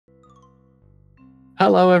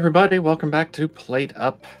Hello, everybody. Welcome back to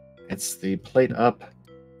PlateUp. It's the PlateUp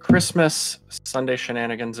Christmas Sunday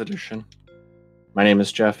Shenanigans edition. My name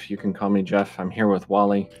is Jeff. You can call me Jeff. I'm here with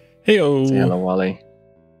Wally. Heyo. Say hello, Wally.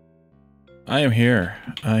 I am here.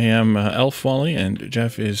 I am Elf Wally, and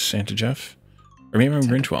Jeff is Santa Jeff. Or maybe I'm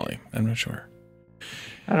Grinch Wally. I'm not sure.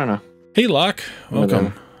 I don't know. Hey, Locke.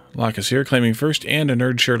 Welcome. Locke is here, claiming first and a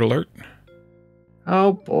nerd shirt alert.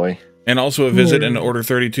 Oh, boy. And also a visit in Order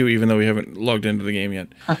 32, even though we haven't logged into the game yet.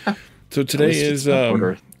 So today is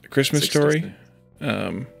a Christmas story.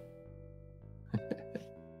 There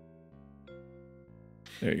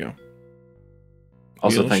you go.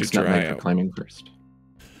 Also, thanks, Nutmeg, for claiming first.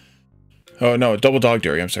 Oh, no, Double Dog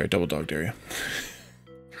Dairy. I'm sorry, Double Dog Dairy.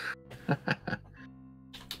 All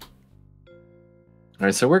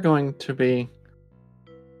right, so we're going to be...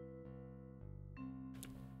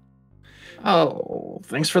 Oh,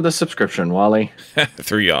 thanks for the subscription, Wally.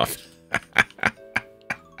 3 off.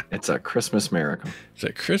 It's a Christmas miracle. It's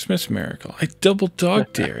a Christmas miracle. I double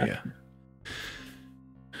dog dare you.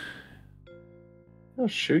 Oh,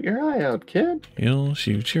 shoot your eye out, kid. You'll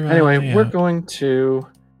shoot your eye out. Anyway, we're going to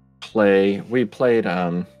play... We played...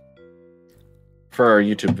 For our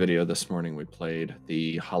YouTube video this morning, we played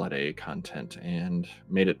the holiday content and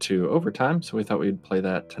made it to overtime, so we thought we'd play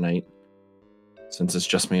that tonight, since it's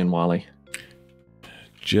just me and Wally.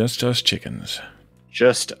 Just us chickens.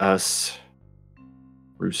 Just us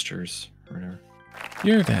roosters, or whatever.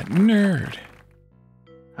 You're that nerd.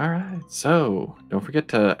 Alright, so don't forget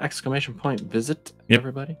to !visit,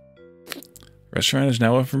 everybody. Restaurant is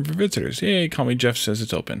now open for visitors. Yay, Call Me Jeff says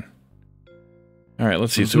it's open. Alright,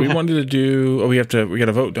 let's see. So we wanted to do... Oh, we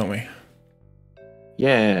gotta vote, don't we?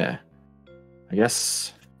 Yeah. I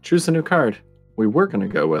guess choose a new card. We were going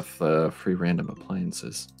to go with free random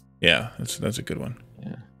appliances. Yeah, that's a good one.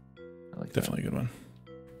 Yeah. I like definitely a good one.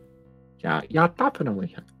 Yeah,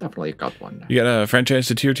 definitely a good one. You got a franchise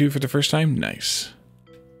to tier 2 for the first time? Nice.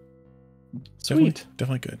 Sweet.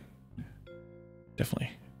 Definitely good.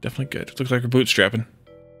 Definitely good. It looks like we're bootstrapping.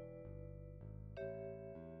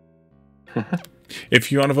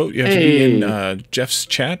 If you want to vote, you have to be in Jeff's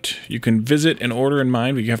chat. You can visit and order in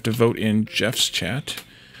mine, but you have to vote in Jeff's chat.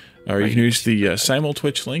 Or you can use the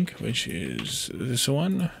Simul-Twitch link, which is this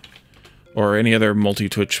one. Or any other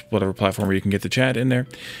multi-Twitch, whatever platform where you can get the chat in there.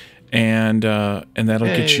 And that'll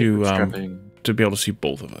get you to be able to see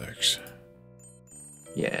both of ours.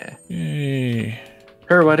 Yeah. Yay.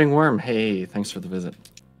 Parawedding Worm, hey, thanks for the visit.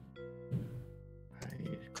 I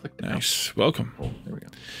clicked it. Nice. Welcome. Oh, there we go.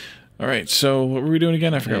 All right, so what were we doing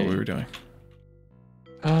again? I forgot what we were doing.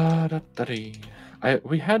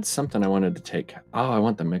 We had something I wanted to take. Oh, I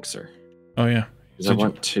want the mixer. Oh, yeah. I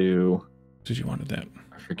want to... Did you wanted that?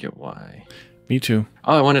 I forget why. Me too.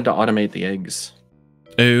 Oh, I wanted to automate the eggs.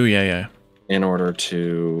 Oh, yeah. In order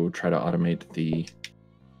to try to automate the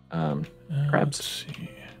crabs. Let's see.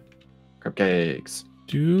 Crab cakes.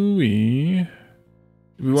 Do we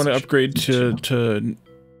want to upgrade to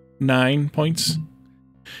 9 points?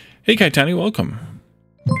 Hey, Kaitani, welcome.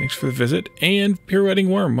 Thanks for the visit. And Pirouetting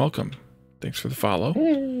Worm, welcome. Thanks for the follow.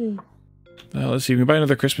 Hey. Let's see, we can buy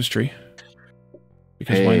another Christmas tree.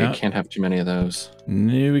 Because why not? Can't have too many of those.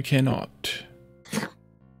 No, we cannot.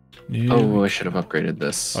 No. Oh, I should have upgraded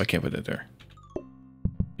this. Oh, I can't put that there.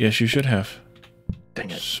 Yes, you should have. Dang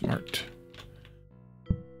it. Smart.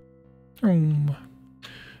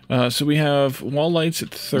 So we have wall lights at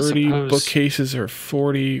 30, bookcases are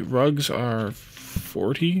 40, rugs are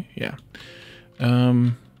 40, yeah.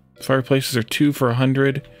 Fireplaces are 2 for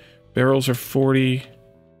 100, barrels are 40.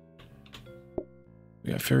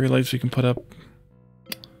 We got fairy lights we can put up.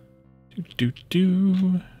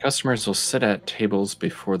 Customers will sit at tables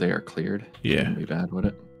before they are cleared. Yeah. Wouldn't be bad, would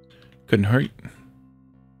it? Couldn't hurt.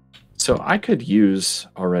 So I could use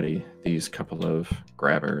already these couple of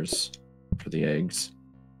grabbers for the eggs.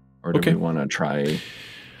 Or do we want to try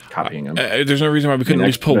copying them? There's no reason why we couldn't at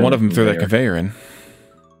least pull one of them through that conveyor in.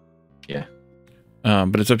 Yeah.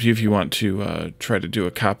 But it's up to you if you want to try to do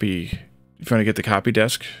a copy. If you want to get the copy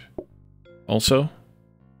desk also.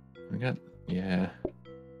 Yeah.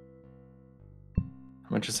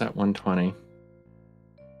 How much is that? 120.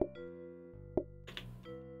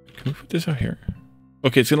 Can we put this out here?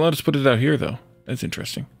 Okay, it's going to let us put it out here, though. That's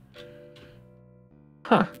interesting.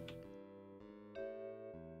 Huh.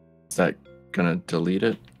 Is that going to delete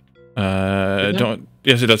it? Don't...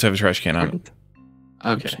 Yes, it does have a trash can on it.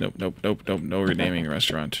 Okay. Oops, nope. No renaming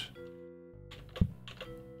restaurant.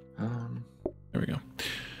 There we go.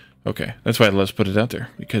 Okay, that's why let's put it out there,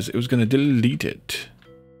 because it was going to delete it.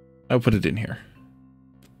 I'll put it in here.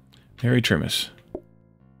 Merry Trimus.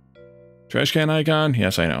 Trash can icon?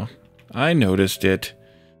 Yes, I know. I noticed it.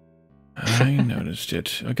 I noticed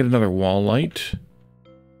it. I'll get another wall light.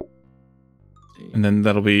 And then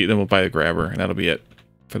then we'll buy the grabber, and that'll be it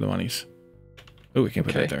for the monies. Oh, we can't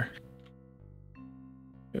put that there.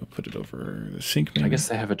 We'll put it over the sink, maybe. I guess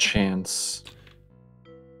they have a chance.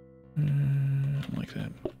 Like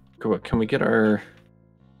that. Can we get our...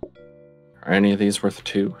 Are any of these worth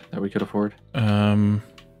 2 that we could afford? Nope.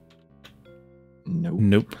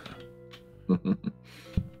 Nope.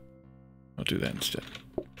 I'll do that instead.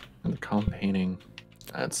 And the calm painting,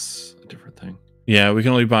 that's a different thing. Yeah, we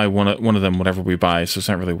can only buy one of them, whatever we buy, so it's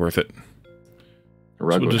not really worth it. The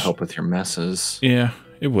rug would help with your messes. Yeah,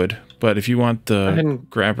 it would. But if you want the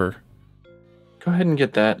grabber... Go ahead and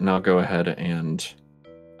get that, and I'll go ahead and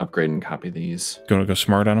upgrade and copy these. You want to go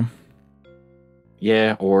smart on them?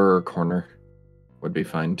 Yeah, or corner would be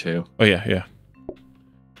fine, too. Oh, yeah, yeah.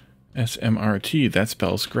 SMRT, that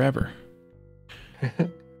spells grabber.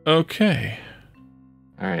 Okay.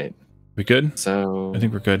 All right. We good? So... I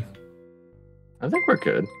think we're good. I think we're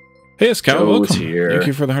good. Hey, Scout, welcome. Here. Thank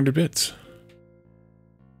you for the 100 bits.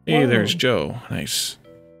 Hey, Whoa. There's Joe. Nice.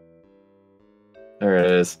 There it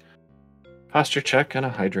is. Posture check and a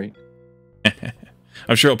hydrate.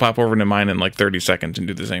 I'm sure it'll pop over into mine in like 30 seconds and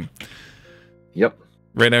do the same. Yep.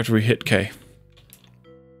 Right after we hit K.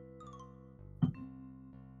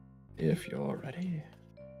 If you're ready.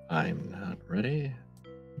 I'm not ready.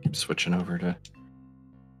 Keep switching over to...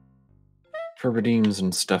 for redeems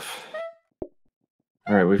and stuff.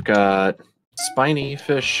 Alright, we've got spiny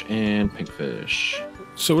fish and pink fish.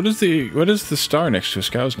 So what does the star next to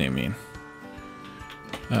Scout's name mean?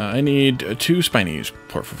 I need 2 spinies,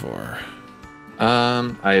 por favor.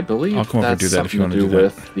 I believe I'll come over and do that if you want to do that.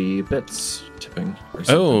 With the bits tipping. Or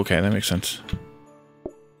something. Oh, okay, that makes sense.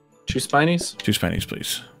 2 spinies? 2 spinies,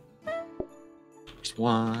 please. Just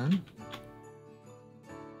 1.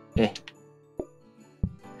 Yeah.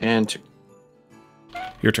 And 2.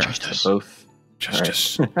 Your turn. Justice. Both.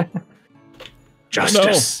 Justice. Right.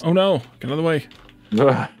 Justice. Oh no! Get out of the way.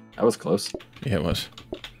 Ugh, that was close. Yeah, it was.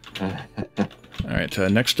 All right.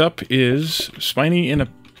 Next up is spiny in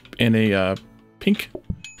a pink.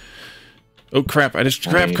 Oh crap! I just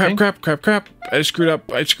crap. I just screwed up.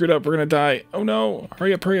 We're gonna die. Oh no!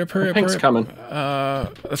 Hurry up! Pink's coming.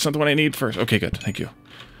 That's not the one I need first. Okay, good. Thank you.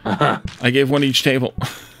 I gave 1 each table.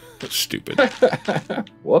 That's stupid.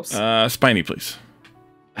 Whoops. Spiny, please.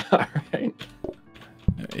 All right.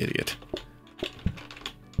 Idiot.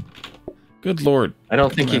 Good lord. I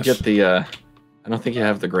don't think you get the. I don't think you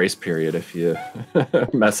have the grace period if you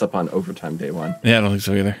mess up on overtime day 1. Yeah, I don't think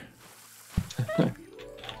so either. Dang.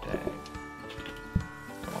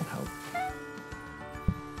 That won't help.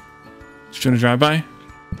 Just doing a drive-by?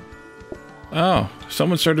 Oh,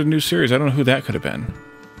 someone started a new series. I don't know who that could have been.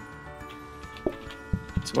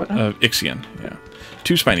 So what now? Ixion, yeah.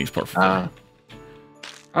 2 spinies, por favor.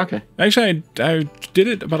 Okay. Actually, I did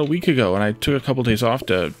it about a week ago, and I took a couple days off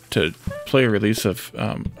to play a release of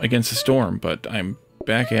Against the Storm, but I'm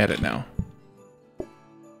back at it now.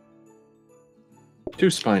 2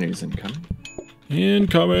 spinies incoming.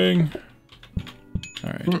 Incoming!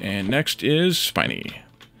 Alright, and next is Spiny.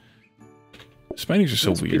 Spinies are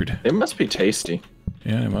so weird. They must be tasty.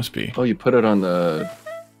 Yeah, they must be. Oh, you put it on the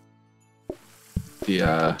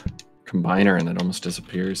combiner and it almost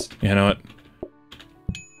disappears. You know what?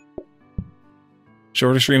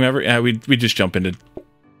 Shortest stream ever? Yeah, we just jump into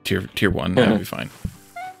tier 1. That'd be fine.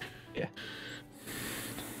 Yeah.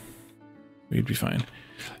 We'd be fine.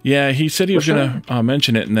 Yeah, he said he was going to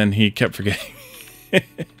mention it, and then he kept forgetting.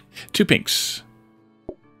 2 pinks.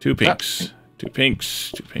 2 pinks. 2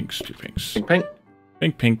 pinks. 2 pinks. 2 pinks. Pink, pink.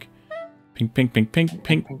 Pink, pink. Pink, pink, pink, pink,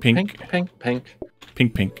 pink, pink. Pink, pink.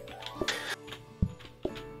 Pink, pink.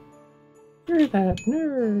 You're that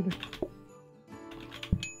nerd.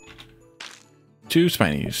 2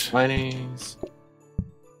 spinies. Spinies.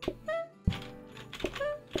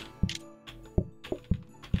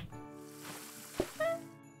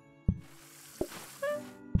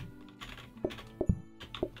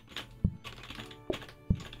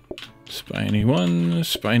 Spiny 1,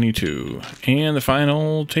 spiny 2. And the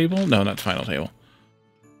final table? No, not the final table.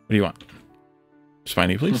 What do you want?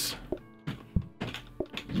 Spiny, please.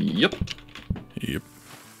 Yep. Yep.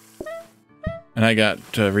 And I got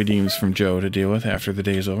redeems from Joe to deal with after the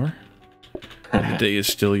day is over. The day is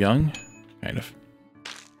still young. Kind of.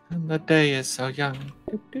 And the day is so young.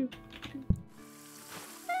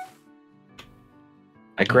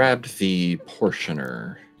 I grabbed the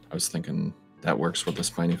portioner. I was thinking that works with the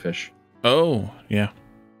spiny fish. Oh, yeah.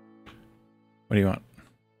 What do you want?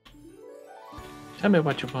 Tell me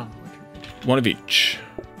what you want. 1 of each.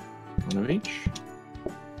 1 of each.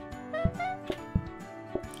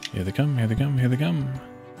 Here they come, here they come, here they come.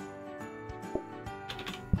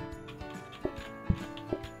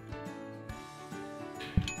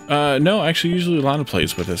 No, actually, usually Lana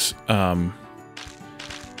plays with us.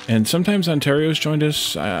 And sometimes Ontario's joined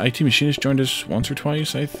us. IT Machinist joined us once or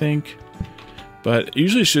twice, I think. But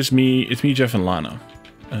usually it's just me. It's me, Jeff, and Lana.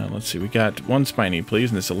 Let's see. We got one Spiny, please,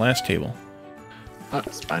 and it's the last table.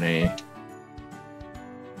 Spiny.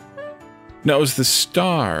 No, it was the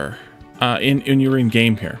star in your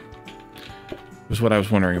in-game here. Was what I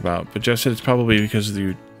was wondering about. But Jeff said it's probably because of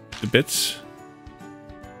the bits.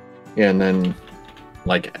 Yeah, and then,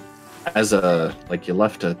 like, as a, like, you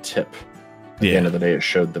left a tip. At the end of the day, it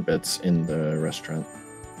showed the bits in the restaurant.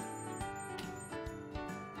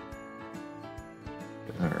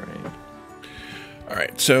 Alright.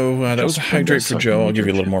 Alright, so that was a hydrate for Joe. I'll give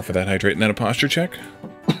you a little more for that hydrate. And then a posture check.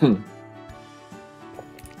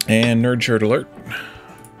 And nerd shirt alert.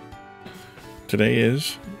 Today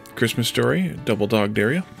is Christmas Story, Double Dog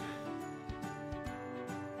Daria.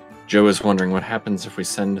 Joe is wondering what happens if we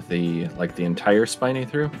send the entire Spiny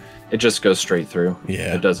through. It just goes straight through.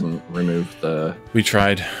 Yeah. It doesn't remove the... We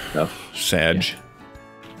tried. Stuff. Sad. Yeah.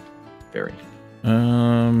 Very.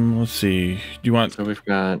 Let's see. Do you want... So we've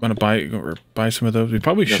got... Want to buy some of those? We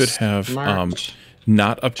probably should have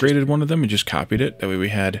not upgraded one of them and just copied it. That way we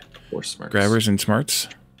had grabbers and smarts.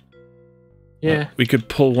 Yeah. We could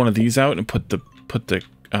pull one of these out and put the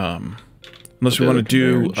unless we want to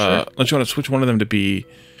do unless you want to switch one of them to be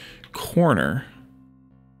corner.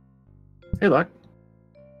 Hey, Luck.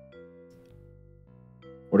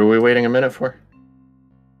 What are we waiting a minute for?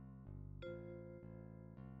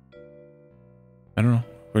 I don't know.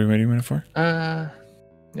 What are you waiting a minute for? I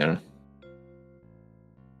don't know.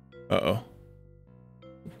 Uh-oh.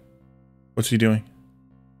 What's he doing?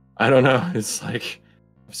 I don't know. It's like,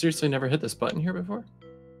 I've seriously never hit this button here before.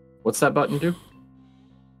 What's that button do?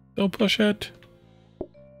 Don't push it.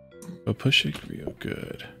 Oh, push it real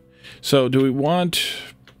good. So, do we want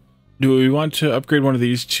to upgrade one of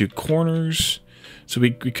these to corners? So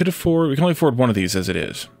we can only afford one of these as it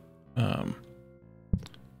is. One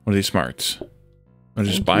of these smarts. Want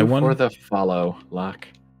to just buy one? For the follow lock.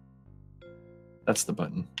 That's the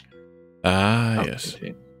button. Ah, yes.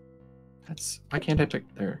 Rotate. Why can't I pick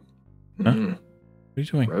there? Huh? What are you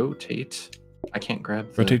doing? Rotate. I can't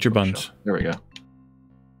grab. Rotate your buns. There we go.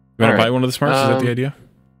 You want to buy one of the smarts? Is that the idea?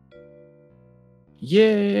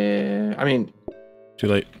 Yeah. I mean, too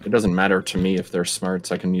late. It doesn't matter to me if they're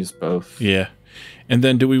smarts. I can use both. Yeah. And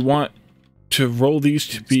then do we want to roll these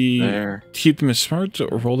to keep them as smarts,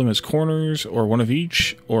 or roll them as corners, or one of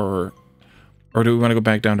each, or do we want to go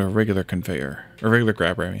back down to a regular conveyor, or regular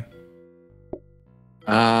grabber? I mean.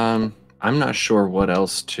 I'm not sure what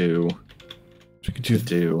else to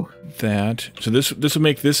do that. So this will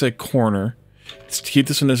make this a corner. Let's keep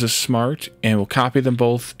this one as a smart, and we'll copy them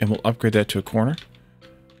both, and we'll upgrade that to a corner. Does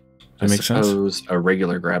that make sense? I suppose a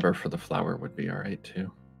regular grabber for the flour would be all right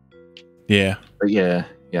too. Yeah. But yeah,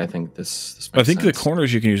 I think this makes I think sense. the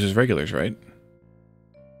corners you can use as regulars, right?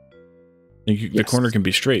 Yes. The corner can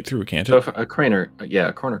be straight through, can't it? So if a corner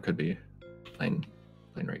could be plain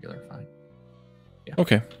regular, fine. Yeah.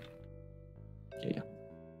 Okay. Yeah.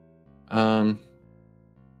 I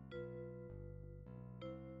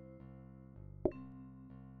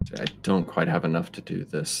don't quite have enough to do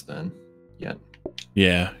this then yet.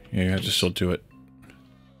 Yeah, you have to still do it.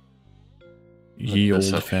 Ye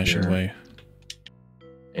old-fashioned way.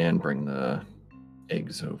 And bring the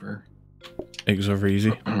eggs over. Eggs over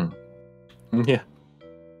easy? Yeah.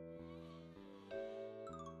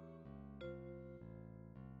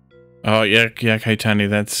 Oh, yeah, Kaitani,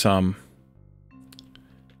 that's,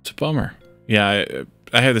 it's a bummer. Yeah,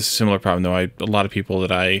 I have this similar problem, though. A lot of people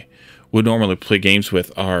that I would normally play games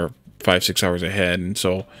with are 5-6 hours ahead, and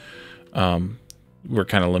so, we're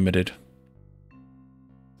kind of limited.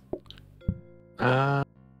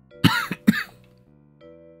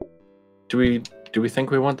 Do we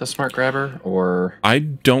think we want the smart grabber, or I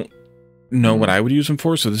don't know what I would use them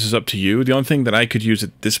for, so this is up to you. The only thing that I could use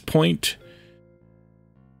at this point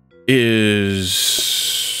is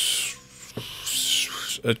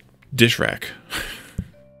a dish rack.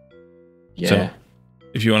 Yeah. So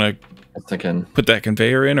if you want to put that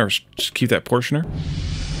conveyor in, or just keep that portioner.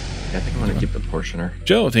 Yeah, I think I want to keep the portioner.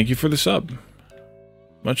 Joe, thank you for the sub.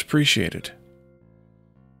 Much appreciated.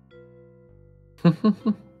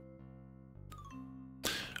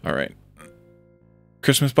 All right.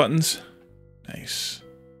 Christmas buttons. Nice.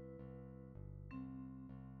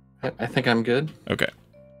 I think I'm good. Okay.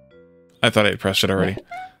 I thought I had pressed it already.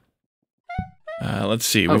 Let's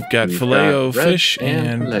see. We've got Filet-O fish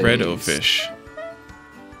and red-O fish.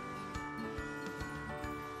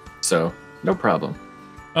 so no problem.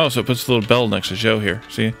 Oh, so it puts the little bell next to Joe here.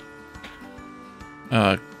 See?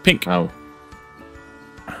 Pink. Oh.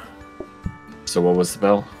 So what was the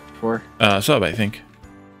bell for? Sub, I think.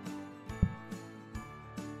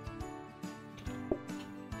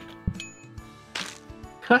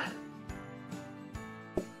 Huh.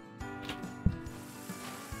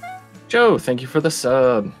 Joe, thank you for the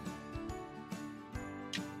sub.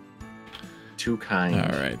 Too kind.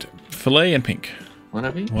 All right. Filet and pink. One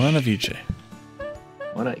of each? One of each.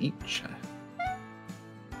 One of each.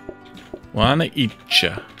 One of each.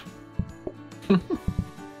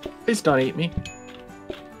 Please don't eat me.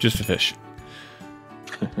 Just a fish.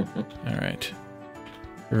 All right.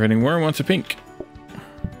 Reventing worm wants a pink.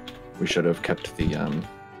 We should have kept the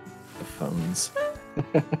phones.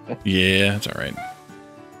 Yeah, that's all right.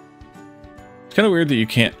 It's kind of weird that you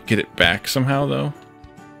can't get it back somehow, though.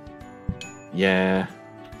 Yeah.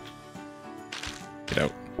 Get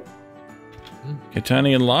out.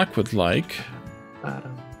 Katani and Locke would like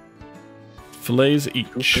fillets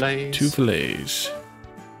each. Two fillets.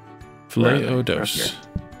 Filet o dos.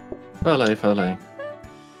 Filet, filet.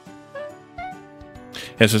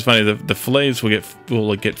 Yeah, so it's funny. The fillets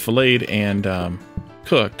will get filleted and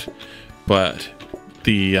cooked, but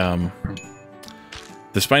the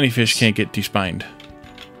spiny fish can't get despined.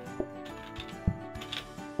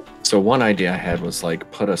 So one idea I had was like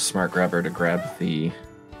put a smart grabber to grab the.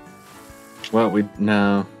 Well,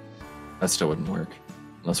 no, that still wouldn't work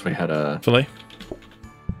unless we had a Fillet.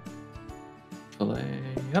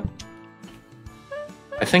 Yep.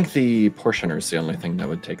 I think the portioner is the only thing that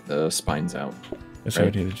would take the spines out. Yes, right?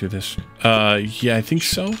 I need to do this. Yeah, I think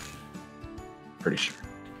so. Pretty sure.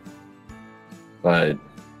 But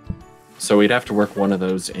so we'd have to work one of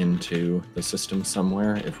those into the system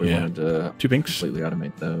somewhere if we wanted to two pinks. Completely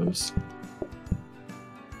automate those.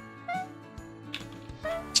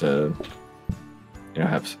 To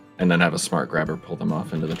have and then have a smart grabber pull them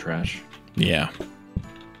off into the trash. Yeah,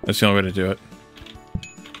 that's the only way to do it.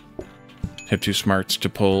 Have two smarts to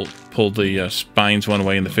pull the spines one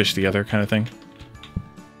way and the fish the other, kind of thing.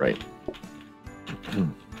 Right.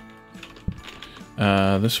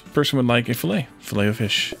 This person would like a filet of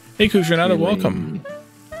fish. Hey, Kushranada, welcome.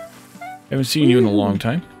 Haven't seen you in a long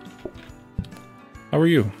time. How are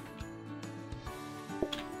you?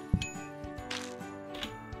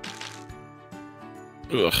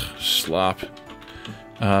 Ugh, slop.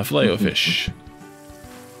 Filet of fish.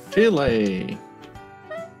 Filet.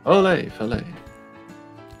 Ole, filet.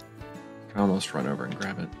 Can almost run over and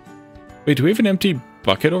grab it. Wait, do we have an empty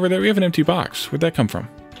bucket over there? We have an empty box. Where'd that come from?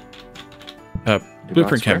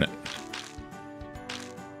 Blueprint cabinet.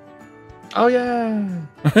 Oh, yeah.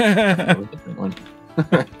 One.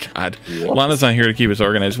 God. Whoops. Lana's not here to keep us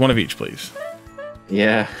organized. One of each, please.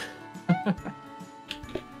 Yeah. And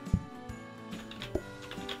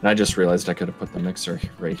I just realized I could have put the mixer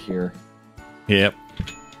right here. Yep.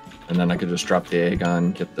 And then I could just drop the egg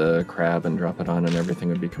on, get the crab, and drop it on, and everything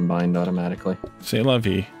would be combined automatically. C'est la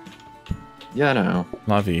vie. Yeah, no.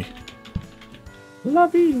 La vie. La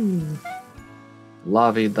vie.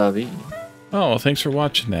 La vie da vie. Oh, well, thanks for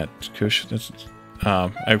watching that, Kush. That's,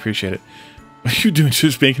 I appreciate it. Are you doing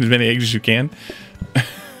just making as many eggs as you can?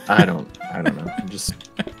 I don't know.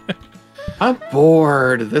 I'm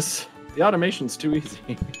bored. The automation's too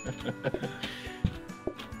easy.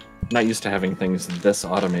 Not used to having things this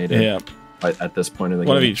automated. Yeah. But at this point of the game.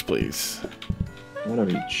 One of each, please. One of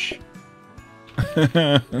each.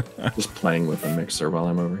 Just playing with a mixer while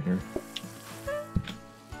I'm over here.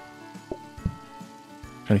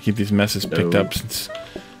 Trying to keep these messes picked up since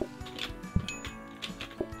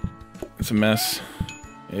it's a mess.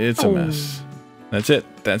 It's a mess. That's it.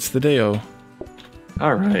 That's the day-o.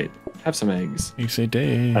 All right. Have some eggs. You say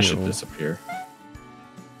day-o. I should disappear.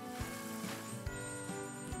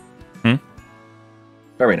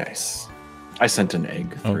 Very nice. I sent an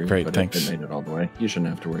egg through, great, but thanks. it made it all the way. You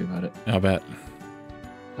shouldn't have to worry about it. I'll bet.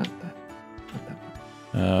 Not that.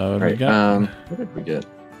 What do we got? What did we get?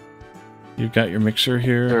 You've got your mixer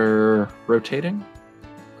here. They're rotating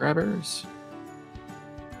grabbers.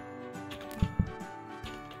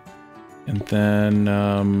 And then,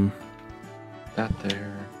 that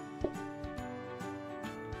there.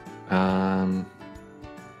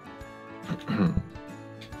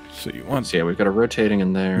 So you want... So yeah, we've got a rotating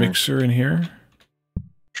in there. Mixer in here.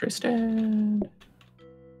 Tristan.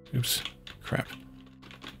 Oops. Crap.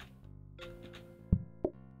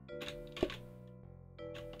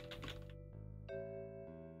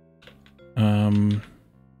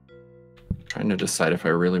 Trying to decide if I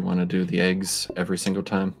really want to do the eggs every single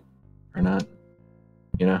time or not.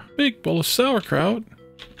 You know? Big bowl of sauerkraut.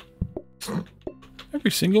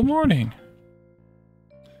 Every single morning.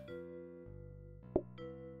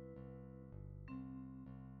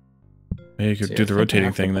 Maybe you could do the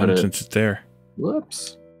rotating thing then, since it's there.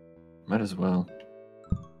 Whoops. Might as well.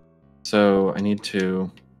 So I need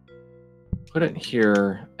to put it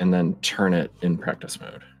here and then turn it in practice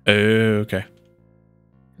mode. Oh, okay.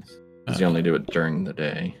 Because you only do it during the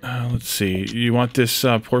day. Let's see. You want this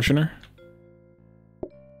portioner?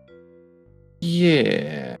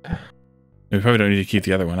 Yeah. We probably don't need to keep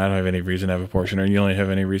the other one. I don't have any reason to have a portioner. You only have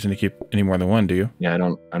any reason to keep any more than one, do you? Yeah, I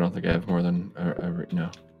don't think I have more than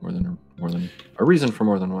more than a reason for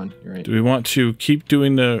more than one. You're right. Do we want to keep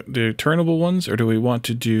doing the turnable ones, or do we want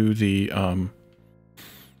to do the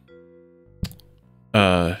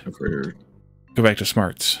go back to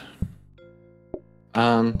smarts?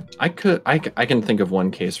 I can think of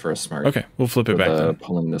one case for a smart. Okay, we'll flip it back then.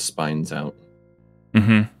 Pulling the spines out.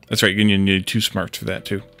 Mm-hmm. That's right. You need 2 smarts for that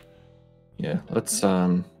too. Yeah, let's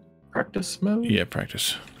practice mode. Yeah,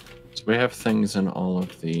 practice. So we have things in all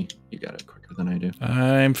of the. You got it quicker than I do.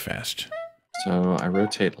 I'm fast. So I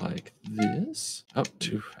rotate like this. Oh,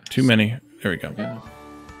 too fast. Too many. There we go. Yeah.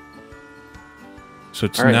 So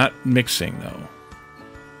it's not mixing though.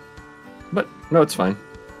 But no, it's fine.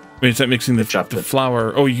 I mean, it's not mixing the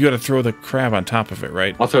flour. Oh, you got to throw the crab on top of it,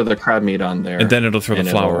 right? I'll throw the crab meat on there, and then it'll throw the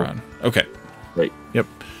flour on. Okay. Right. Yep.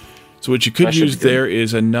 So what you could use there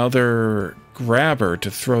is another grabber to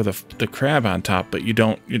throw the crab on top, but you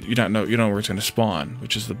don't know where it's going to spawn,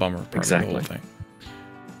 which is the bummer part of the whole thing.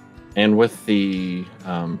 And with the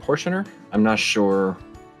portioner, I'm not sure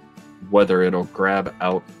whether it'll grab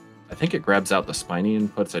out. I think it grabs out the spiny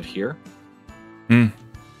and puts it here,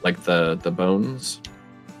 like the bones,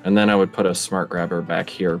 and then I would put a smart grabber back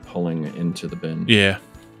here, pulling into the bin. Yeah.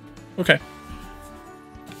 Okay.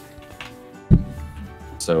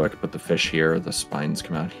 So I could put the fish here, the spines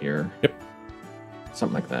come out here. Yep.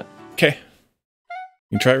 Something like that. Okay.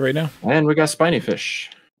 You can try it right now. And we got spiny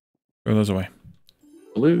fish. Throw those away.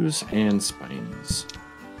 Blues and spines.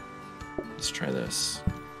 Let's try this.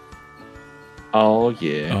 Oh,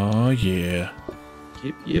 yeah. Oh, yeah.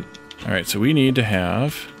 Yep. All right, so we need to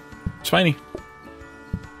have spiny.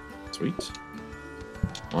 Sweet.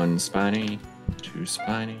 1 spiny, 2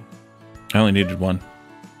 spiny. I only needed 1.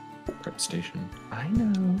 Prep station. I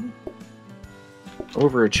know.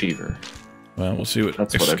 Overachiever. Well, we'll see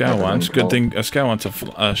what Scow wants. Good thing Scow wants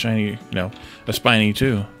a shiny, a spiny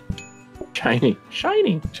too. Shiny.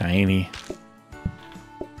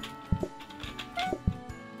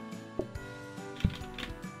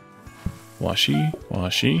 Washy.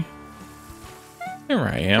 There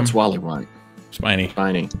I am. What's Wally want? Spiny.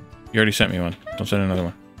 You already sent me one. Don't send another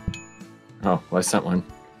one. Oh, well, I sent one.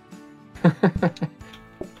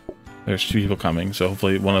 There's 2 people coming, so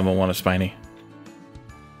hopefully one of them will want a spiny.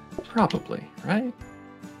 Probably, right?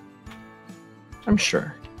 I'm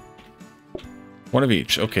sure. 1 of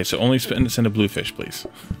each. Okay, so only send a bluefish, please.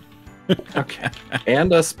 Okay.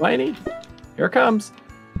 And a spiny? Here it comes.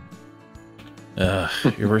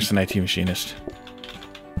 You're worse than IT Machinist.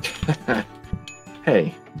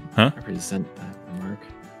 Hey. Huh? I resent that remark.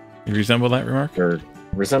 You resemble that remark? Or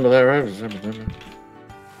resemble that, right? Resemble.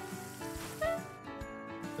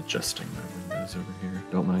 Adjusting my windows over here.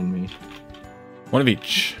 Don't mind me. 1 of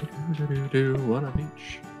each. 1 of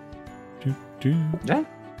each. Yeah.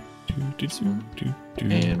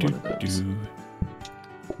 And 1 of those.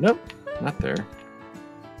 Nope, not there.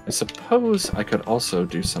 I suppose I could also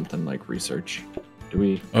do something like research. Do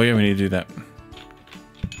we? Oh yeah, we need to do that.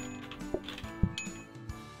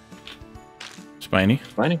 Spiny.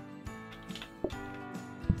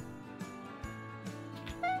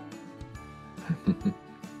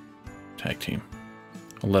 Tag team.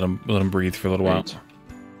 I'll let him breathe for a little while.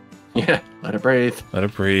 Yeah, let it breathe. Let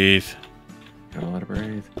it breathe. Gotta let it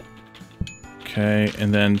breathe. Okay,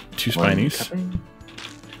 and then 2 spinies.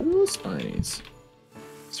 2 spinies.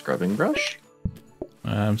 Scrubbing brush.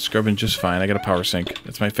 I'm scrubbing just fine. I got a power sink.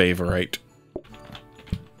 That's my favorite.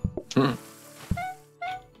 Hmm.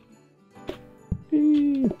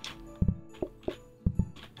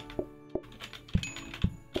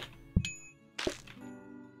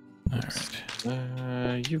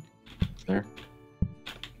 Alright. You. There.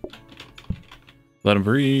 Let him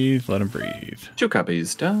breathe. Let him breathe. 2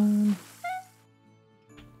 copies done.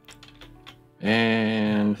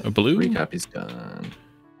 And a blue. 3 copies done.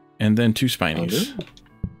 And then 2 spinies.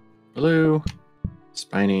 Blue.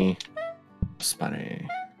 Spiny. Spiny.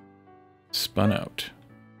 Spun out.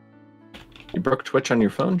 You broke Twitch on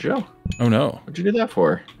your phone, Joe? Oh no. What'd you do that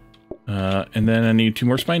for? And then I need 2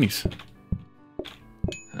 more spinies.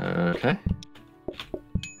 Okay.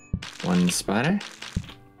 1 spiny.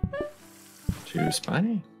 2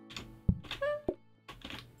 spiny.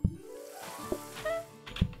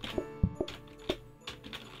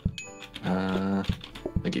 I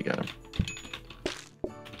think you got him.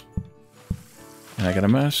 And I got a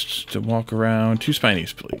must to walk around. 2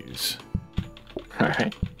 spinies, please. All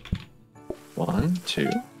right. 1, 2.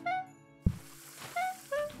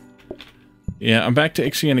 Yeah, I'm back to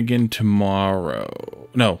Ixion again tomorrow.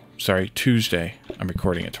 No, sorry, Tuesday. I'm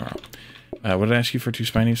recording it tomorrow. What did I ask you for 2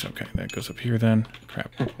 spinies? Okay, that goes up here then.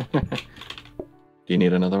 Crap. Do you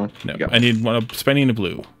need another one? No, I need one, a spiny and a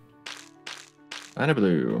blue. And a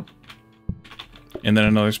blue. And then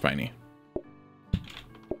another spiny.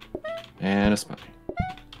 And a spiny.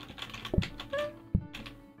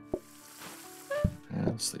 And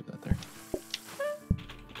let's leave that there.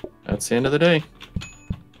 That's the end of the day.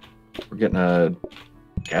 We're getting a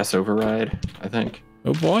gas override, I think.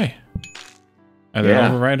 Oh boy. Either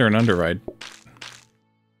an override or an underride.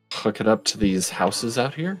 Hook it up to these houses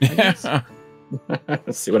out here, I guess.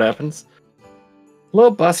 Let's see what happens.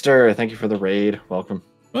 Hello, Buster. Thank you for the raid. Welcome.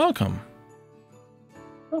 Welcome.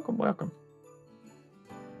 Welcome, welcome.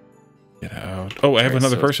 Get out. Oh, I have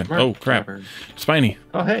another person. Oh, crap. Spiny.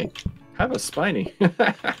 Oh, hey. Have a spiny.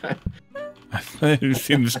 I didn't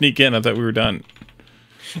see him sneak in. I thought we were done.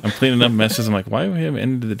 I'm cleaning up messes. I'm like, why do we haven't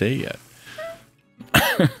ended the day yet?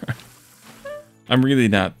 I'm really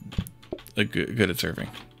not good at serving.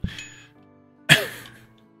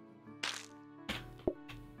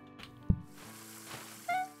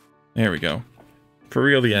 There we go. For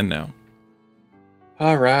real, the end now.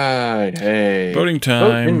 All right. Hey. Voting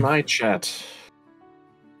time. Vote in my chat.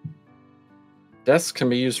 Desks can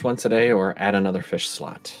be used once a day or add another fish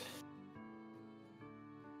slot.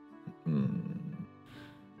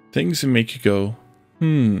 Things that make you go,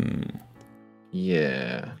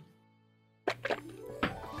 Yeah.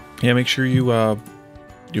 Yeah, make sure you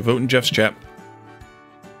vote in Jeff's chat.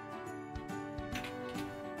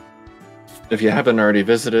 If you haven't already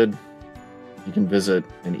visited, you can visit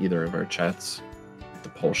in either of our chats. The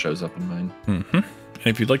poll shows up in mine. And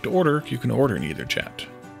if you'd like to order, you can order in either chat.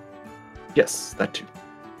 Yes, that too.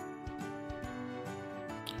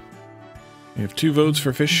 We have 2 votes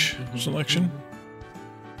for fish selection.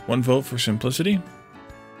 1 vote for simplicity.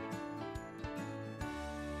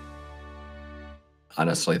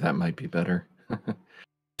 Honestly, that might be better.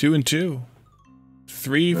 2 and 2.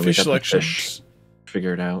 3 fish selections. Fish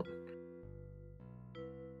figured out.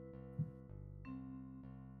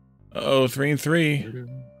 Oh, 3 and 3.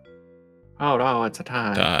 Oh no, it's a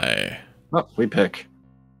tie. Die. Oh, we pick.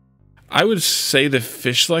 I would say the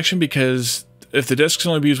fish selection because if the discs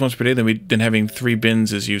only be used once per day, then having 3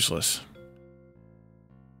 bins is useless.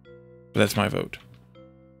 But that's my vote.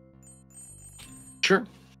 Sure.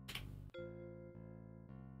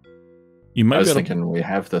 You might I was thinking we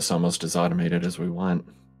have this almost as automated as we want.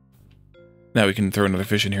 Now we can throw another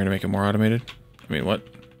fish in here to make it more automated. I mean, what?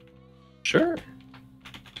 Sure.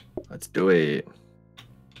 Let's do it.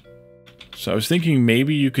 So I was thinking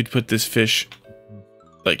maybe you could put this fish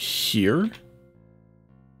like here.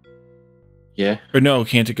 Yeah. Or no,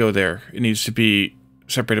 can't it go there? It needs to be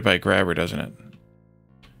separated by a grabber, doesn't it?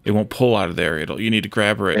 It won't pull out of there. You need to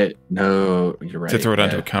grabber it. No, you're right. To throw it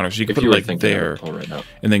onto a counter. So you can put it like there,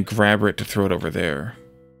 and then grabber it to throw it over there.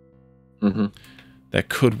 That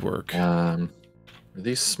could work. Are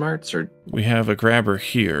these smarts or? We have a grabber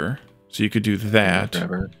here, so you could do that.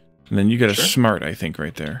 And then you got a smart, I think,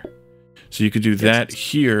 right there. So you could do that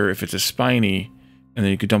here if it's a spiny, and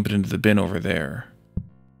then you could dump it into the bin over there.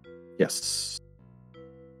 Yes.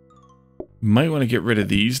 Might want to get rid of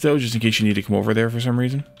these, though, just in case you need to come over there for some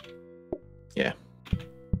reason. Yeah.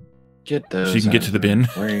 Get those. So you can get to the bin.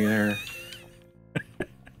 Where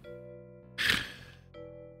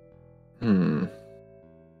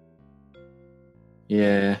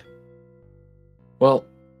Yeah. Well,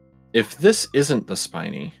 if this isn't the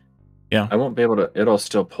spiny, I won't be able to. It'll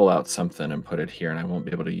still pull out something and put it here, and I won't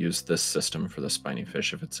be able to use this system for the spiny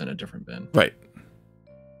fish if it's in a different bin. Right.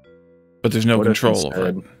 But there's no control over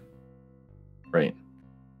it. Right.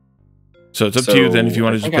 So it's up to you then if you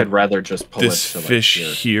want to just put I'd rather just pull this it to fish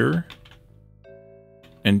like here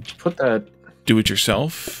and put that do it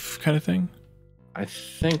yourself kind of thing. I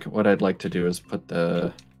think what I'd like to do is put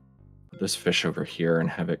this fish over here and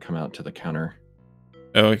have it come out to the counter.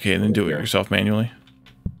 Oh, okay, and then do it yourself manually.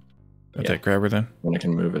 With that grabber then. Then I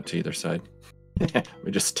can move it to either side.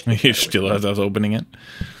 We just you still as I was opening it.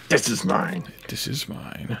 This is mine. This is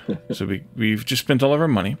mine. So we've just spent all of our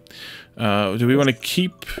money. Do we want to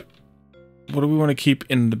keep? What do we want to keep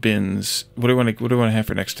in the bins? What do we want to have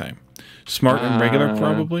for next time? Smart and regular,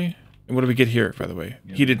 probably. And what do we get here, by the way?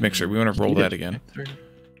 Heated mixer. We want to roll that again.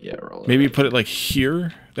 Yeah, roll it. Maybe put it like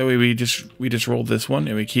here. That way we just roll this one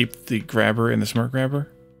and we keep the grabber and the smart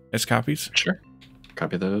grabber as copies. Sure.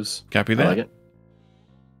 Copy those. Copy that. I like it.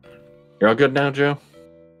 You're all good now, Joe?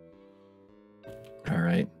 All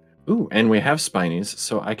right. Ooh, and we have spinies,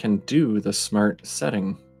 so I can do the smart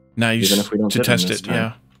setting. Nice. Even if we don't to test it, time.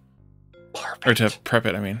 yeah. Perfect. Or to prep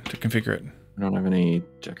it, I mean, to configure it. I don't have any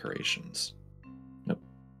decorations. Nope.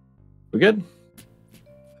 We good?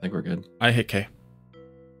 I think we're good. I hit K.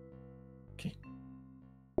 Okay.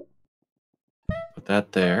 Put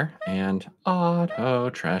that there, and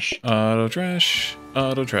auto trash. Auto trash.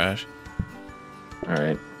 Auto trash. All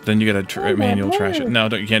right. Then you gotta manual trash it. No,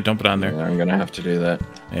 you can't dump it on there. Yeah, I'm gonna have to do that.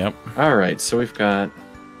 Yep. All right, so we've got.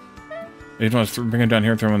 You want to bring it down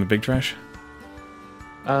here and throw them in the big trash?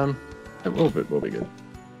 A little bit will be good.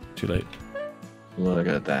 Too late. Look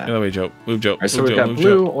at that. Get away, Joe. Move, Joe. All right, so we've got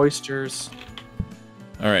blue oysters.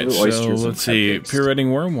 All right, blue so oysters let's see. cupcakes. Pure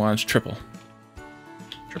Redding Worm wants triple.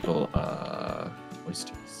 Triple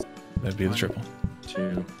oysters. That'd be the triple.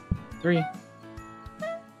 2, 3.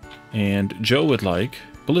 And Joe would like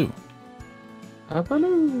blue.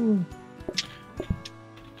 Blue.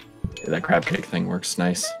 Yeah, that crab cake thing works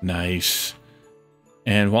nice. Nice.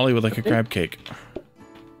 And Wally would like a crab cake.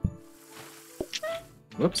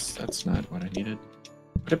 Whoops, that's not what I needed.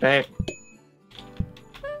 Put it back.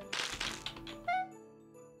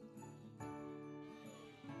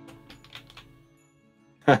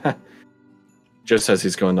 Joe says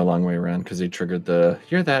he's going the long way around because he triggered the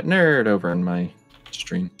 "You're that nerd" over in my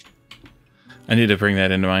stream. I need to bring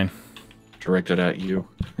that into mine. Directed at you.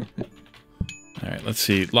 All right, let's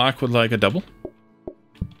see. Locke would like a double.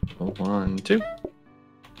 1, 2.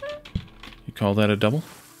 You call that a double?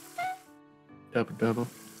 Double, double.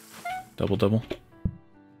 Double, double.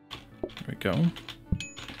 There we go.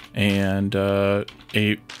 And a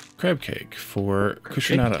crab cake for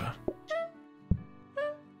Cushionata.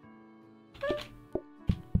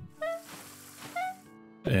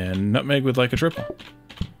 And Nutmeg would like a triple.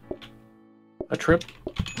 A trip.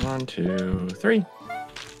 1, 2, 3.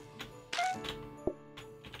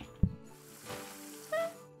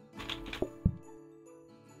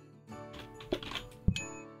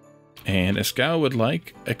 And Escal would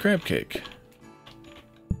like a crab cake.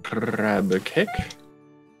 Crab cake.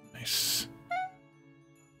 Nice.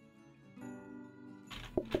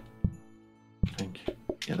 Thank you.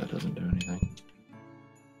 Yeah, that doesn't do anything.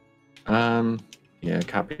 Yeah,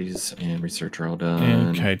 copies and research are all done.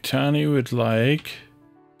 And Kaitani would like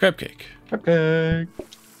crab cake. Crab cake.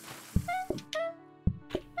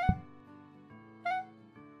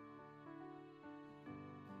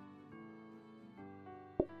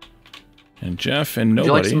 And Jeff and Would nobody.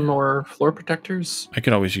 you like some more floor protectors? I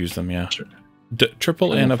could always use them, yeah. Sure.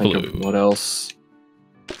 Triple and a blue. What else?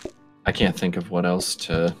 I can't think of what else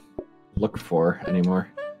to look for anymore.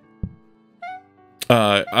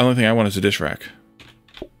 The only thing I want is a dish rack.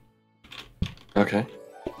 Okay.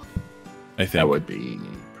 I think That would be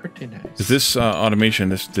pretty nice. Is this automation,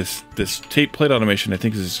 this tape plate automation, I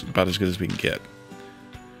think is about as good as we can get.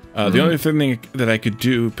 The only thing that I could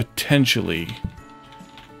do potentially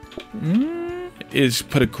is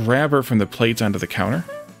put a grabber from the plates onto the counter.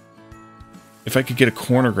 If I could get a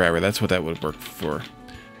corner grabber, that's what that would work for.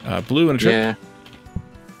 Blue and a trip. Yeah.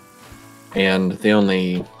 And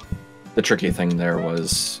the tricky thing there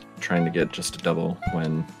was trying to get just a double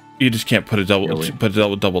when You just can't put a double, Really? put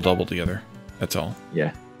a double together. That's all.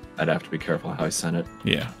 yeah, I'd have to be careful how I sent it.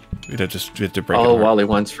 Yeah, we'd have to break it All apart. Wally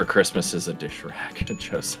wants for Christmas is a dish rack,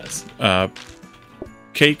 Joe says.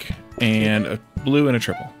 Cake and a blue and a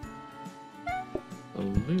triple. A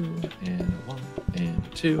blue and a 1 and a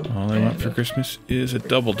 2. All I want for Christmas is a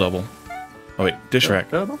double. Oh wait, dish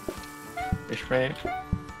rack. Double. Dish rack.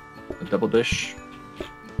 A double dish.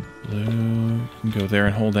 Blue, you can go there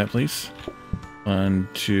and hold that, please. 1,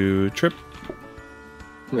 2, trip.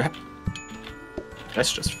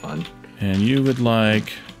 That's just fun. And you would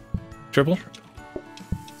like triple?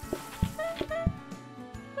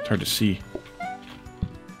 It's hard to see.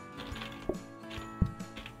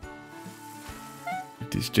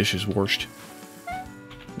 Get these dishes washed.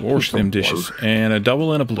 Wash them dishes. And a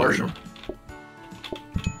double and a blue. 1,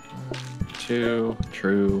 2,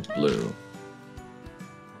 true blue.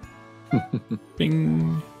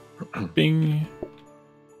 Bing. Bing.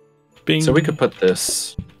 Bing. So we could put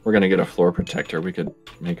this. We're gonna get a floor protector. We could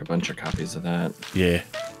make a bunch of copies of that. Yeah.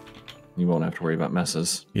 You won't have to worry about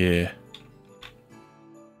messes. Yeah.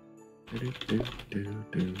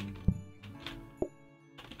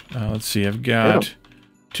 Let's see. I've got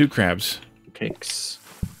 2 crabs. Cakes.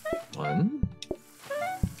 1,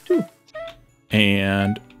 2.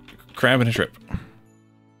 And crab and a trip.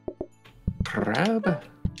 crab.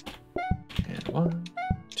 And 1,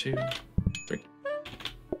 2, 3.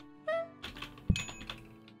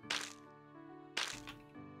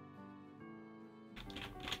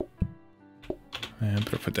 And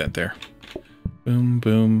put that there. Boom,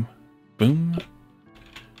 boom, boom.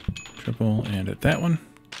 Triple, and at that one.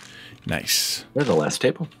 Nice. They're the last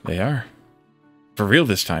table. They are. For real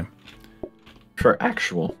this time. For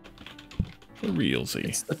actual. For realsy.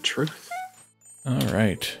 It's the truth. All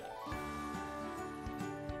right.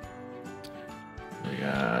 We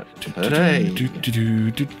got today.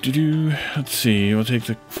 Let's see. We'll take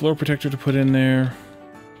the floor protector to put in there.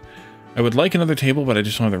 I would like another table, but I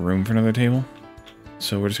just don't have the room for another table.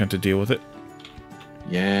 So we're just going to have to deal with it.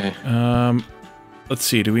 Yeah. Let's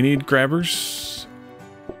see. Do we need grabbers?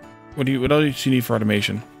 What else do you need for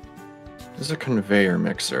automation? There's a conveyor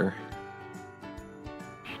mixer.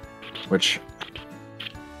 Which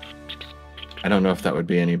I don't know if that would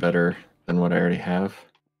be any better than what I already have.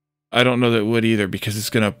 I don't know that it would either, because it's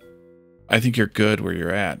gonna... I think you're good where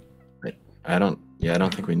you're at. I don't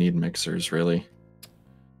think we need mixers, really.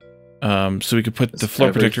 So we could put the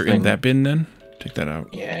floor protector in that bin then? Take that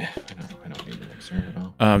out. Yeah, I don't need a mixer at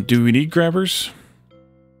all. Do we need grabbers?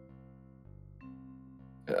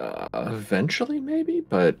 Eventually, maybe,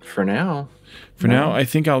 but for now... For now, I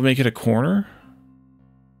think I'll make it a corner.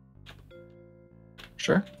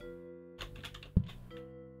 Sure.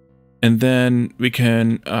 And then we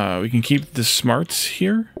can keep the smarts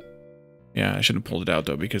here. Yeah, I should have pulled it out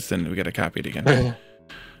though, because then we got to copy it again.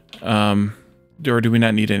 Or do we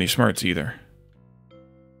not need any smarts either?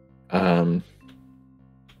 I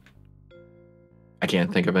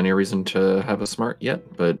can't think of any reason to have a smart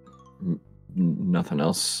yet, but nothing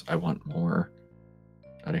else. I want more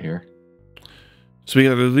out of here. So we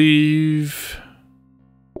got to leave.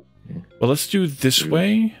 Yeah. Well, let's do this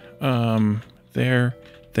way.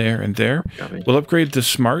 There, and there. We'll upgrade the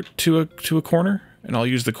smart to a corner, and I'll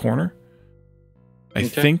use the corner. I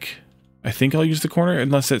think I'll use the corner,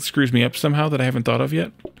 unless that screws me up somehow that I haven't thought of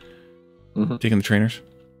yet. Mm-hmm. Taking the trainers.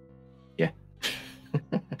 Yeah.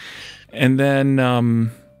 And then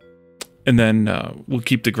we'll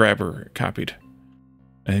keep the grabber copied.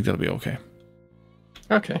 I think that'll be okay.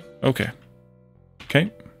 Okay. Okay.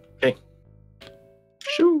 Okay. Okay.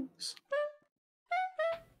 Shoes.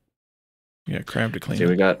 Yeah, crab to clean. See,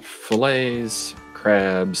 we got fillets,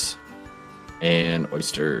 crabs, and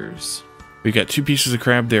oysters. We got 2 pieces of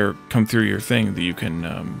crab there come through your thing that you can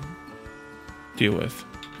deal with.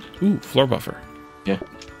 Ooh, floor buffer. Yeah.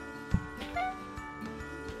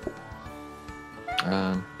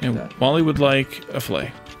 And Wally would like a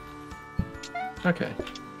fillet. Okay.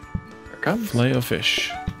 Here it comes. Fillet of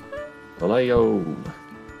fish. Filet-o.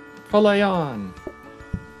 Filet on.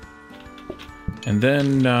 And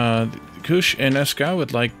then Kush and Eska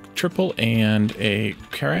would like triple and a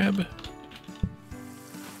crab.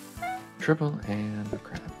 Triple and a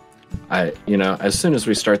crab. As soon as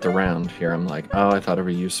we start the round here, I'm like, oh, I thought of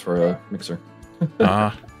a use for a mixer.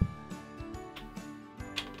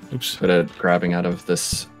 Oops. Put it grabbing out of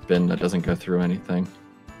this bin that doesn't go through anything.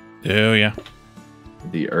 Oh, yeah.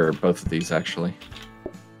 Or both of these, actually.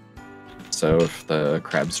 So if the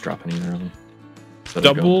crabs drop in either of them.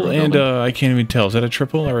 Double and, I can't even tell. Is that a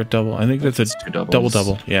triple or a double? I think that's a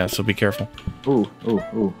double. Yeah, so be careful.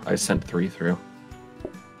 Ooh. I sent 3 through.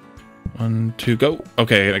 1, 2, go.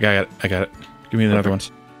 Okay, I got it. Give me another one.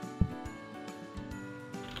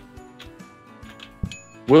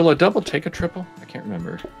 Will a double take a triple? I can't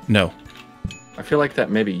remember. No. I feel like that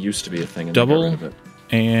maybe used to be a thing. In double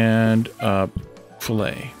and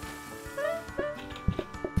fillet.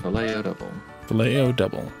 Filet-o double. Filet-o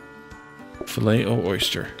double. Filet-o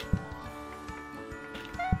oyster.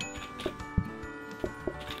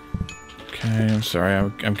 Okay, I'm sorry.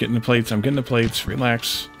 I'm getting the plates.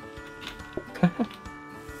 Relax.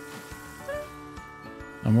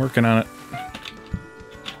 I'm working on it.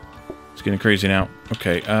 It's getting crazy now.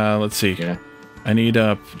 Okay, let's see. Yeah. I need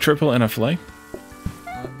a triple and a fillet.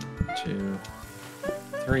 1, 2,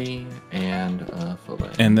 3, and a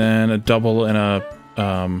fillet. And then a double and a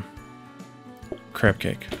crab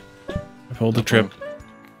cake. I've hold the trip.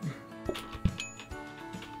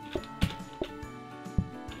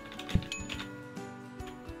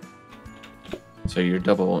 So you're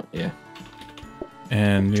double, yeah.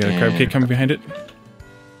 And you got a crab cake coming behind it?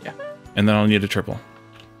 Yeah. And then I'll need a triple.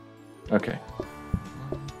 Okay.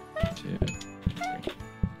 1, 2, 3.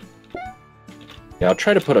 Yeah, I'll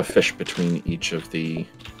try to put a fish between each of the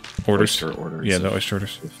oyster orders. Yeah, the oyster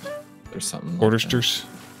orders. There's something like Ordersters.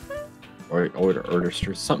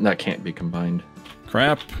 Ordersters. Something that can't be combined.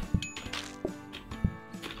 Crap.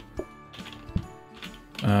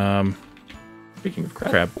 Speaking of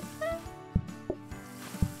crab. Crab.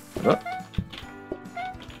 Up.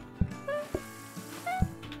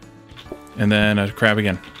 And then a crab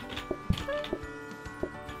again.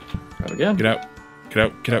 Crab again. Get out. Get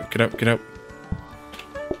out. Get out. Get out. Get out.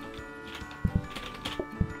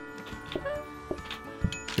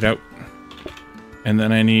 Get out. And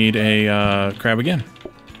then I need a crab again.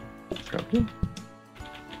 Crab again.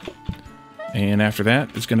 And after that,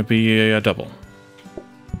 it's going to be a double.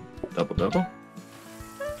 Double, double.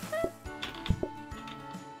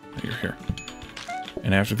 You're here.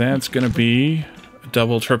 And after that, it's going to be a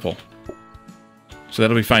double, triple. So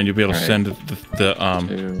that'll be fine. You'll be able to send the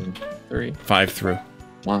 2, 3, 5 through.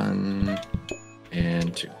 1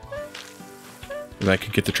 and 2. If I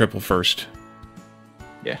could get the triple first.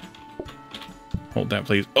 Yeah. Hold that,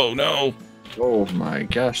 please. Oh, no! Oh my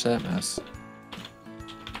gosh, that mess.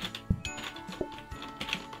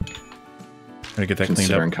 Gotta get that cleaned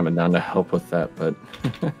Considering up. coming down to help with that, but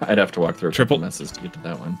I'd have to walk through a Triple. couple messes to get to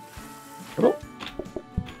that one. Triple.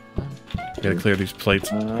 Gotta clear these plates.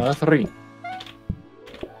 3.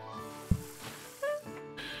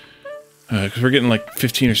 Because we're getting like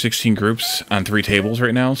 15 or 16 groups on 3 tables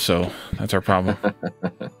right now, so that's our problem.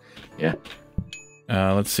 Yeah.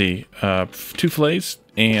 Let's see. 2 fillets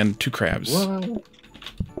and 2 crabs. Whoa.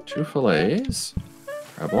 2 fillets.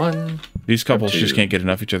 Crab 1. These couples Crab 2. just can't get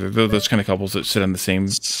enough of each other. They're those kind of couples that sit on the same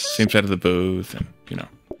side of the booth and, you know,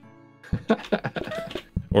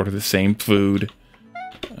 order the same food.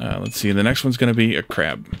 Let's see. The next one's going to be a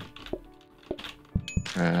crab.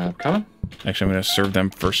 Crab coming. Actually, I'm going to serve them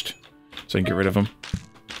first so I can get rid of them.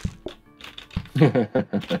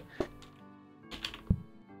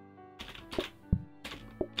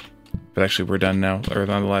 But actually, we're done now. Or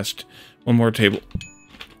on the last one more table.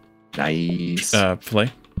 Nice.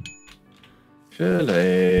 Filet.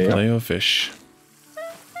 Filet. Filet of fish.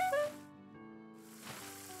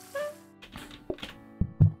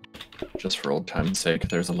 Just for old time's sake,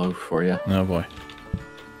 there's a loaf for you. Oh boy.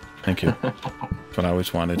 Thank you. That's what I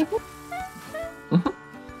always wanted. I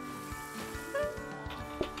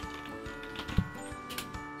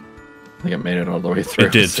think it made it all the way through.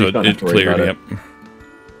 It did, so you don't it have to worry cleared, about yep.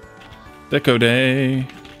 Deco day.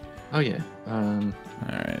 Oh, yeah.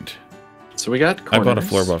 Alright. So we got corners. I bought a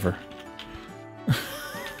floor buffer.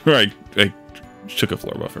 Right, I took a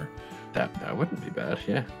floor buffer. That wouldn't be bad,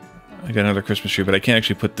 yeah. I got another Christmas tree, but I can't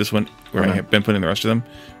actually put this one where I have been putting the rest of them,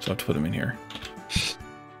 so I'll have to put them in here.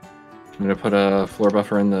 I'm going to put a floor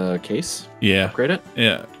buffer in the case. Yeah. Upgrade it?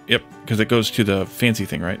 Yeah, yep, because it goes to the fancy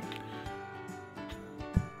thing, right?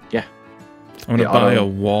 Yeah. I'm going to buy a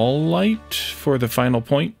wall light for the final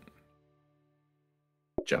point.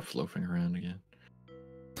 Jeff loafing around again.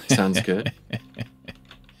 Sounds good.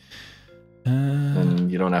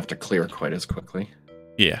 And you don't have to clear quite as quickly.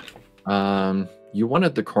 Yeah. You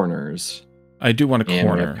wanted the corners. I do want a And we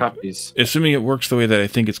corner. have copies. Assuming it works the way that I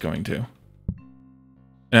think it's going to.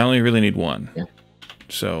 And I only really need one. Yeah.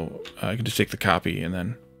 So I can just take the copy and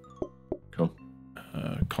then Cool.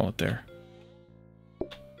 Call it there.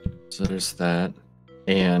 So there's that.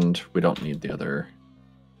 And we don't need the other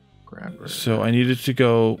grabber. So I needed to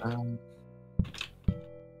go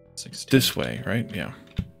 16. this way, right? Yeah.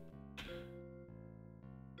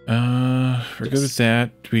 We're good with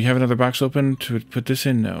that. Do we have another box open to put this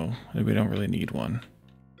in? No, we don't really need one.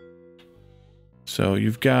 So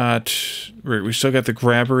you've got, we still got the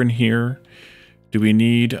grabber in here. Do we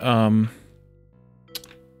need another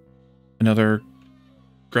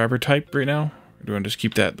grabber type right now? Or do I want to just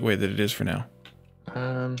keep that the way that it is for now?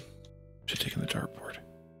 Should take in the dartboard.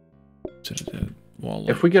 Instead of the wall light.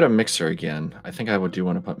 If we get a mixer again, I think I would do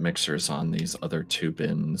want to put mixers on these other 2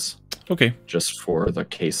 bins. Okay. Just for the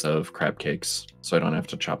case of crab cakes, so I don't have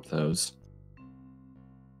to chop those.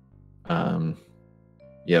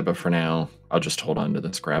 Yeah, but for now, I'll just hold on to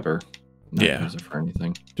this grabber. Not use it for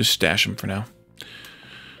anything. Just stash them for now.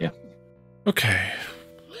 Yeah. Okay.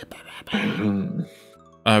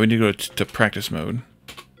 We need to go to practice mode.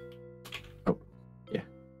 Oh, yeah.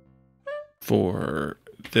 For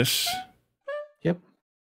this. Yep.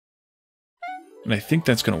 And I think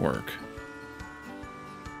that's going to work.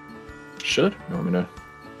 Should. You want me to?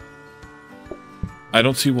 I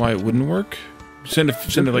don't see why it wouldn't work. Send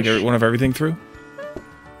it like one of everything through.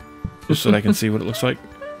 Just so that I can see what it looks like.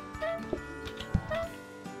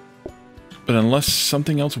 But unless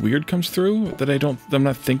something else weird comes through that I'm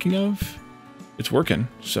not thinking of, it's working.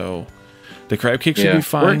 So the crab cakes should be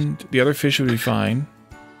fine. The other fish would be fine.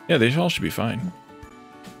 Yeah, they all should be fine.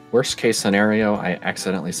 Worst case scenario, I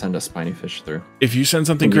accidentally send a spiny fish through. If you send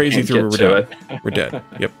something crazy through, we're dead. We're dead.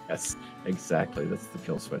 Yep. Yes, exactly. That's the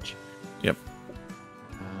kill switch. Yep.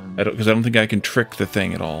 because I don't think I can trick the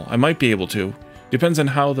thing at all. I might be able to. Depends on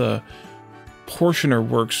how the portioner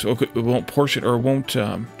works. Okay, it won't portion or won't.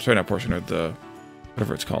 Sorry, not portioner. The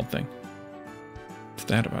whatever it's called thing. What's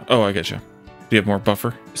that about? Oh, I getcha. Do you have more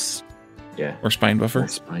buffer? Yeah. Or spine buffer? More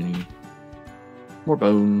spiny. More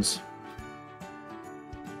bones.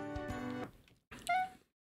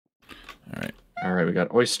 All right. All right. We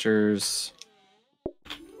got oysters,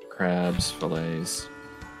 crabs, fillets.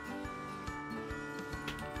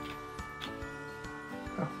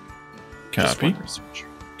 Copy.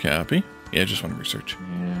 Copy. Yeah, just want to research.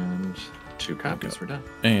 And 2 copies. We're done.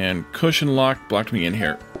 And cushion lock blocked me in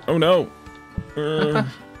here. Oh no.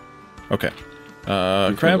 Okay.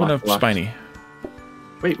 Crab and a spiny.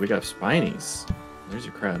 Wait, we got spinies. There's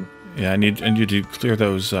your crab. Yeah, I need you to clear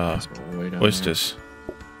those oysters.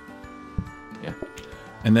 Yeah.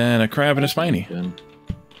 And then a crab and a spiny.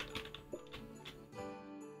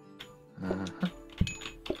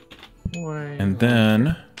 And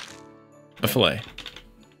then a fillet.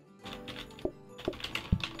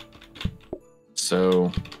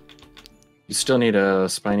 So you still need a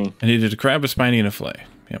spiny. I needed a crab, a spiny, and a fillet.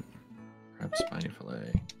 Yep. Crab, spiny,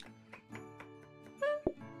 fillet.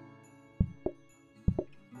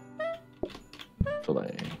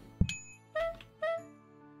 Fillet.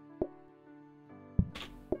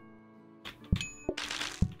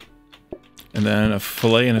 And then a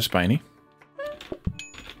fillet and a spiny.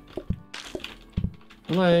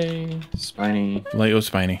 Fillet, spiny. Fillet, oh,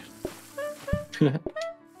 spiny.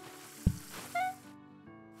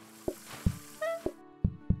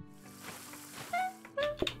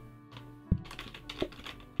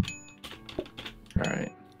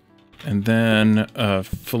 Alright. And then a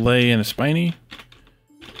fillet and a spiny.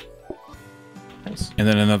 Nice. And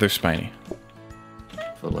then another spiny.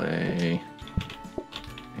 Fillet.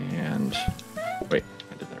 And... Wait,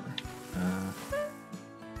 I did that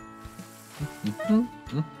wrong.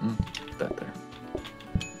 Put that there.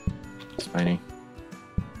 Spiny.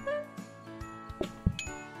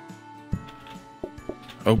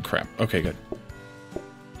 Oh, crap. Okay, good.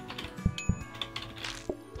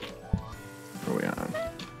 What are we on?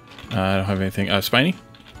 I don't have anything. Spiny?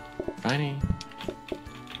 Spiny.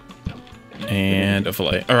 And a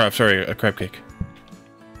fillet. Or, I'm sorry, a crab cake.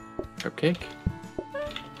 Crab cake.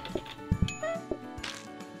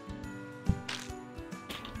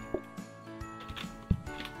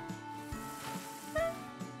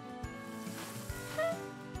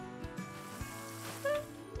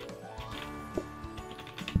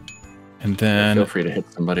 And then... Feel free to hit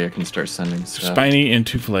somebody. I can start sending stuff. Spiny and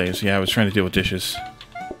 2 fillets. Yeah, I was trying to deal with dishes.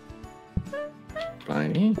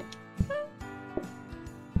 Spiny.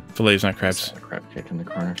 Fillets, not crabs. A crab cake in the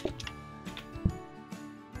corner.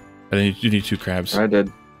 But you need 2 crabs. I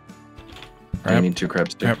did. Crab. I need 2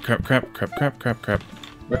 crabs too. Crab.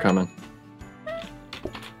 They're coming.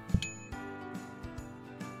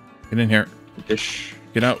 Get in here. Dish.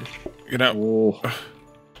 Get out. Get out. Oh.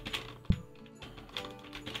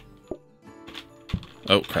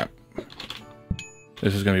 Oh, crap.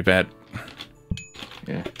 This is going to be bad.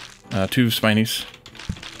 Yeah. 2 spinies.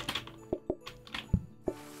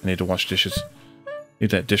 I need to wash dishes. Need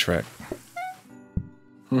that dish rack.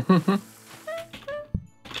 Pull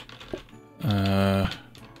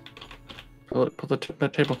the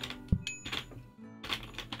table.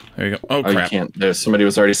 There you go. Oh, crap. You can't. There's somebody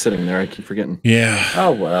was already sitting there. I keep forgetting. Yeah.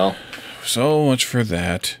 Oh, well. So much for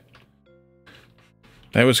that.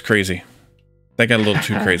 That was crazy. That got a little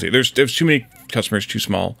too crazy. There's too many customers, too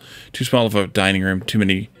small of a dining room, too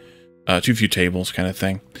few tables, kind of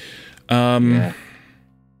thing. Yeah.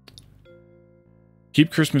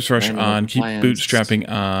 Keep Christmas Rush on. Keep bootstrapping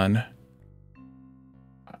on.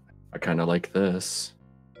 I kind of like this.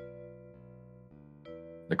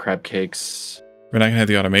 The crab cakes. We're not gonna have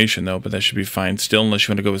the automation though, but that should be fine still, unless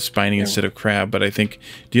you want to go with spiny instead of crab. But I think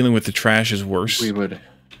dealing with the trash is worse. We would.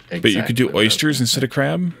 Exactly. But you could do oysters instead of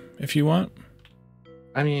crab if you want.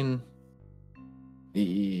 I mean,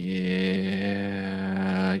 yeah,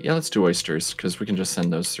 let's do oysters because we can just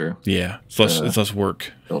send those through. Yeah, it's less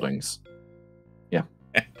work. Buildings. Yeah.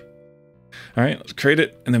 All right, let's create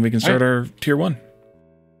it, and then we can start our tier 1.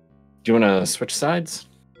 Do you want to switch sides?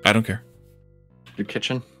 I don't care. Do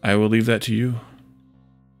kitchen? I will leave that to you.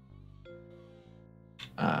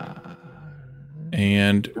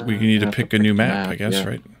 And we need to pick a new map, I guess,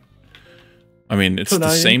 right? I mean, it's the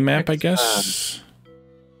same map, I guess.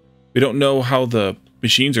 We don't know how the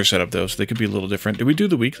machines are set up, though, so they could be a little different. Did we do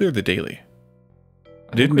the weekly or the daily?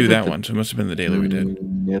 I didn't do that one, so it must have been the daily we did.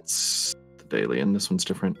 It's the daily, and this one's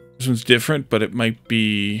different. This one's different, but it might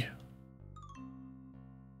be...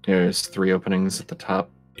 There's 3 openings at the top.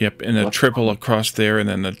 Yep, and a triple across there, and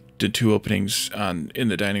then the 2 openings in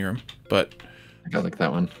the dining room. But I like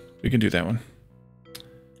that one. We can do that one.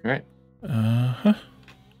 All right. Uh-huh.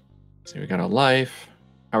 So we got a life.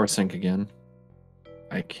 Power sink again.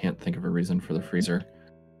 I can't think of a reason for the freezer.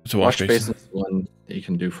 It's a wash basin. Is one that you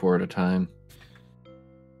can do 4 at a time.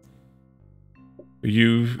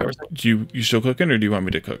 You still cooking, or do you want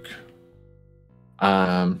me to cook?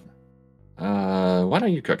 Why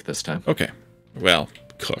don't you cook this time? Okay. Well,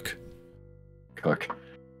 cook. Cook.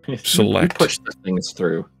 Select. Push the things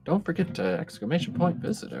through. Don't forget to exclamation point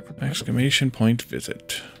visit. Exclamation point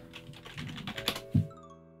visit.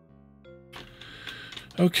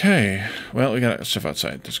 Okay. Well, we got stuff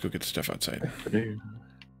outside. Let's go get the stuff outside.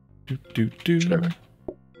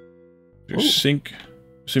 Your sink.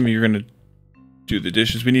 Assuming you're gonna do the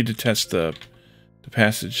dishes. We need to test the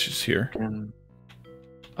passages here.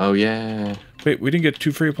 Oh yeah. Wait, we didn't get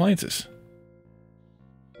 2 free appliances.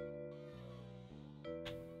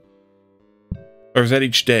 Or is that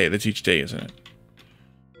each day? That's each day, isn't it?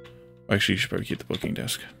 Actually, you should probably keep the booking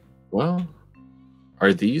desk. Well,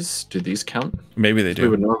 do these count? Maybe they do. We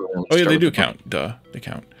would normally oh yeah, they do count. Duh, they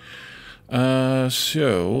count.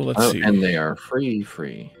 So let's see. And they are free.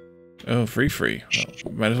 Oh, free.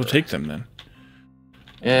 Well, might as well take them then.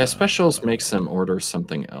 Yeah, specials makes them order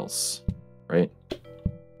something else, right?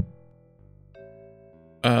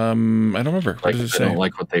 I don't remember. What does it say? I don't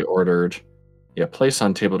like what they ordered. Yeah, place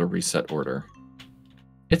on table to reset order.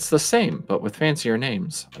 It's the same, but with fancier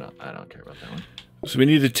names. I don't care about that one. So we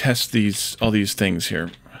need to test all these things here.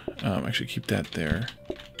 Actually, keep that there.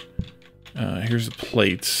 Here's the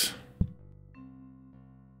plates.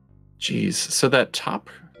 Jeez, so that top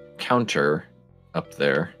counter up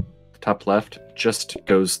there, top left, just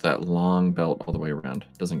goes that long belt all the way around.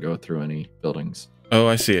 Doesn't go through any buildings. Oh,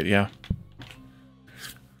 I see it. Yeah.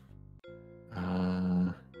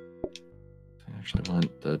 I actually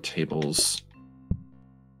want the tables.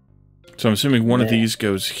 So I'm assuming one of these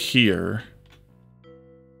goes here,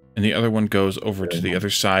 and the other one goes over to the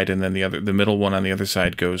other side, and then the middle one on the other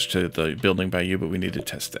side goes to the building by you, but we need to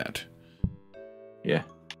test that. Yeah.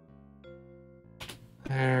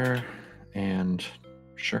 There, and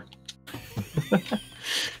sure.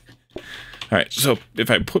 Alright, so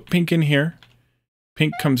if I put pink in here,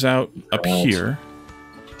 pink comes out up here.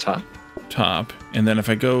 Top. And then if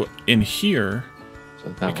I go in here,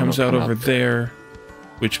 so it comes out over there,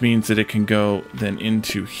 which means that it can go then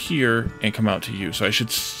into here and come out to you. So I should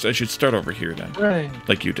start over here then, right,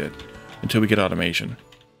 like you did, until we get automation.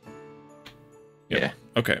 Yep. Yeah.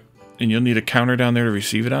 Okay. And you'll need a counter down there to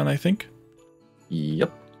receive it on, I think.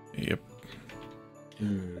 Yep. Yep.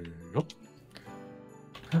 Nope.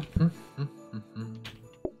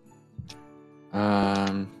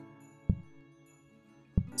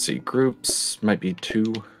 Let's see, groups might be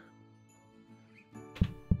 2.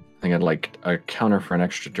 I think I'd like a counter for an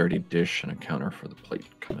extra dirty dish and a counter for the plate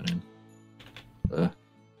coming in. The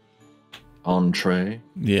entree.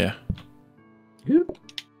 Yeah. Yep.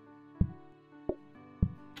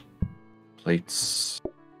 Plates.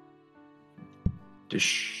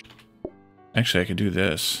 Dish. Actually, I could do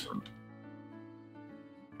this.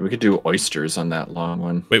 We could do oysters on that long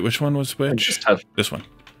one. Wait, which one was which? This one.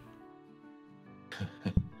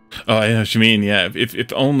 Oh, I know what you mean. Yeah,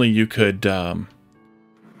 if only you could.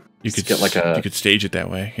 You could get you could stage it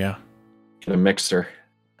that way. Yeah. Get a mixer.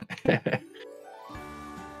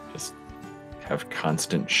 Just have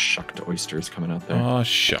constant shucked oysters coming out there. Oh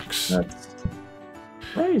shucks. That's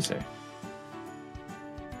crazy.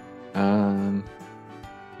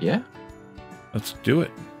 Yeah. Let's do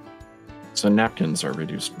it. So napkins are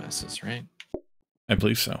reduced messes, right? I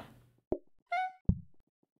believe so.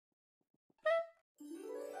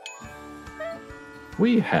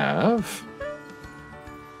 We have...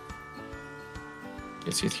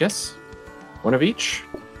 Yes. One of each.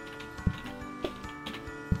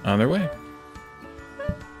 On their way.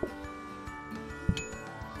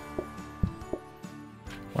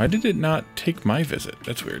 Why did it not take my visit?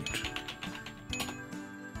 That's weird.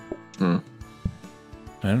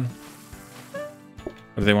 I don't know.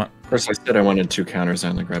 What do they want? Of course, I said I wanted 2 counters. I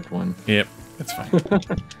only grabbed 1. Yep, that's fine.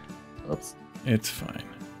 Oops. It's fine.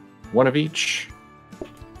 1 of each.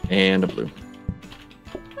 And a blue.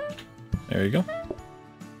 There you go.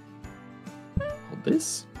 Hold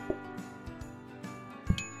this.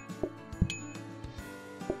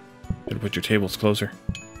 Gotta put your tables closer.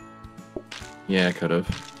 Yeah, I could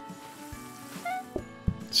have.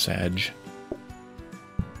 Sag.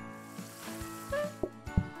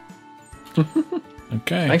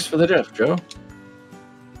 Okay. Thanks for the gift, Joe.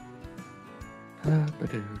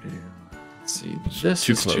 Let's see. This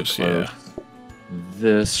too is close, too close. Yeah.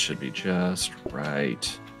 This should be just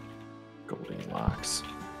right. Goldilocks.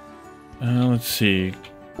 Let's see.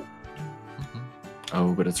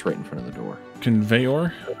 Oh, but it's right in front of the door.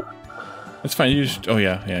 Conveyor? That's fine. You just... Oh,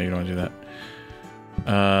 yeah. Yeah, you don't want to do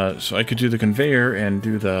that. So I could do the conveyor and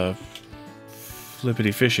do the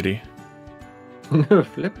flippity-fishity.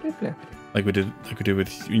 Flippity-flippity. Like we did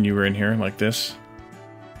with when you were in here, like this.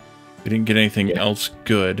 We didn't get anything else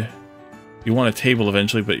good. You want a table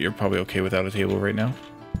eventually, but you're probably okay without a table right now.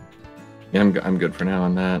 Yeah, I'm good for now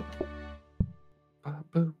on that.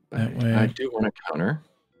 That way. I do want a counter.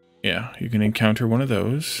 Yeah, you can encounter one of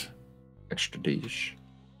those. Extra dish.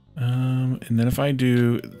 And then if I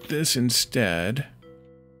do this instead,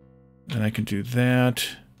 then I can do that,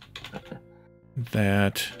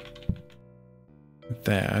 that,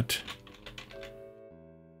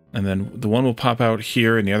 and then the one will pop out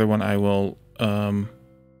here, and the other one I will. Oh,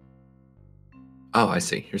 I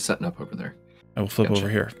see. You're setting up over there. I will flip over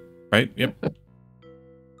here. Right? Yep.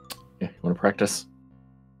 Yeah. You want to practice?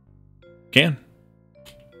 Can.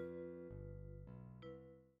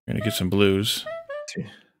 We're gonna get some blues.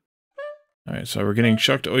 All right, so we're getting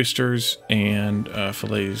shucked oysters and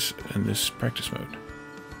fillets in this practice mode.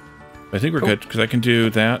 I think we're good because I can do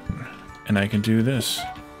that, and I can do this.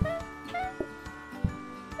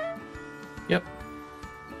 Yep.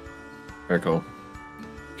 Very cool.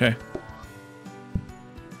 Okay.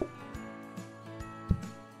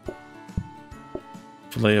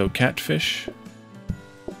 Filet-o catfish.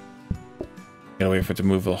 Gotta wait for it to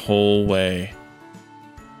move the whole way.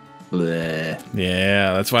 Bleh.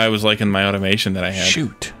 Yeah, that's why I was liking my automation that I had.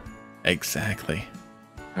 Shoot. Exactly.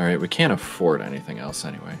 All right, we can't afford anything else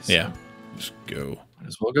anyway. So Yeah. Just go. might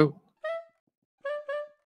as well go.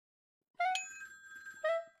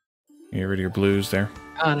 Get rid of your blues there.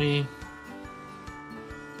 Honey.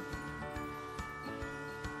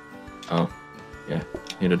 Oh, yeah.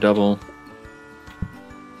 Need a double.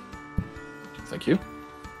 Thank you.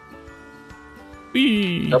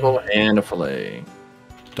 Whee! Double and a fillet.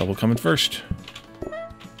 Double coming first.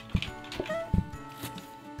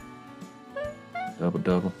 Double,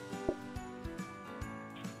 double.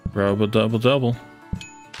 Double, double, double.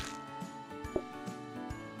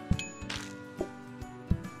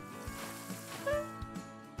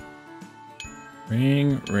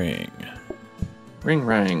 Ring, ring. Ring,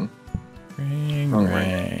 rang. Ring, Wrong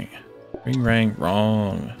rang. Ring, rang,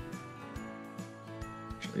 wrong.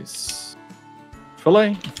 Please.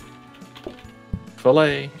 Fillet.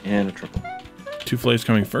 Fillet and a triple. 2 fillets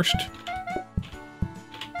coming first.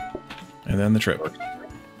 And then the trip.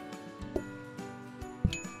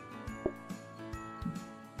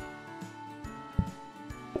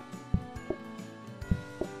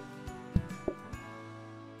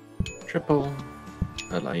 Triple.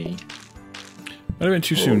 Fillet. Might have been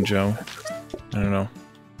too soon, Joe. I don't know.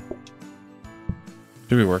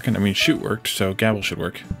 Should be working. I mean, shoot worked, so gavel should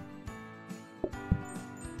work.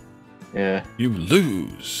 Yeah. You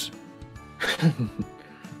lose.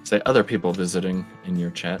 Say other people visiting in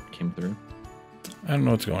your chat came through. I don't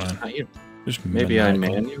know what's going on. Not you. Just Maybe I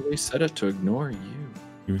maniacal. manually set it to ignore you.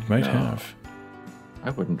 You might No. have. I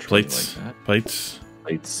wouldn't treat Plates. it like that. Plates.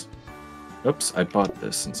 Plates. Oops, I bought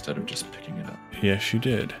this instead of just picking it up. Yes, you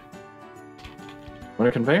did. Want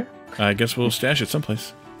a conveyor? I guess we'll stash it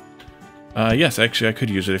someplace. Yes, actually, I could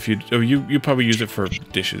use it if you. Oh, you probably use it for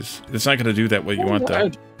dishes. It's not going to do that what you want,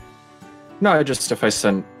 though. No, I just if I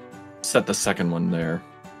set the second one there,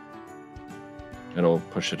 it'll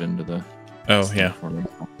push it into the. Oh yeah. For me.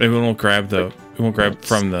 It won't grab the. It won't grab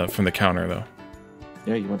from the counter though.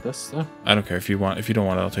 Yeah, you want this though? I don't care if you want. If you don't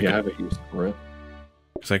want it, I'll take Yeah, I it. have a use for it.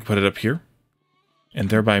 Because I can put it up here, and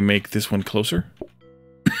thereby make this one closer.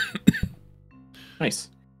 Nice.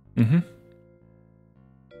 Mm-hmm.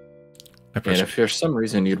 And if for some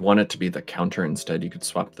reason you'd want it to be the counter instead, you could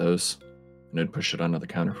swap those, and it'd push it onto the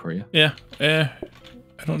counter for you. Yeah. I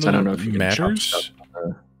don't know. I don't know if you can chop matters, stuff on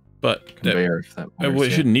the but conveyor if that matters. well, it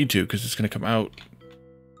yeah. shouldn't need to because it's going to come out.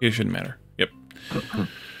 It shouldn't matter. Yep.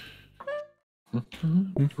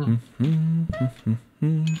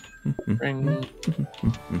 Ring.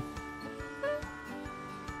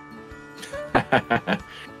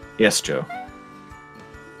 Yes, Joe.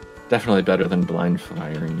 Definitely better than blind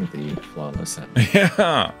firing the flawless end.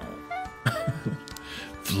 Yeah.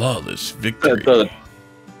 Flawless victory.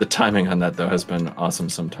 The timing on that, though, has been awesome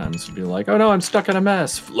sometimes. To be like, oh no, I'm stuck in a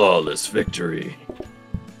mess. Flawless victory.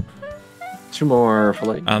 2 more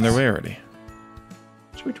fillets. On their way already.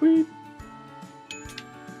 Tweet, tweet.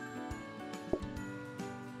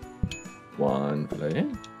 1 fillet.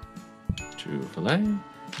 2 fillet.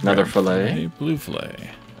 Another Red fillet. Blue fillet.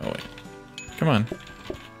 Oh, wait. Come on. There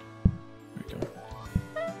we go.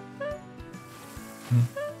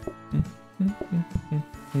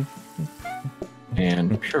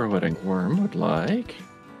 And pirouetting worm would like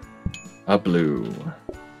a blue.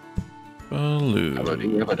 Blue.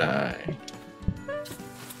 Yabba-die.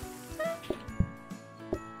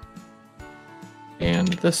 And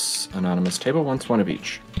this anonymous table wants one of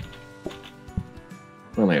each.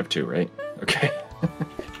 We only have two, right? Okay.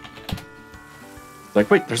 Like,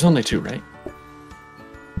 wait, there's only two, right?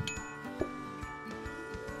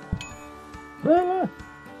 Ah.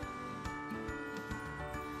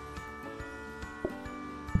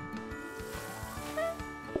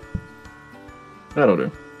 That'll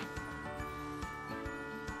do.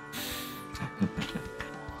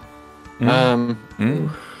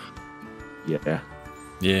 Yeah.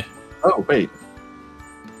 Yeah. Oh, wait.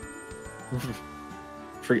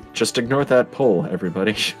 Just ignore that poll,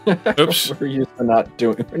 everybody. Oops. We're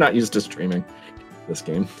not used to streaming this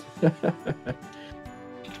game.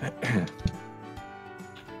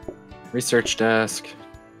 Research desk.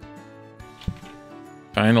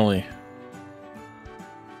 Finally.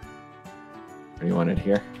 What do you want it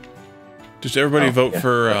here? Just everybody vote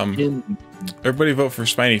for everybody vote for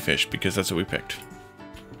Spiny Fish because that's what we picked.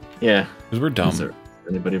 Yeah. Because we're dumb. Is there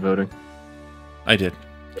anybody voting? I did.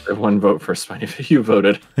 One vote for Spiny Fish. You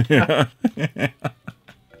voted. Yeah.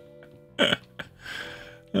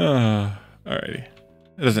 Alrighty.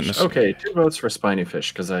 It doesn't necessarily. Okay, 2 votes for Spiny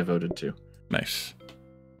Fish because I voted too. Nice.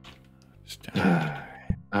 You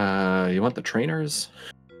want the trainers?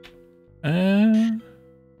 I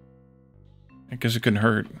guess it couldn't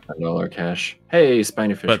hurt. $1 cash. Hey,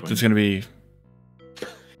 Spiny Fish. But it's gonna be.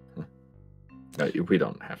 We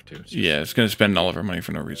don't have to. Yeah, it's gonna spend all of our money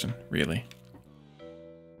for no reason, really.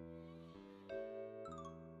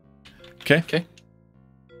 Okay. Okay.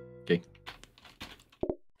 Okay.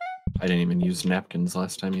 I didn't even use napkins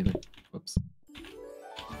last time either. Whoops.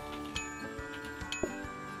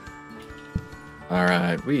 All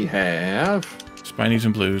right, we have Spinies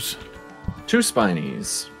and blues. 2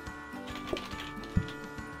 Spinies.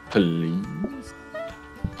 Please.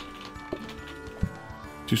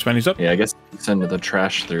 2 Spinies up. Yeah, I guess if you send the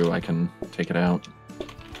trash through, I can take it out.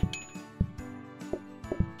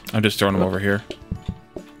 I'm just throwing them over here.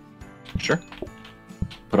 Sure.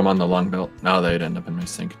 Put them on the long belt. No, they'd end up in my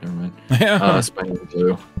sink. Never mind. Spiny and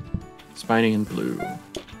blue. Spiny and blue.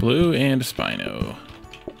 Blue and Spino.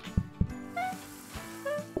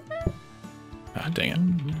 Ah, dang it.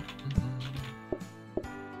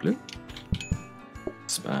 Blue.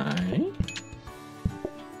 Spiny.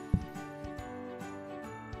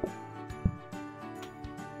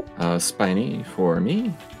 Spiny for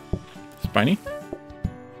me. Spiny.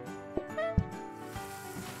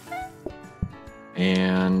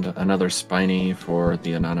 And another Spiny for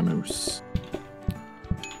the Anonymous.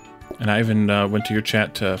 And I even went to your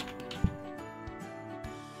chat to...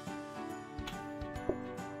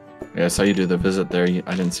 Yeah, I saw you do the visit there.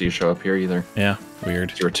 I didn't see you show up here either. Yeah,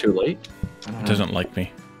 weird. You were too late? It doesn't like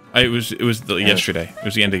me. It was yesterday. It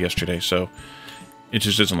was the end of yesterday, so it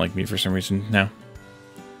just doesn't like me for some reason now.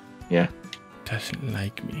 Yeah. Doesn't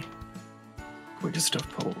like me. We just have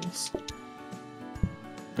polls.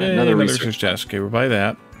 Hey, another research desk. Okay, we'll buy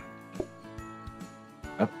that.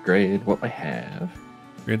 Upgrade what I have.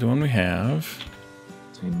 Upgrade the one we have.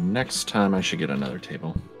 So next time I should get another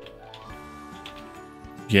table.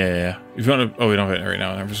 Yeah. If you want to... Oh, we don't have it right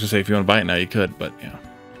now. I was just going to say, if you want to buy it now, you could, but yeah.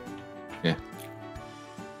 Yeah.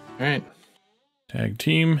 All right. Tag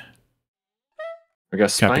team. We got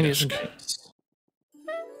Spinies and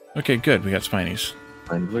Okay, good. We got Spinies.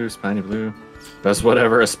 Spiny blue, Spiny blue. Does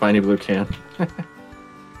whatever a Spiny blue can.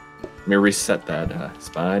 Let me reset that.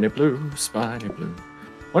 Spiny blue, Spiny blue.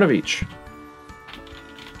 One of each.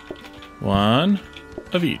 One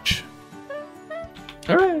of each.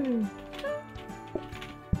 Hooray!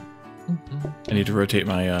 I need to rotate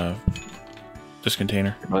my this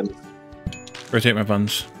container. Buns. Rotate my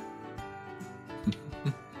buns.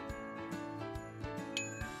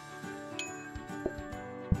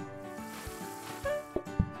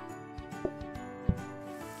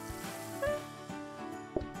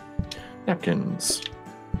 Napkins.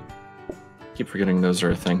 Keep forgetting those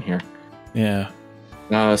are a thing here. Yeah.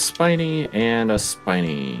 Spiny and a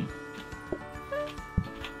Spiny.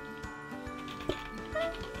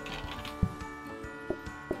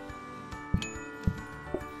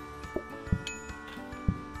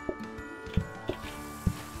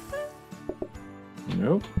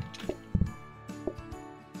 Nope.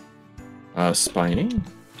 Spiny.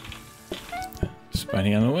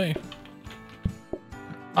 Spiny on the way.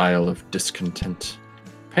 Isle of Discontent.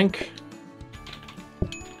 Pink.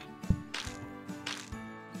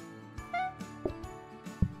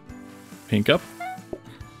 Pink up.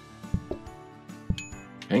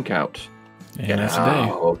 Tank out. And Get that's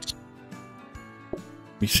out. a day.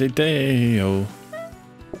 We say day, oh.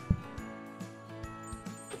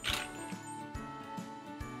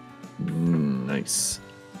 Nice.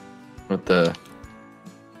 With the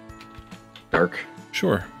dark.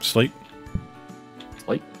 Sure. Slate.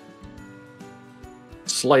 Slate.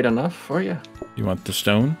 Slight enough for you. You want the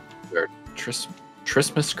stone? Or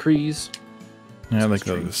Christmas trees. Yeah, I like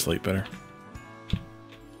the slate better.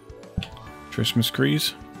 Christmas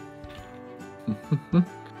trees.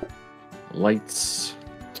 Lights.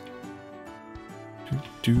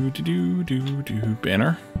 Do.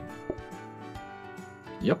 Banner.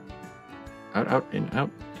 Yep. Out, in, out.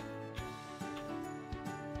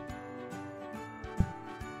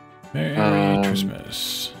 Merry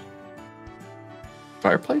Christmas.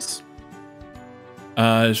 Fireplace?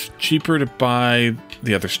 It's cheaper to buy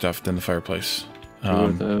the other stuff than the fireplace.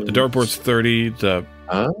 The dartboard's 30,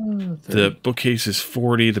 the bookcase is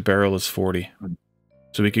 40, the barrel is 40.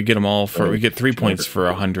 So we could get them all for, we get 3 points for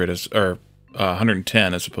 100, or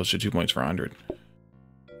 110 as opposed to 2 points for 100.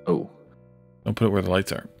 Oh. Don't put it where the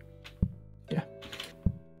lights are. Yeah.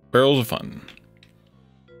 Barrels are fun.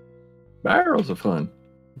 Barrels are fun.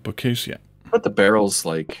 Bookcase, yeah. Put the barrels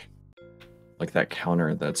like that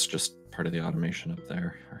counter that's just part of the automation up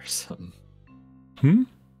there or something.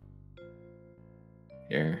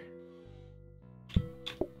 Here.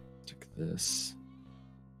 Stick this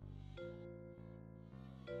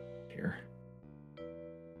here.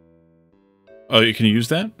 Oh, you can use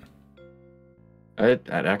that? It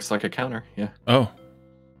acts like a counter, yeah. Oh.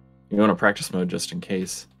 You want a practice mode just in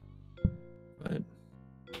case. But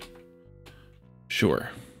sure.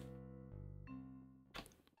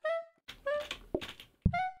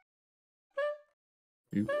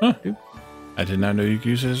 Huh. I did not know you could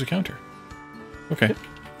use it as a counter. Okay.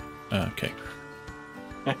 Okay.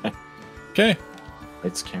 Okay.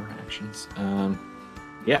 Lights, camera, actions.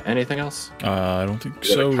 Yeah, anything else? I don't think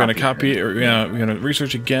so. We're gonna copy it, or yeah, we're gonna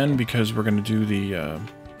research again because we're gonna do the.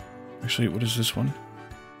 Actually, what is this one?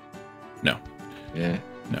 No. Yeah.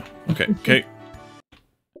 No. Okay. Okay.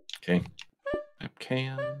 Okay. App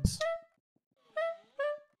cans.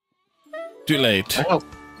 Too late.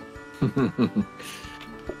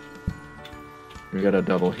 We got a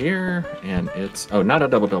double here, and it's not a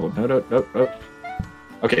double. No.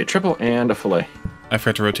 Okay, triple and a fillet. I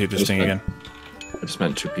forgot to rotate this thing again. I just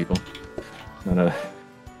meant 2 people, not a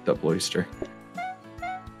double oyster.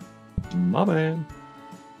 My bad.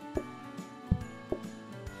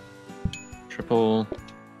 Triple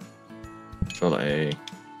fillet.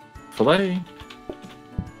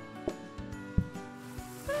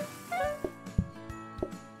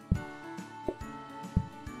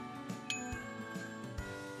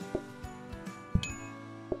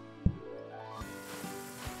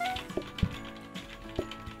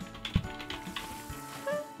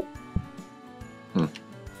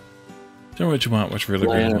 Tell me what you want, what you really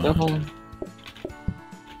want.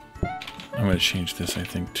 I'm going to change this, I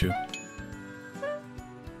think, too.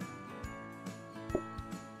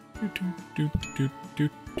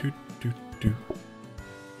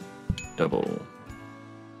 Double.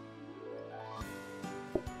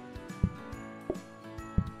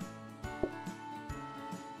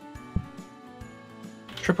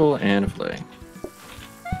 Triple and a fillet.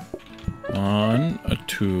 On a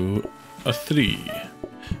 2, a 3.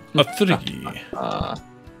 A 3.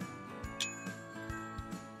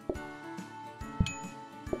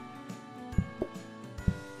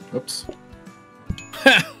 Oops.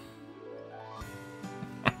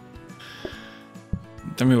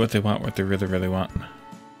 Tell me what they want, what they really, really want.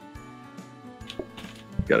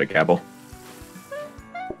 Got a gabble.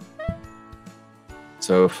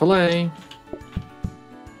 So fillet,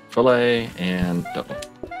 and double.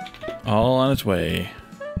 All on its way.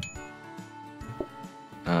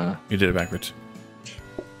 You did it backwards.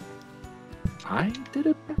 I did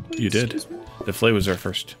it backwards? You did. The fillet was there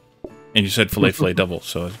first. And you said fillet double,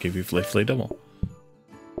 so I gave you fillet double.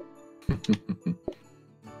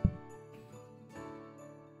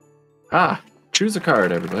 Choose a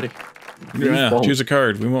card, everybody. Yeah, choose a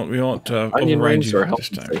card. We won't override you this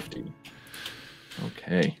time. Safety.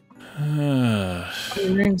 Okay.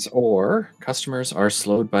 Onion rings or customers are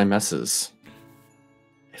slowed by messes.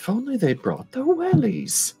 If only they brought the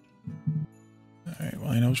wellies. Alright,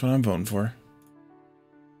 well, I know which one I'm voting for.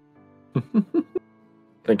 I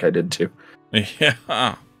think I did too.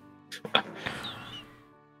 Yeah.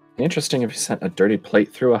 Interesting if you sent a dirty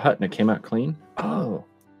plate through a hut and it came out clean. Oh,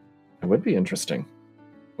 it would be interesting.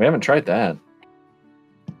 We haven't tried that.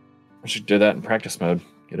 We should do that in practice mode.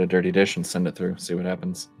 Get a dirty dish and send it through. See what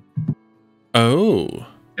happens. Oh.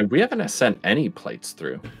 And we haven't sent any plates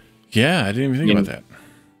through. Yeah, I didn't even think about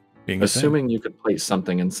that. Assuming you could plate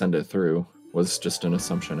something and send it through was just an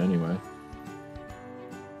assumption anyway.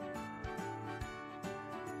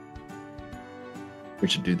 We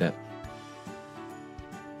should do that.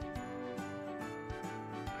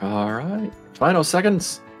 All right. Final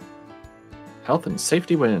seconds. Health and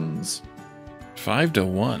safety wins.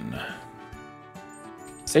 5-1.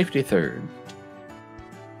 Safety third.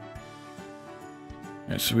 All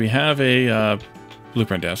right, so we have a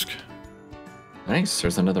blueprint desk. Nice.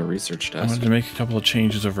 There's another research I desk. wanted to make a couple of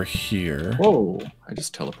changes over here. Whoa. I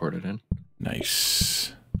just teleported in.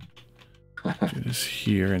 Nice. Do this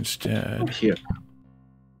here instead. Here.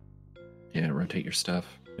 Yeah, rotate your stuff.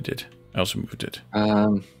 I did. I also moved it.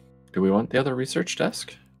 Do we want the other research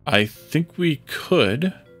desk? I think we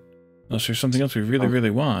could, unless there's something else we really, really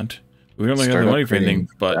want. We don't really have the money for anything,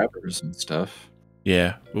 but grabbers and stuff.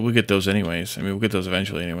 Yeah, but we'll get those anyways. I mean, we'll get those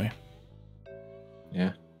eventually anyway.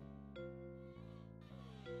 Yeah.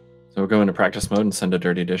 So we'll go into practice mode and send a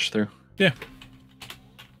dirty dish through. Yeah.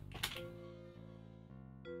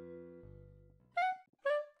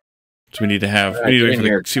 So we need to have. We need to wait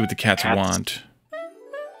for see what the cats want.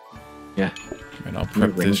 Yeah. And I'll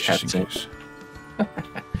prep this just in case.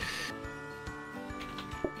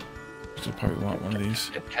 Still probably want one of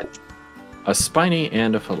these. A spiny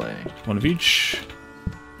and a fillet. One of each.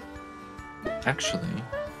 Actually,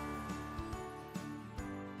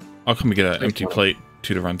 I'll come and get an empty plate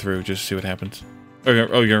to run through just to see what happens. Oh, you're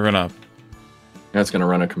gonna run up. Yeah, it's gonna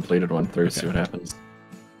run a completed one through, see what happens.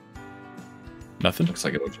 Nothing? Looks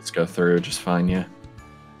like it'll just go through just fine, yeah.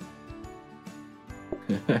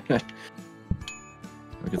 We'll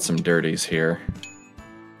get some dirties here.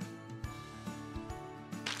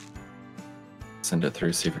 Send it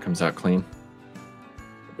through, see if it comes out clean.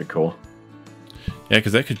 That'd be cool. Yeah,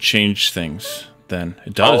 because that could change things then.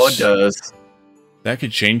 It does. Oh, it does. That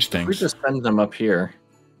could change things. We just send them up here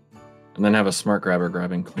and then have a smart grabber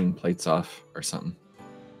grabbing clean plates off or something.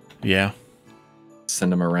 Yeah.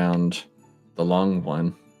 Send them around the long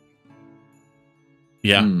one.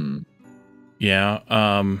 Yeah. Yeah.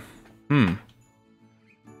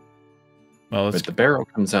 Well, but the barrel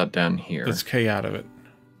comes out down here. Let's K out of it.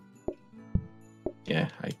 Yeah,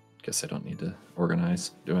 I guess I don't need to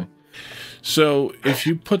organize, do I? So if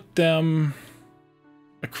you put them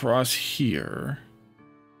across here,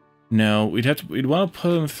 no, we'd want to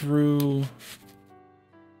put them through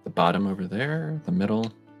the bottom over there, the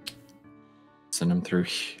middle. Send them through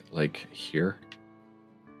like here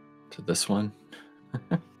to this one.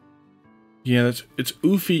 Yeah, it's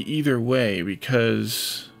oofy either way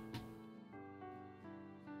because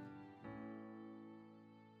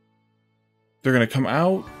they're gonna come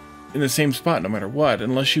out in the same spot no matter what,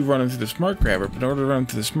 unless you run them through the smart grabber. But in order to run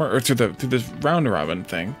through the through this round robin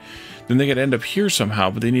thing, then they could end up here somehow.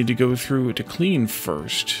 But they need to go through to clean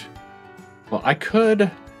first. Well, I could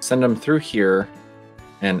send them through here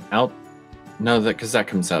and out. No, because that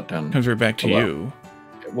comes out down. Comes right back to you.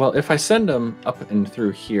 Well, if I send them up and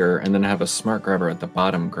through here, and then have a smart grabber at the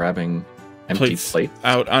bottom grabbing empty plates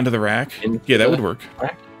out onto the rack, yeah, that would work.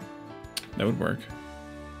 Rack. That would work.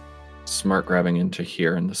 Smart grabbing into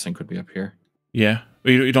here, and the sink would be up here. Yeah,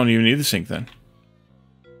 but you don't even need the sink then.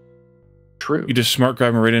 True. You just smart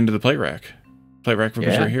grab them right into the plate rack. Plate rack goes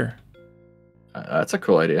right here. That's a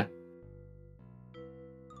cool idea.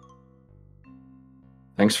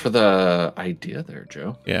 Thanks for the idea there,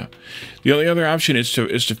 Joe. Yeah. The only other option is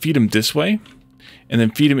to feed them this way, and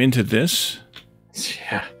then feed them into this.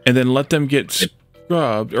 Yeah. And then let them get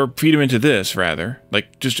scrubbed, or feed them into this rather,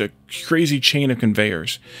 like just a crazy chain of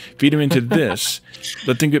conveyors. Feed them into this,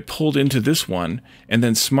 let them get pulled into this one, and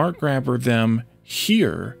then smart grabber them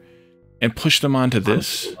here, and push them onto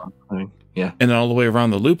this. Yeah. And then all the way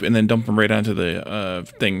around the loop, and then dump them right onto the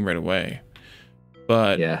thing right away.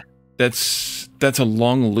 But yeah. That's a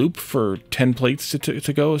long loop for 10 plates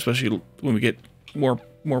to go, especially when we get more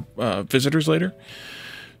visitors later.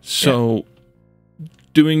 So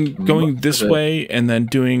going this way and then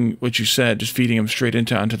doing what you said, just feeding them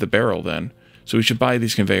straight onto the barrel then. So we should buy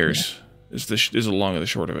these conveyors. Is the long and the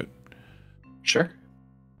short of it. Sure.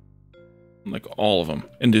 Like all of them,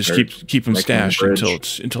 and just keep them stashed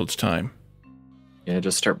until it's time. Yeah,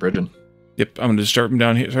 just start bridging. Yep, I'm going to start them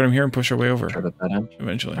down here, start them here, and push our way over. Start at that end.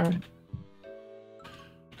 Eventually. All right.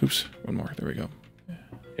 Oops, one more. There we go.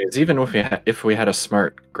 Because even if we had a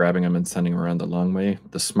smart grabbing them and sending them around the long way,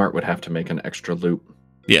 the smart would have to make an extra loop.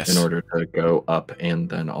 Yes. In order to go up and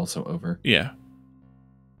then also over. Yeah.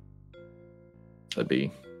 That'd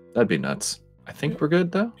be nuts. I think we're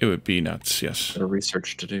good though. It would be nuts. Yes. Got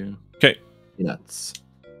research to do. Okay. Nuts.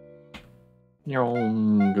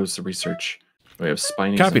 Goes the research. We have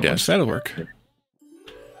spinies. Copy desk. That'll work.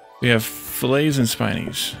 We have fillets and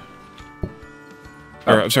spinies.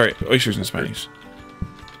 Or, I'm sorry, oysters and spinies.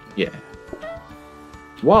 Yeah.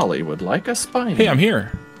 Wally would like a spiny. Hey, I'm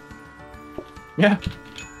here. Yeah.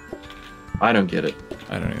 I don't get it.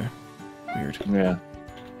 I don't either. Weird. Yeah.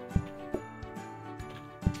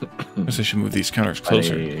 I guess I should move these counters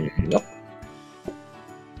closer. Yep.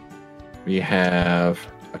 We have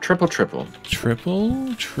a triple. Triple.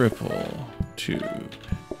 2,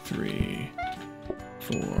 3,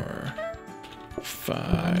 4,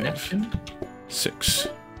 5, 6.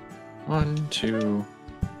 1, 2,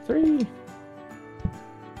 3.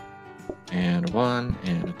 And 1,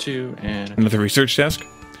 and a 2, and another research desk?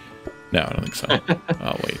 No, I don't think so.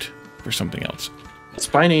 I'll wait for something else.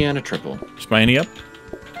 Spiny and a triple. Spiny up.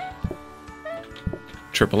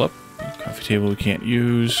 Triple up. Coffee table we can't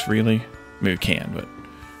use, really. I mean, we can, but...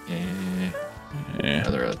 Yeah.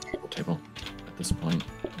 Another table at this point.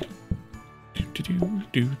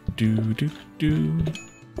 Do.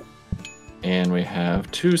 And we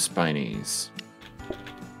have 2 spinies.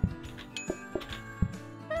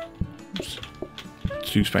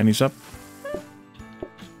 2 spinies up.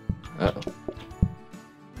 Uh-oh.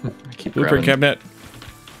 I keep Blueprint cabinet.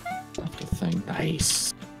 Off the thing.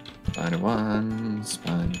 Nice. Spiny 1,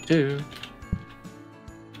 spiny 2.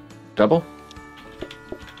 Double?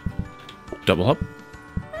 Double up.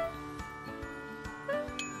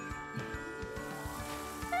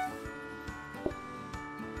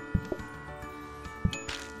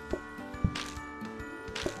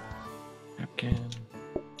 Napkin.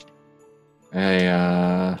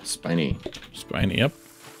 A spiny. Spiny up.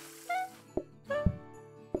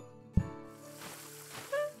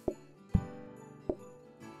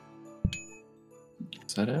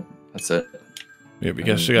 Is that it? That's it. Yeah, we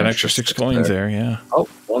guess we got an extra 6 coins there. Yeah. Oh,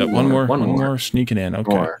 one more sneaking in.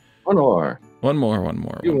 Okay. One more.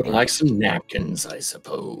 You would like some napkins, I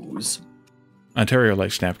suppose. Ontario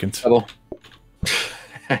likes napkins. Double.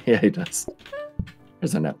 Yeah, he does.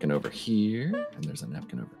 There's a napkin over here, and there's a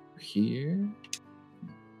napkin over here.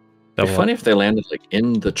 It'd be funny if they landed like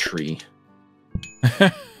in the tree.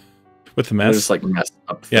 With the mess? Just like messed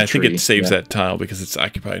up the tree. I think it saves that tile because it's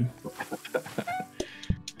occupied.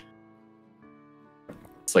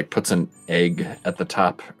 It's like puts an egg at the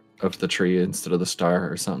top of the tree instead of the star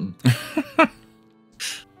or something.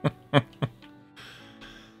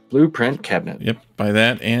 Blueprint cabinet. Yep, buy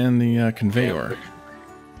that and the conveyor.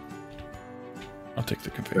 I'll take the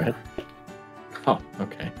conveyor. Oh,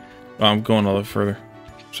 okay. Well, I'm going a little further.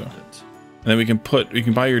 So, and then we can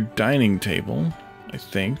buy your dining table, I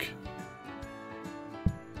think.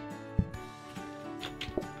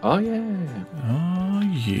 Oh yeah. Oh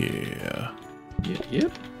yeah.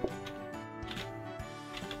 Yep.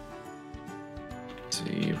 Let's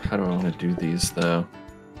see, how do I want to do these though?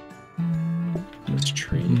 This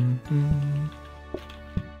tree.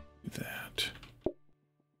 That.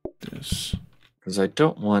 This. Because I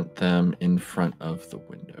don't want them in front of the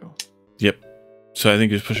window. Yep. So I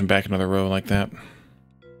think just push them back another row like that.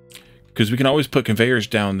 Because we can always put conveyors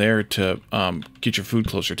down there to get your food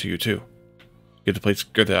closer to you too. Get the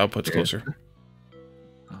outputs closer.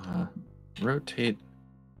 Rotate.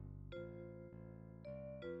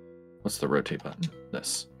 What's the rotate button?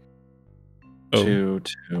 This. Oh. 2.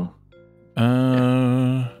 Do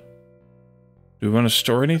we want to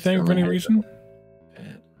store anything for any reason?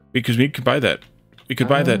 Because we could buy that. We could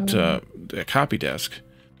buy that copy desk.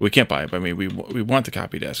 We can't buy it, but I mean, we want the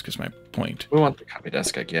copy desk is my point. We want the copy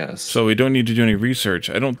desk, I guess. So we don't need to do any research.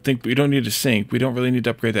 I don't think we don't need a sink. We don't really need to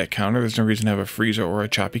upgrade that counter. There's no reason to have a freezer or a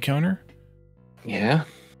choppy counter. Yeah.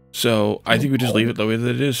 So I think we just leave it the way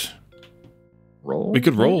that it is. Roll? We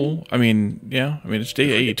could roll. I mean, yeah. I mean, it's day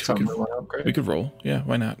 8. We could roll. Yeah,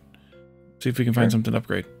 why not? See if we can find something to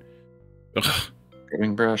upgrade. Ugh.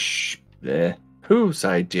 Grading brush. Bleh. Whose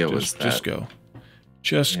idea was that?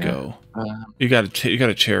 Just go. You got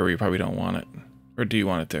a chair where you probably don't want it, or do you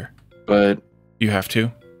want it there? But you have to.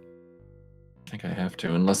 I think I have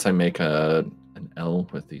to, unless I make an L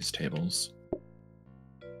with these tables.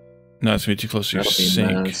 No, it's gonna be too close to your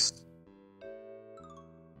sink.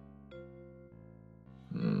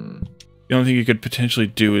 The only thing you could potentially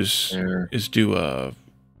do is do a.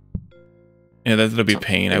 Yeah, that'll be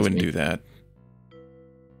pain. I wouldn't do that.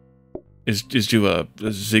 Is do a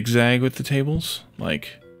zigzag with the tables,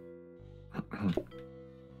 like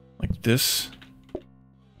this.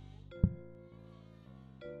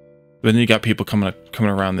 But then you got people coming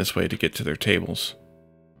around this way to get to their tables.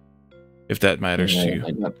 If that matters to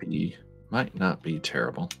you, might not be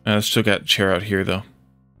terrible. I still got chair out here though.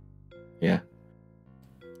 Yeah.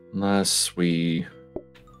 Unless we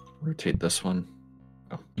rotate this one.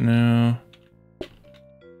 Oh. No.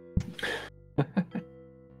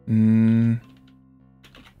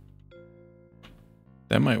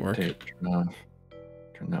 That might work. Okay,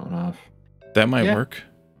 turn that one off. That might work.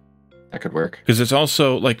 That could work. Because it's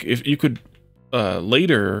also like if you could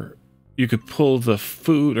later you could pull the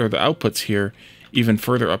food or the outputs here even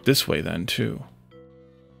further up this way then too.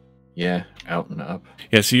 Yeah, out and up.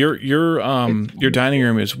 Yeah, so your dining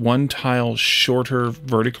room is one tile shorter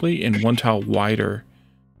vertically and one tile wider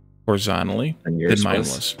horizontally than mine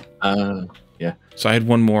was. Yeah. So I had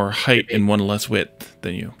one more height and one less width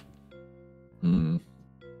than you.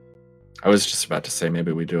 I was just about to say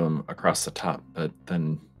maybe we do them across the top, but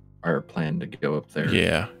then our plan to go up there.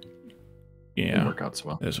 Yeah. Didn't work out so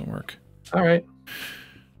well. It doesn't work. All right. I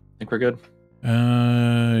think we're good.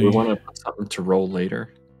 We want to put something to roll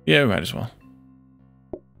later. Yeah, we might as well.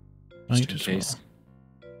 Just in case.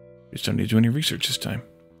 We just don't need to do any research this time.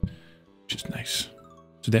 Which is nice.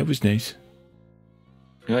 So that was nice.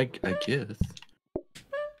 I guess.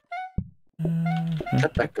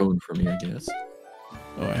 Got that going for me, I guess.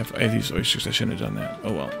 Oh, I have these oysters. I shouldn't have done that.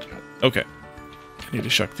 Oh, well. Okay. I need to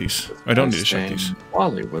shuck these. I don't need to shuck these.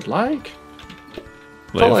 Wally would like.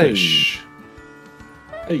 Fish.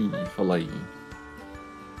 Hey, filet.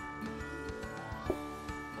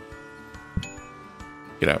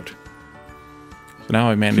 Get out. So now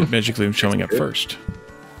I magically am showing up first.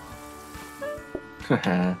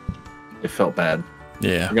 It felt bad.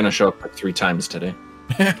 Yeah. We're going to show up like 3 times today.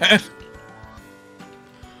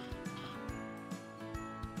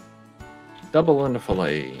 Double and a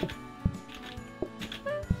fillet.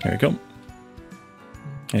 There we go.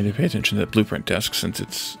 I need to pay attention to that blueprint desk since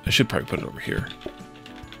it's... I should probably put it over here.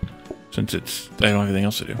 Since it's... I don't have anything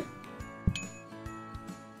else to do.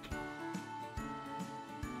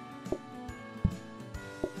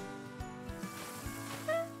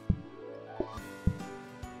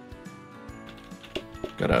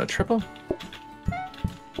 Got a triple?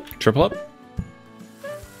 Triple up?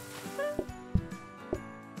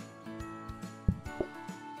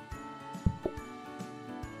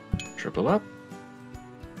 Triple up.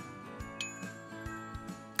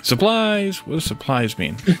 Supplies! What does supplies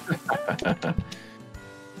mean?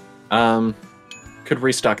 Could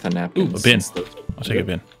restock the napkins. Ooh, a bin. I'll take a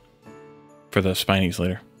bin. For the spinies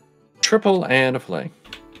later. Triple and a fillet.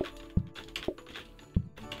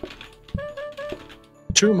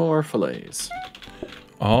 2 more fillets.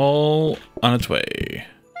 All on its way.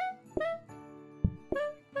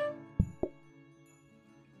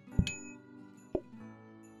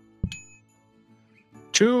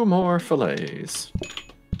 Two more fillets.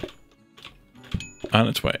 On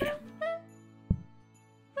its way.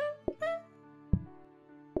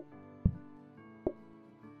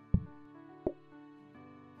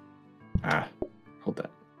 Ah, hold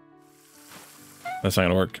that. That's not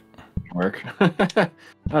gonna work. Work?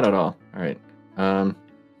 Not at all. All right. What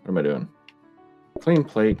am I doing? Clean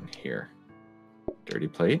plate here. Dirty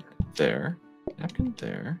plate there. Napkin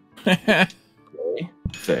there. Okay,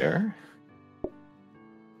 there.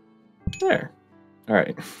 There. All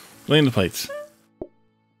right. Clean the plates.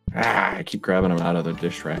 Ah, I keep grabbing them out of the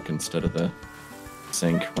dish rack instead of the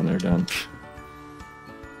sink when they're done.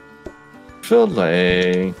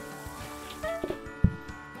 Fillet.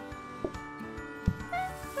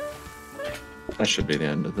 That should be the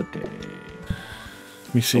end of the day.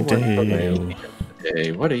 Let me see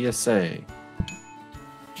Day. What do you say?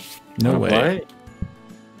 No way. Play?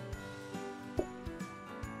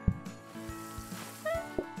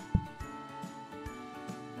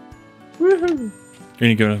 Woohoo! You're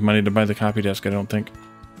gonna give enough money to buy the copy desk, I don't think.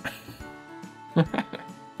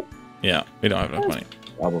 Yeah, we don't have enough money.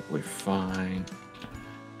 Probably fine.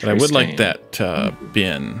 But I would like that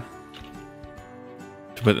bin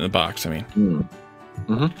to put in the box, I mean.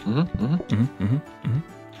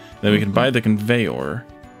 Then we can buy the conveyor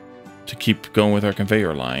to keep going with our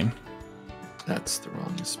conveyor line. That's the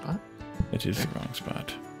wrong spot. It is the wrong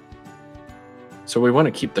spot. So we want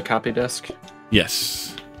to keep the copy desk?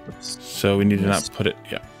 Yes. Oops. So we need to not put it...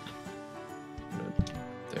 Yeah.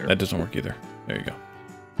 There. That doesn't work either. There you go.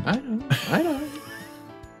 I know.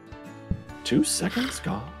 2 seconds,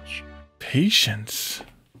 gosh. Patience.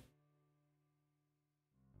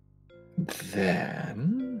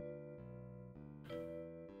 Then...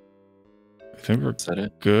 I think we're Is that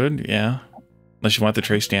it? good, yeah. Unless you want the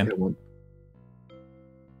tray stand.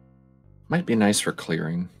 Might be nice for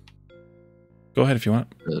clearing Go ahead if you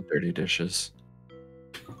want. the dirty dishes.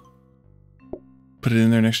 Put it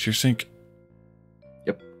in there next to your sink.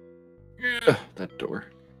 Yep. Ugh, that door.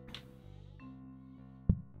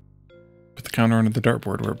 Put the counter onto the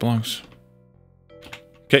dartboard where it belongs.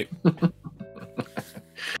 Okay.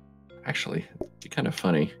 Actually, it'd be kind of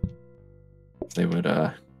funny if they would,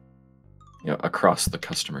 across the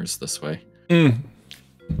customers this way.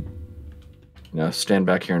 Stand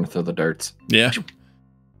back here and throw the darts. Yeah.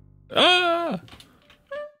 Ah!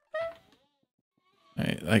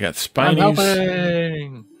 Alright, I got Spinies. I'm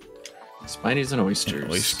helping! Spinies and oysters.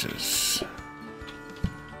 Oysters.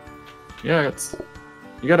 Yeah,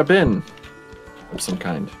 you got a bin of some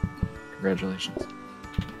kind. Congratulations.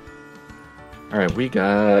 Alright, we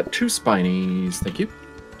got 2 Spinies. Thank you.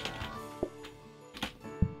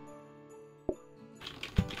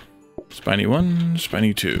 Spiny 1,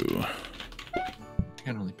 Spiny 2. I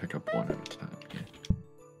can only pick up 1 at a time.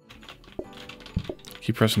 Yeah.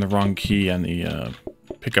 Keep pressing the wrong key on the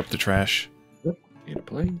pick up the trash. Yep. Need to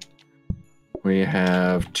play. We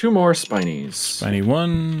have 2 more Spinies. Spiny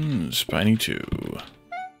 1, Spiny 2.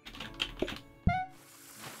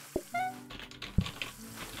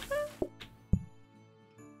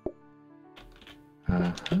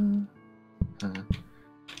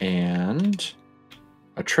 And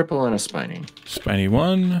a triple and a Spiny. Spiny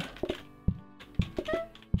 1.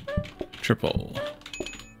 Triple.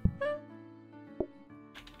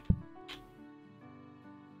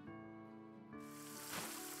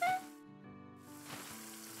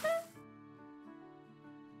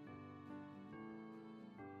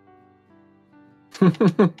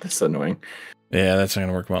 That's annoying. Yeah, that's not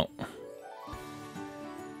gonna work well.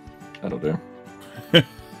 That'll do.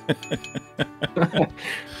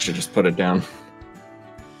 Should just put it down.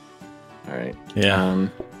 All right. Yeah.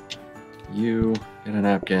 You get a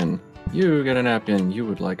napkin. You get a napkin. You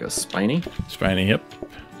would like a Spiny? Spiny, yep.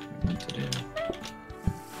 What to do?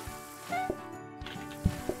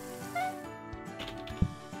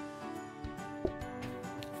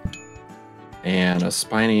 And a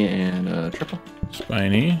Spiny and a triple.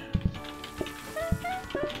 Spiny.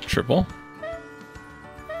 Triple.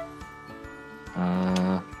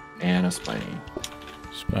 And a Spiny.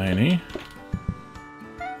 Spiny.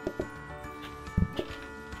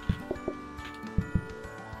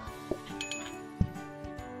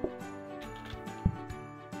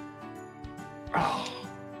 Oh.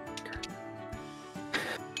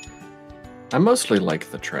 I mostly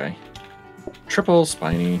like the tray. Triple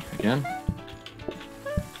Spiny again.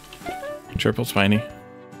 Triple Spiny.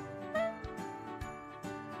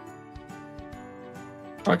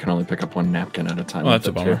 Oh, I can only pick up 1 napkin at a time. Well, that's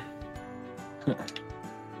a bummer.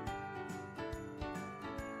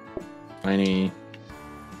 Spiny.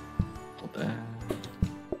 Hold that.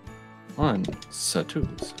 1, 2,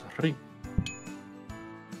 3.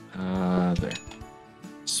 There.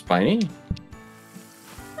 Spiny.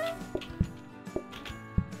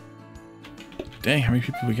 Dang, how many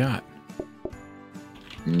people we got?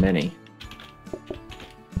 Many.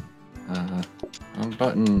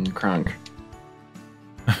 Button crunk.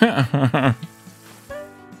 I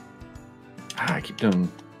keep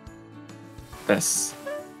doing this,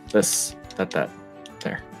 that.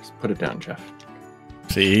 There. Just put it down, Jeff.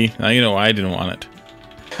 See? Now you know why I didn't want it.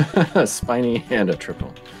 A Spiny and a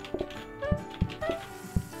triple.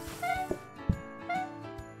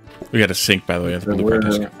 We got a sink, by the way, at the Blue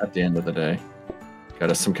Disc. At the end of the day. Got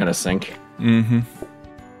us some kind of sink. Mm-hmm.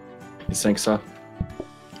 You think so?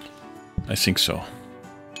 I think so.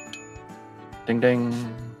 Ding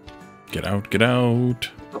ding. Get out, get out.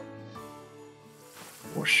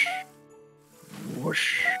 Whoosh.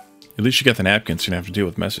 Whoosh. At least you got the napkins, so you don't have to deal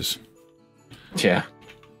with messes. Yeah.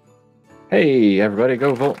 Hey, everybody,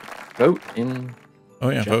 go vote. Vote in. Oh,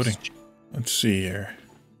 yeah, voting. Let's see here.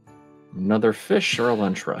 Another fish or a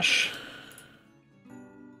lunch rush?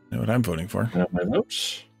 Know what I'm voting for. My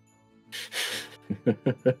votes.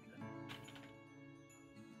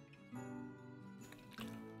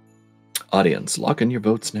 Audience, lock in your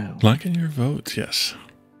votes now. Lock in your votes, yes.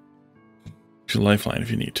 Use your lifeline if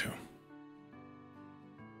you need to.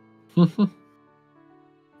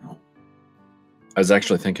 I was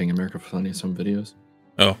actually thinking America Funny some videos.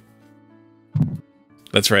 Oh.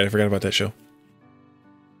 That's right, I forgot about that show.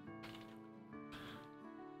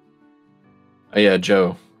 Oh, yeah,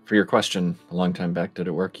 Joe, for your question a long time back, did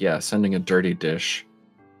it work? Yeah, sending a dirty dish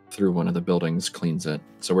through one of the buildings cleans it.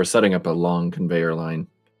 So we're setting up a long conveyor line.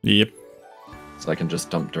 Yep. So I can just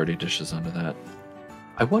dump dirty dishes onto that.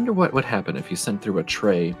 I wonder what would happen if you sent through a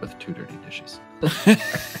tray with 2 dirty dishes.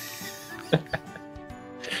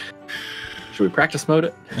 Should we practice mode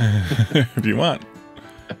it? If you want.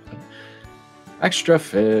 Extra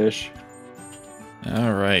fish.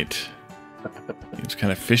 All right. Seems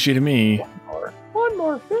kind of fishy to me. One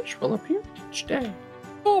more fish will appear each day.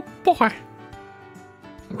 Oh, boy.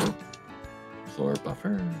 for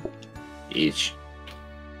buffer. Each.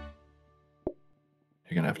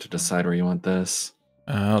 You're gonna have to decide where you want this.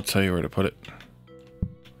 I'll tell you where to put it.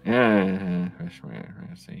 Yeah,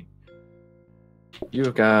 let's see.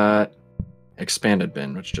 You've got expanded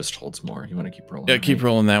bin, which just holds more. You want to keep rolling? Yeah, keep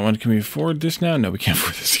rolling that one. Can we afford this now? No, we can't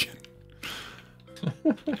afford this again.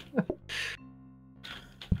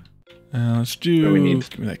 Let's do. We need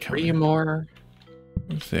give me that counter. 3 more.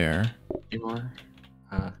 What's there? 3 more.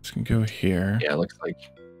 This can go here. Yeah, it looks like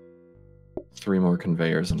 3 more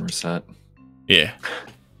conveyors and we're set. Yeah.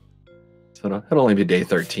 So it'll only be day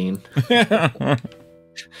 13.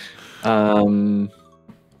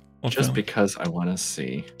 Just because I want to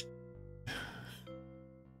see.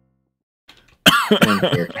 And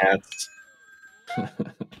here, cats.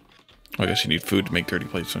 I guess you need food to make 30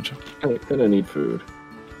 plates, don't you? I'm gonna need food.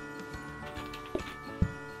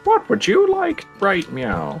 What would you like? Right,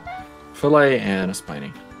 meow. Fillet and a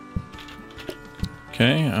spiny.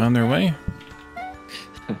 Okay, on their way.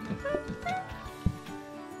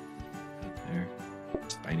 There.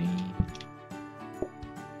 Spiny.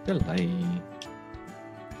 Fillet.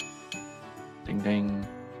 Ding ding.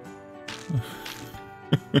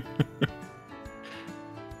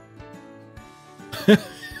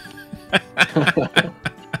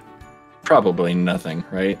 Probably nothing,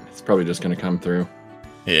 right? It's probably just going to come through.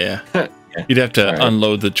 Yeah. Yeah. You'd have to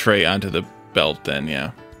unload the tray onto the belt then,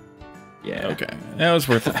 yeah. Yeah. Okay. That was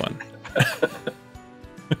worth the fun.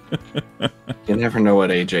 You never know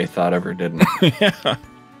what AJ thought of or didn't. Yeah.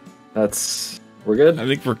 We're good? I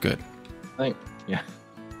think we're good. Yeah.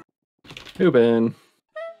 Ubin.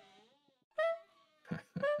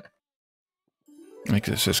 Make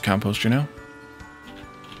this as composter now.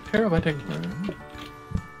 Paramedic room.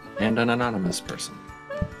 And an anonymous person.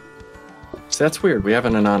 So that's weird. We have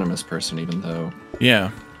an anonymous person, even though.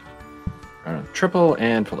 Yeah. Triple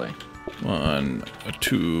and fillet. 1, a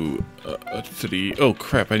 2, a 3. Oh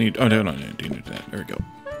crap! I need. Oh no! I need to do that. There we go.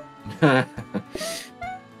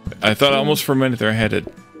 I thought almost for a minute there I had to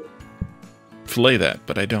fillet that,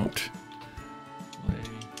 but I don't.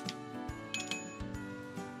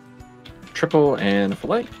 Triple and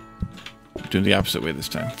fillet. Doing the opposite way this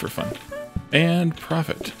time for fun and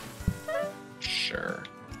profit. Sure.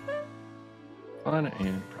 Fun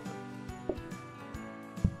and profit.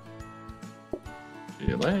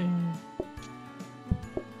 Fillet.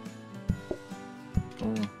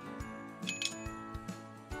 Oh.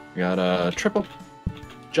 We got a triple.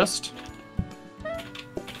 Just.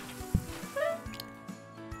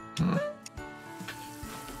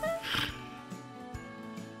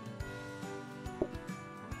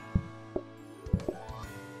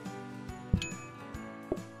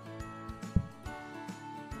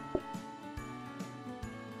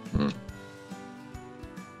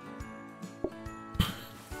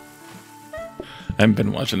 I haven't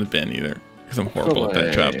been watching the bin either because I'm horrible at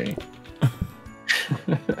that job.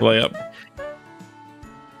 Lay up.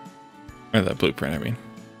 Or that blueprint, I mean.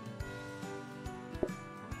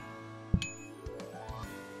 I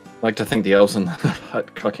like to think the elves in the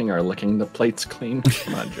hut cooking are licking the plates clean.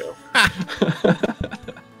 Come on, Joe.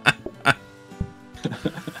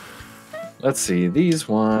 Let's see. These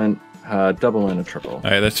want double and a triple. All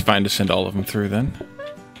right, that's fine to send all of them through then.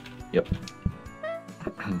 Yep.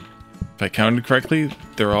 If I counted correctly,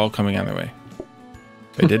 they're all coming on their way.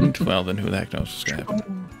 If I didn't, well, then who the heck knows what's going to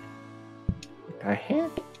happen. A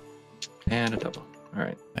hit and a double. All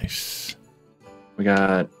right. Nice. We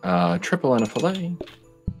got a triple and a fillet.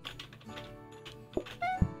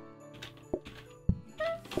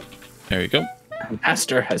 There you go.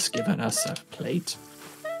 Master has given us a plate.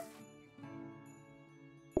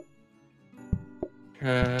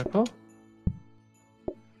 Triple.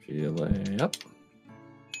 Fillet up.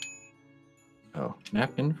 Oh,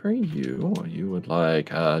 napkin for you. You would like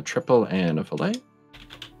a triple and a fillet.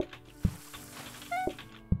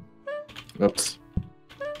 Oops.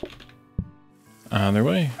 On their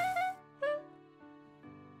way.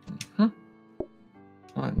 1,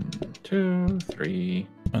 2, 3.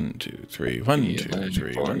 1, 2, 3. 1, 2,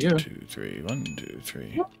 3. 1, 2, 3. 1, 2,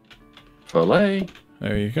 3. Fillet.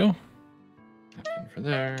 There you go. Napkin for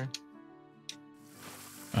there.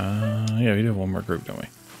 Yeah, we do have one more group, don't we?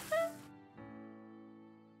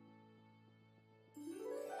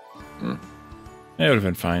 That would have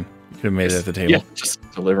been fine. You could have made it at the table. Yeah, just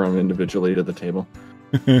deliver them individually to the table.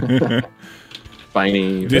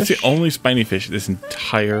 Spiny That's fish. the only spiny fish this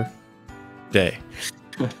entire day.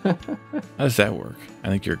 How does that work? I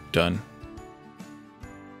think you're done.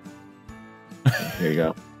 Here you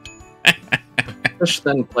go. Fish,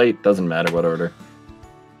 then plate. Doesn't matter what order.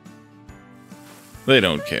 They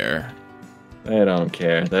don't care. They don't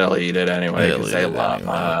care. They'll eat it anyway because they love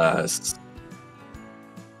anyway. us.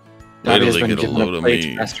 Wait Dobby till has they been get a given load a of plate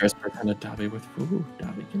me. master has presented Dobby with food.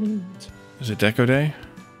 Dobby can eat. Is it Deco Day?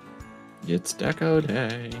 It's Deco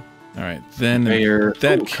Day. All right, then Conveyor. in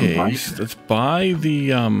that Ooh, case, combiner. let's buy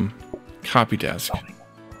the copy desk,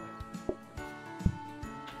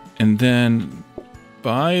 and then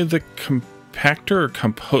buy the compactor or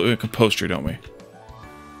composter, don't we?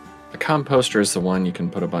 A composter is the one you can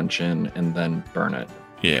put a bunch in and then burn it.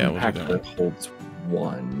 Yeah, we'll do Compactor that. holds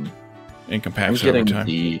one. And I'm compacts over getting time.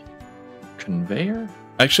 the conveyor.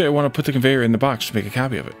 Actually, I want to put the conveyor in the box to make a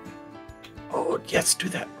copy of it. Oh, yes, do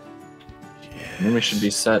that. And then we should be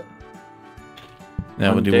set.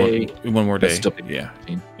 Now we'll do one more day. Still be Yeah,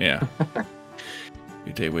 15. yeah.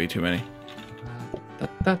 You take way too many. Da,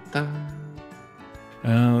 da, da.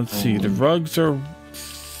 Let's see. The rugs are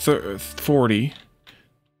 40.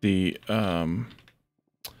 The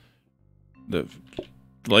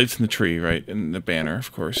lights in the tree, right, and the banner,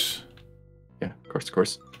 of course. Yeah, of course, of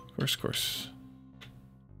course. Of course, of course.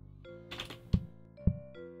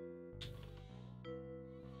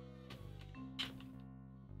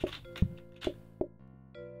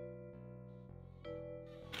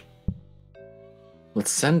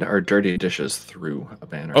 Let's send our dirty dishes through a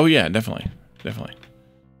banner. Oh yeah, definitely, definitely.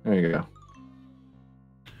 There you go.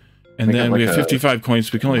 And Make it then we like have a- 55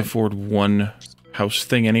 coins. We can only afford one house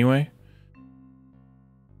thing anyway.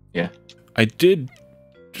 Yeah. I did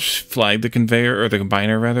flag the conveyor, or the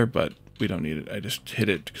combiner rather, but we don't need it. I just hit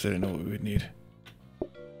it because I didn't know what we would need.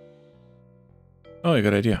 Oh, a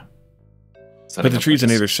good idea. Put the trees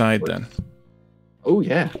on either side then. Oh,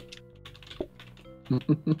 yeah.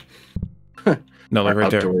 No, like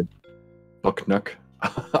right there. Outdoor book nook.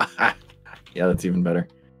 Yeah, that's even better.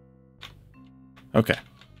 Okay.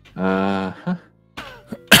 Uh-huh.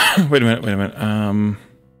 Wait a minute.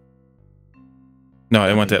 No,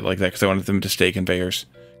 I want that like that because I wanted them to stay conveyors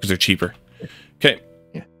because they're cheaper. Okay.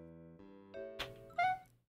 Yeah.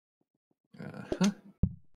 Uh-huh.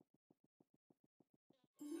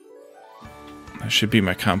 That should be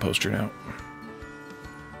my composter now.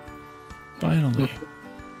 Finally.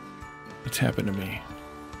 What's happened to me?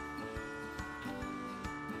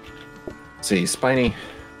 Let's see, Spiny.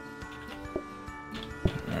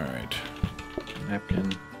 Alright.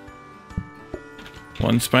 Napkin.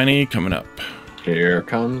 One spiny coming up. Here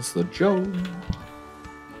comes the Joe.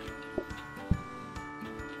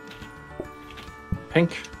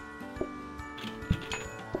 Pink.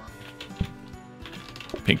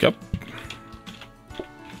 Pink up.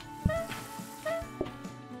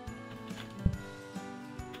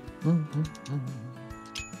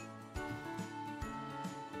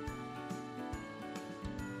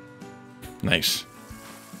 Nice.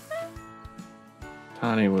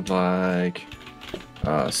 Tani would like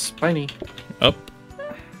spiny. Up.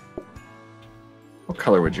 What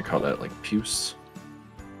color would you call that? Like puce?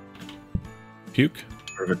 Puke.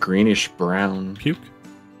 Or of a greenish brown. Puke.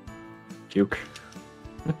 Puke.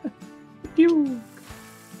 Puke.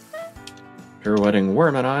 Pirouetting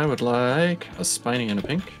Worm and I would like a spiny and a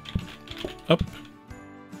pink. Up.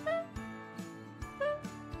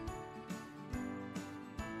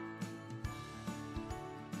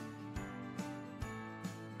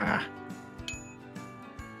 Ah.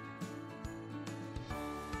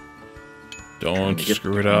 Don't Get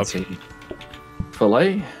screw it up. fancy.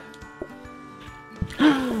 Filet.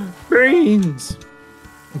 Brains.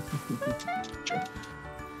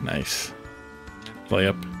 Nice. Play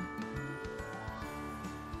up.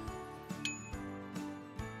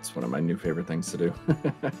 It's one of my new favorite things to do.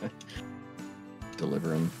 Deliver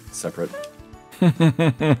them separate.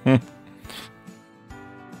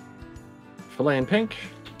 Filet and pink.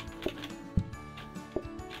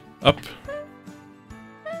 Up.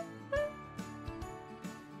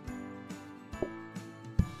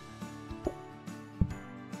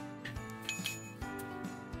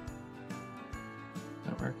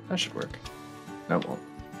 That work? That should work. No, it won't.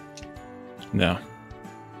 No.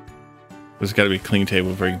 There's got to be a clean table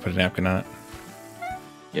before you can put a napkin on it.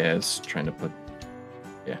 Yeah, it's trying to put.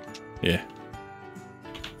 Yeah. Yeah.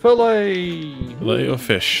 Filet. Fillet of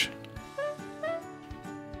fish.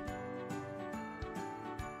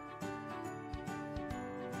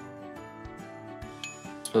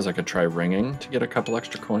 Suppose I could try ringing to get a couple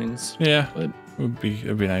extra coins. Yeah. But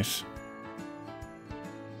It'd be nice.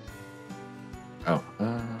 oh,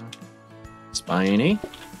 spiny,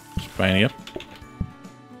 Spiny up.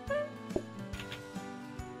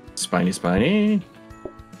 spiny.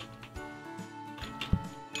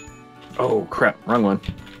 Oh crap! Wrong one.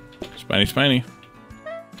 Spiny.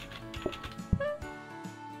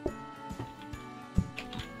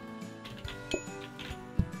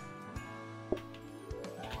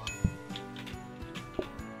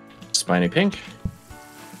 Spiny pink.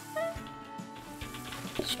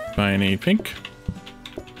 Spiny pink.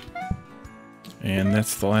 And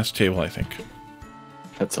that's the last table, I think.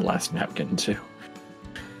 That's the last napkin, too.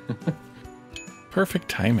 Perfect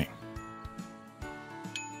timing.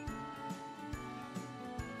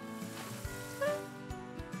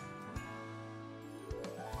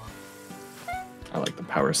 I like the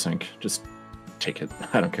power sink. Just take it.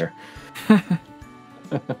 I don't care.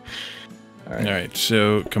 All right,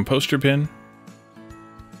 so composter bin.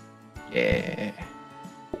 Yeah.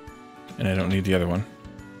 And I don't need the other one.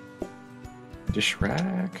 Dish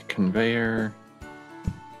rack, conveyor.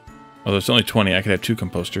 Although it's only 20, I could have 2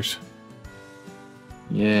 composters.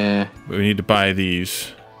 Yeah. But we need to buy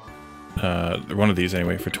these. One of these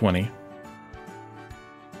anyway for 20.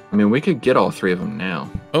 I mean, we could get all 3 of them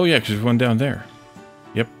now. Oh yeah, because there's one down there.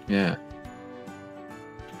 Yep. Yeah.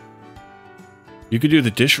 You could do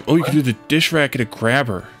the dish. Oh, you could do the dish rack at a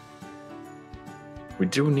grabber. We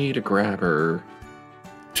do need a grabber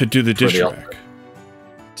to do the dish rack.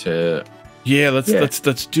 Yeah,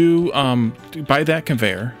 let's do buy that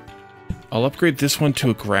conveyor. I'll upgrade this one to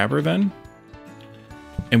a grabber then.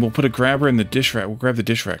 And we'll put a grabber in the dish rack. We'll grab the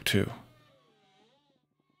dish rack too.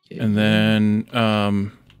 Yeah. And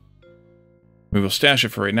then we will stash it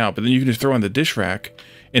for right now, but then you can just throw on the dish rack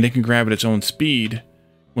and it can grab at its own speed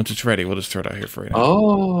once it's ready. We'll just throw it out here for right now.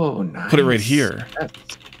 Oh, nice. Put it right here.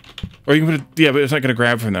 Or you can put it, yeah, but it's not going to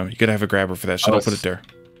grab from them. You got to have a grabber for that, so don't put it there.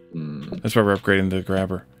 That's why we're upgrading the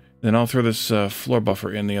grabber. Then I'll throw this floor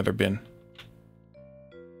buffer in the other bin.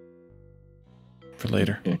 For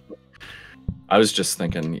later. I was just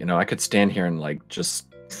thinking, you know, I could stand here and like just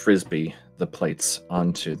frisbee the plates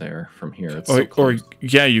onto there from here. It's or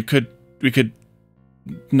yeah, we could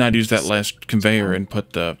not use that last conveyor and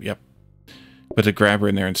put the put the grabber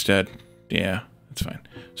in there instead. Yeah, that's fine.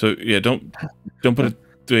 So yeah, don't put it.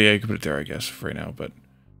 Yeah, you can put it there, I guess, for right now. But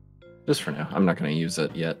just for now, I'm not going to use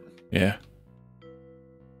it yet. Yeah.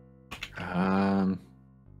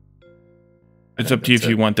 It's up to you if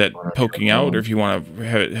you want that poking out, or if you want to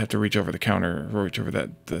have to reach over the counter, or reach over the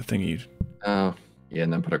thingy. Oh, yeah,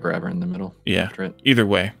 and then put a grabber in the middle. Yeah. After it. Either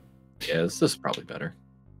way. Yeah, this is probably better.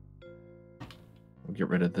 We'll get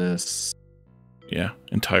rid of this. Yeah,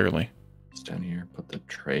 entirely. It's down here. Put the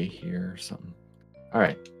tray here or something. All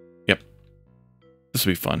right. Yep. This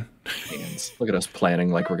will be fun. Look at us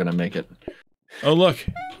planning like we're gonna make it. Oh look.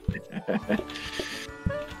 What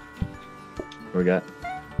we got?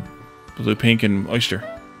 Blue, pink, and oyster.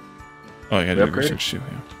 Oh, I gotta do research too.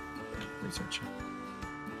 Yeah. Research.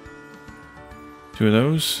 2 of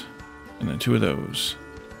those, and then 2 of those.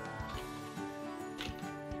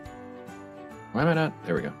 Why am I not?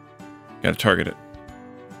 There we go. Gotta target it.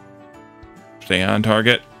 Stay on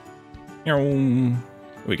target.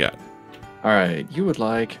 We got. All right, you would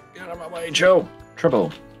like. Get out of my way, Joe.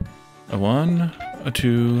 Triple. A 1, a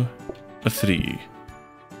 2, a 3.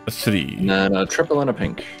 A 3. And then a triple and a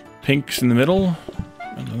pink. Pink's in the middle,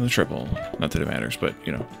 and then the triple. Not that it matters, but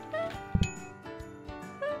you know.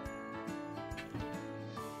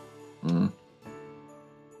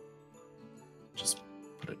 Just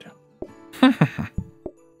put it down.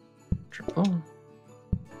 Triple.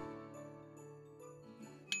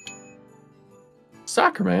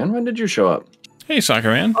 Soccer Man, when did you show up? Hey,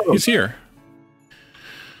 Soccer Man, he's here.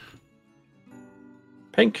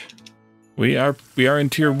 Pink. We are in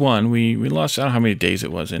tier 1. We lost, I don't know how many days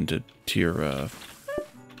it was into tier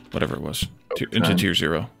whatever it was. Into tier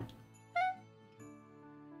 0.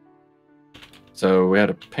 So we had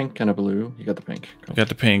a pink and a blue. You got the pink. Cool. Got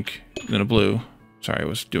the pink, then a blue. Sorry, I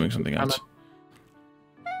was doing something else.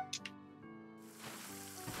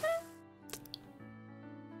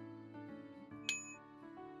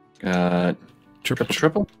 Got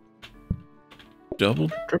triple. Double.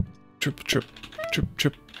 Trip.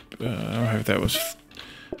 I don't know if that was.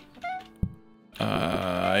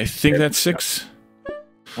 I think that's 6.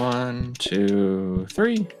 1, 2,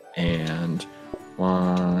 3, and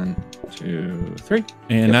 1, 2, 3.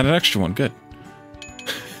 And not an extra one. Good.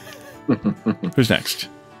 Who's next?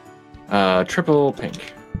 Triple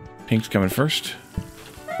pink. Pink's coming first.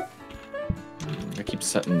 I keep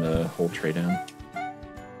setting the whole tray down.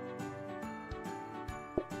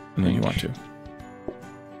 And then you want to.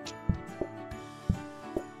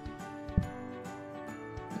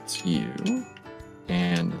 That's you.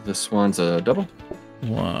 And this one's a double.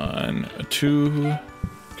 1, a 2.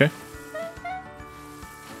 Okay.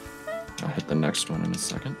 I'll hit the next one in a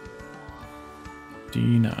second.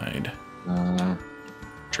 Denied.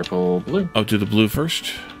 Triple blue. I'll do the blue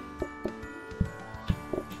first.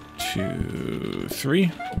 2,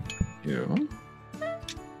 3. You.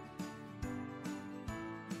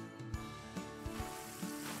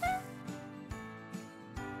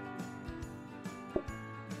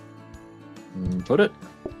 Put it.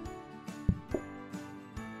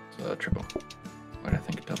 So triple. Why did I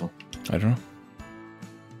think double? I don't know.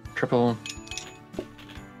 Triple.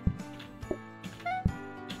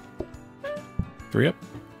 3 up.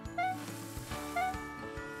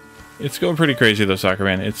 It's going pretty crazy though, Soccer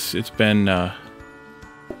Man. It's been a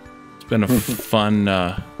fun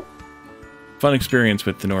experience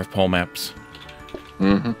with the North Pole maps.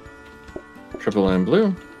 Mm-hmm. Triple and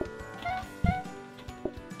blue.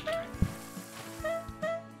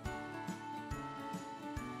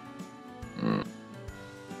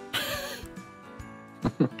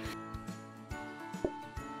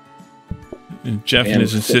 And Jeff and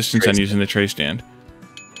his insistence on using the tray stand.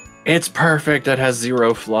 It's perfect. It has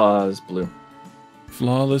 0 flaws. Blue.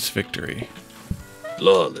 Flawless victory.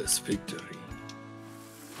 Flawless victory.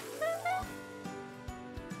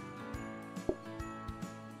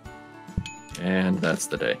 And that's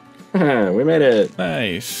the day. We made it.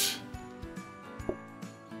 Nice.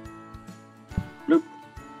 Bloop.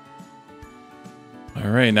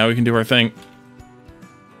 All right, now we can do our thing.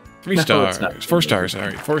 3 stars. It's not. 4 stars. All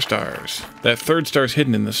right, 4 stars. That 3rd star's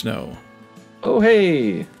hidden in the snow. Oh,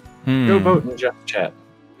 hey. Go vote in Jeff's chat.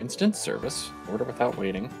 Instant service. Order without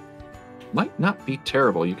waiting. Might not be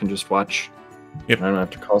terrible. You can just watch. Yep. I don't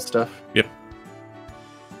have to call stuff. Yep.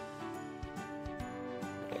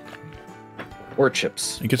 Or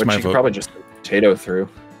chips. It gets which my you vote. Could probably just potato through.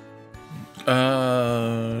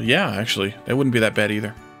 Yeah, actually. That wouldn't be that bad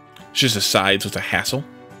either. It's just a side, so it's a hassle.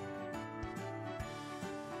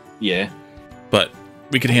 Yeah. But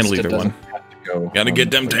we could handle either one. Gotta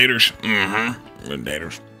get them taters. Mm-hmm.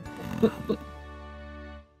 Taters.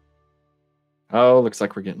 Oh, looks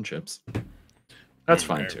like we're getting chips. That's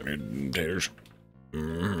fine too. Taters.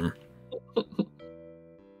 Mm-hmm.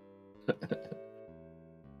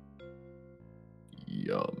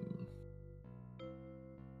 Yum.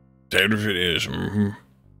 Taters it is. Mm-hmm.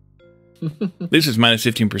 This is minus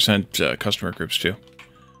 15% customer groups too.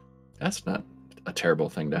 That's not a terrible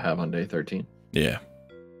thing to have on day 13. Yeah.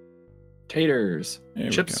 Taters. There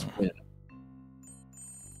Chips. we go.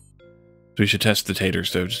 So we should test the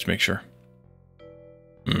taters though, just to make sure.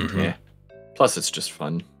 Mm-hmm. Yeah. Plus, it's just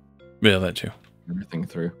fun. Yeah, that too. Everything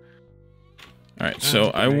through. All right,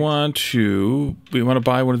 so we want to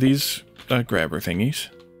buy one of these grabber thingies.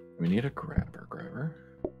 We need a grabber.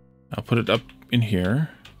 I'll put it up in here.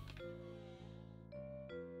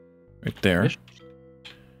 Right there.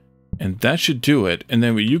 And that should do it. And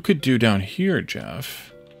then what you could do down here,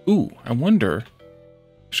 Jeff. Ooh, I wonder.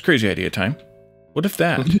 It's crazy idea time. What if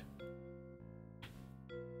that?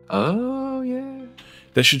 Oh, yeah.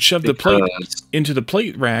 That should shove the plate into the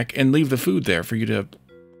plate rack and leave the food there for you to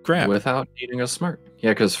grab. Without needing a smart.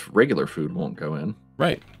 Yeah, because regular food won't go in.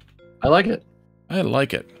 Right. I like it. I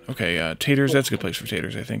like it. Okay, taters. That's a good place for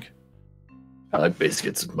taters, I think. I like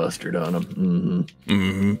biscuits with mustard on them. Mm-hmm.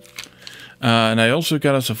 Mm-hmm. And I also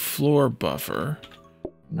got us a floor buffer.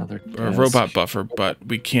 Another or a robot buffer, but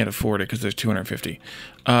we can't afford it because there's 250.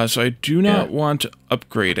 So I do not want to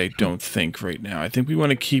upgrade, I don't think, right now. I think we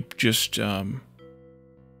want to keep just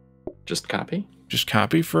copy? Just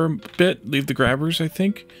copy for a bit. Leave the grabbers, I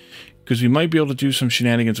think. Because we might be able to do some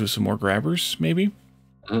shenanigans with some more grabbers, maybe.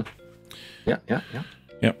 Yeah.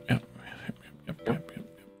 Yep.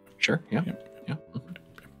 Sure, yeah.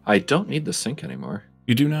 I don't need the sink anymore.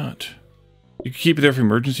 You do not. You can keep it there for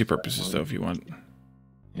emergency purposes, though, if you want.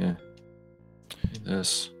 Yeah.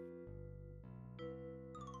 This.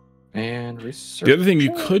 And research. The other thing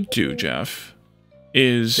you could do, Jeff,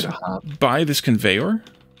 is buy this conveyor.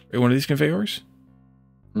 Or one of these conveyors.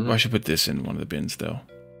 Mm-hmm. Oh, I should put this in one of the bins, though.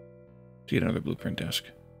 To get another blueprint desk.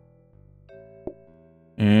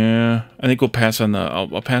 Yeah, I think we'll pass on the.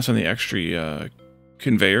 I'll pass on the extra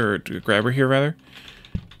conveyor or grabber here, rather,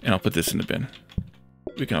 and I'll put this in the bin.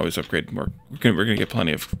 We can always upgrade more. We're gonna get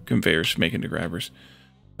plenty of conveyors making the grabbers.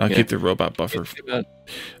 I'll keep the robot buffer.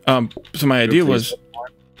 So my idea was,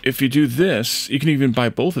 if you do this, you can even buy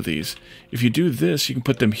both of these. If you do this, you can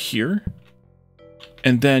put them here,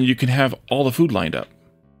 and then you can have all the food lined up.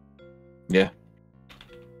 Yeah,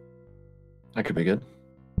 that could be good.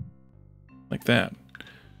 Like that.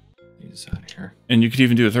 These out of here. And you could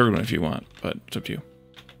even do a third one if you want, but it's up to you.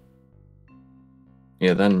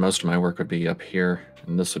 Yeah, then most of my work would be up here,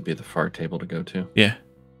 and this would be the far table to go to. Yeah.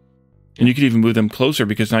 And you could even move them closer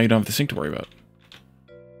because now you don't have the sink to worry about.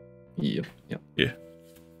 Yep. Yeah.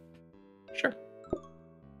 Sure.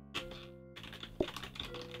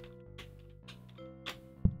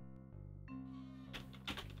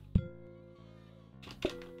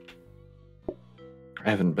 I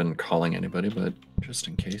haven't been calling anybody, but just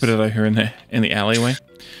in case. What did I hear in the alleyway?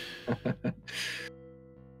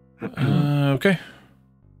 Okay.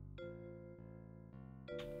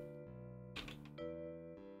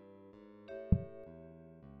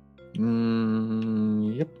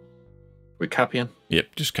 Yep. We copying?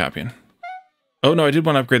 Yep, just copying. Oh, no, I did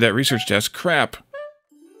want to upgrade that research desk. Crap.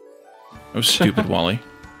 Oh, stupid, Wally.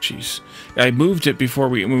 Jeez. I moved it before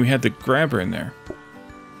when we had the grabber in there.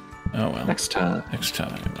 Oh, well. Next time. Next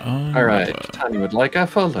time. All right. Tiny would like a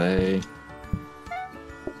fillet.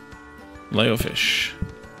 Leo fish.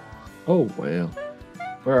 Oh, well.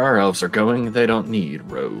 Where our elves are going, they don't need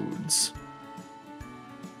roads.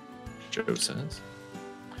 Joe says.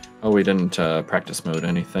 Oh, we didn't practice mode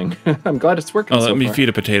anything. I'm glad it's working so let me far. feed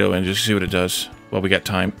a potato and just see what it does while we got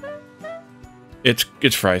time. It's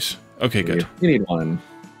fries. Okay, good. You need 1.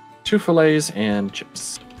 2 fillets and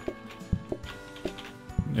chips.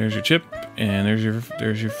 There's your chip, and there's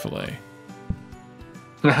your fillet.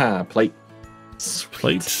 Haha, plate.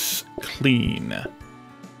 Plates clean.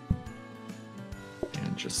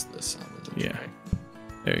 And just this on the Yeah. tray.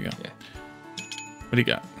 There you go. Yeah. What do you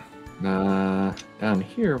got? Down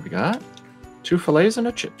here we got 2 fillets and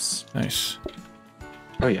a chips. Nice.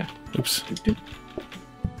 Oh yeah. Oops. Doop, doop.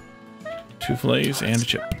 2 fillets and a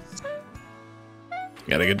chip.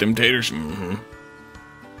 Gotta get them taters. My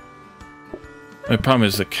problem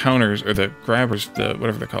is the counters, or the grabbers,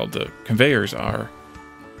 whatever they're called, the conveyors are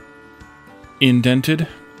indented.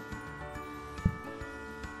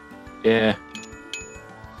 Yeah.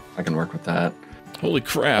 I can work with that. Holy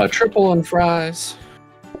crap. A triple and fries.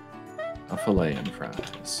 A fillet and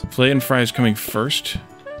fries. Fillet and fries coming first,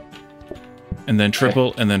 and then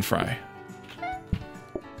triple, and then fry.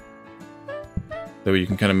 That way you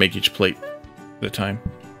can kind of make each plate at a time.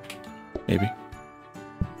 Maybe.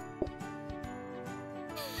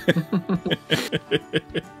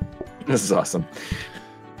 This is awesome.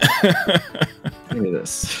 Give me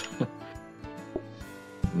this.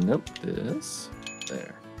 Nope, this.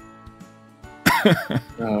 There.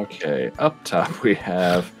 Okay, up top we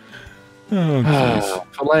have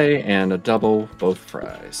filet and a double, both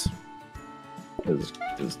fries. This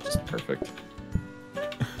is just perfect.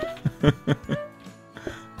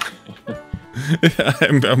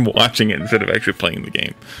 I'm watching it instead of actually playing the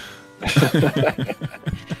game.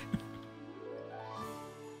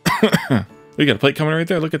 We got a plate coming right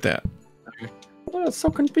there. Look at that. Oh, it's so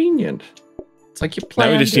convenient. It's like you play.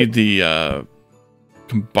 Now we just need the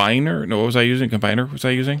combiner. No, what was I using? Combiner was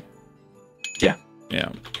I using? Yeah. Yeah.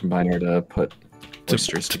 Combiner to put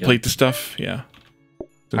oysters to together. plate the stuff. Yeah.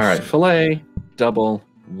 All right, fillet, double,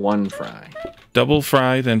 1 fry. Double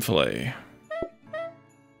fry, then fillet.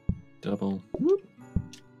 Double, whoop,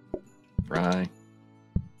 fry.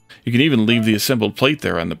 You can even leave the assembled plate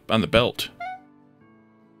there on the belt.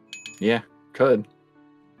 Yeah, could.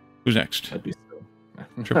 Who's next? That'd be so.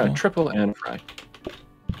 Triple. Triple and fry.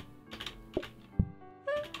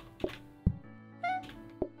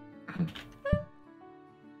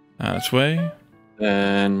 On its way.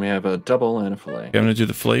 Then we have a double and a fillet. Okay, I'm gonna do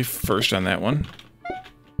the fillet first on that one.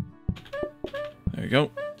 There you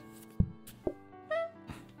go.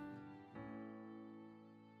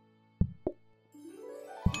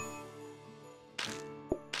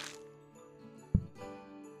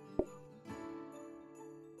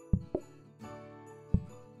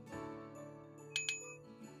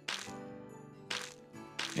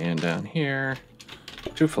 And down here,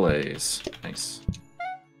 2 fillets. Nice.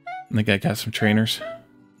 I think I got some trainers.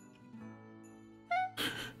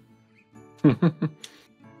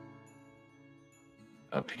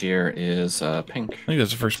 Up here is pink. I think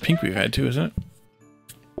that's the first pink we've had too, isn't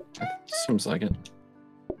it? Seems like it.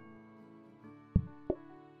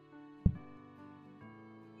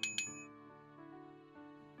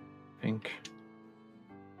 Pink.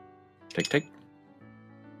 Take.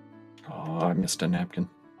 Oh, I missed a napkin.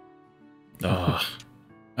 Oh,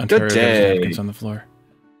 I'm Good tired of day. those napkins on the floor.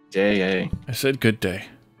 Yay. I said good day.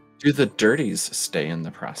 Do the dirties stay in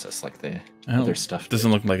the process like the other stuff?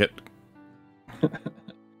 Doesn't look like it.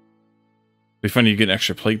 Be funny you get an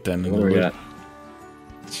extra plate then. What do we got?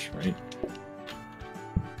 That's right.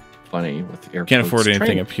 Funny with air. Can't afford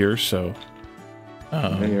anything up here, so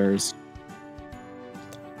There's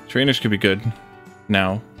trainers could be good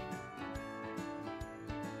now.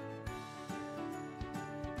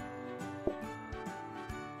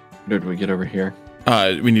 Did we get over here?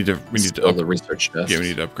 We need to the research desk. Yeah, we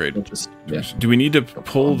need to upgrade. We'll just, yeah. Do we need to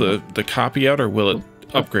pull the copy out, or will it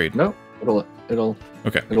upgrade? No, it'll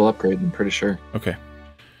Okay. It'll upgrade. I'm pretty sure. Okay.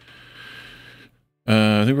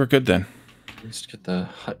 I think we're good then. Let's get the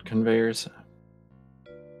hut conveyors.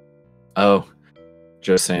 Oh,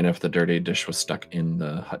 just saying, if the dirty dish was stuck in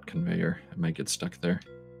the hut conveyor, it might get stuck there.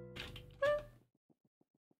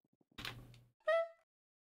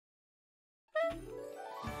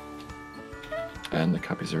 And the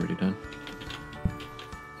copy's already done.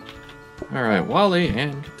 All right, Wally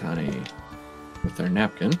and Katani, with their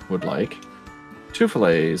napkin, would like 2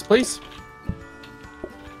 fillets, please.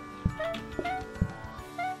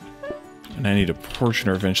 And I need a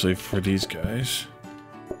portioner eventually for these guys.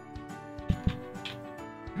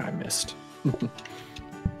 I missed.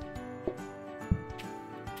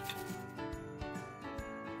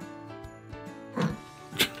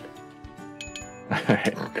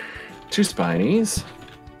 Alright. 2 spinies.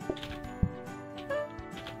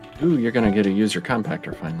 Ooh, you're gonna get a user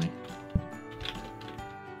compactor finally.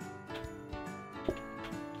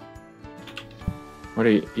 What do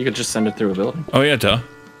you could just send it through a building? Oh yeah, duh.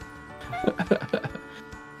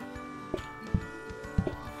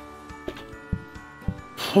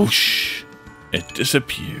 Whoosh. It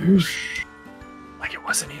disappears. Like it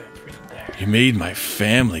wasn't even freaking there. You made my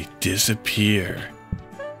family disappear.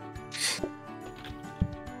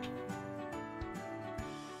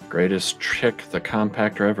 Greatest trick the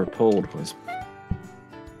compactor ever pulled was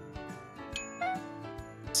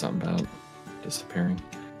something about disappearing.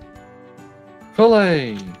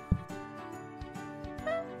 Filet! Hold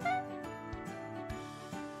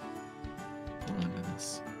on to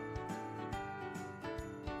this.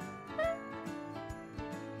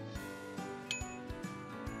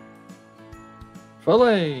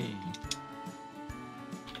 Filet!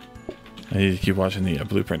 I need to keep watching the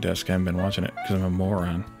Blueprint desk. I haven't been watching it because I'm a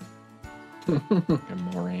moron. A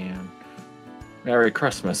moron. Merry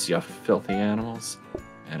Christmas, you filthy animals.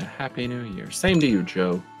 And a Happy New Year. Same to you,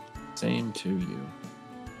 Joe. Same to you.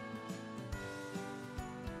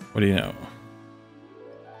 What do you know?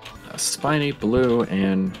 A spiny blue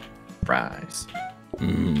and fries.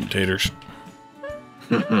 Taters.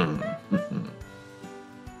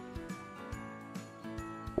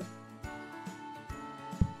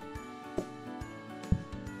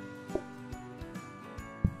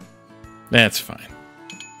 That's fine.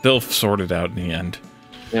 They'll sort it out in the end.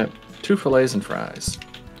 Yep. 2 fillets and fries.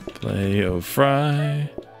 Fry.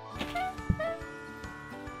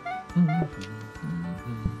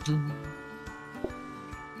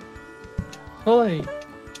 Filet.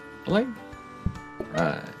 Filet.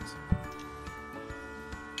 Fries.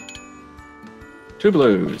 2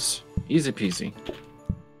 blues. Easy peasy.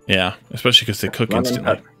 Yeah, especially because they cook Lemon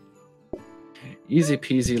instantly. pepper. Easy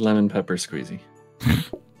peasy lemon pepper squeezy.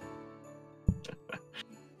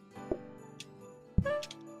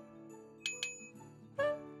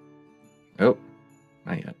 Oh,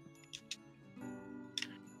 not yet.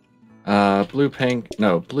 Blue, pink.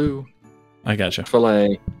 No, blue. I gotcha.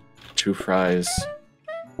 Filet. 2 fries.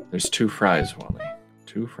 There's 2 fries, Wally.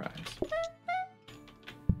 2 fries.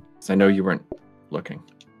 'Cause I know you weren't looking.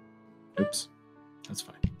 Oops. That's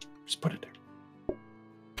fine. Just put it there.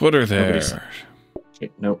 Put her there.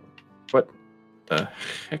 Wait, nope. What the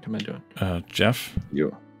heck am I doing? Jeff?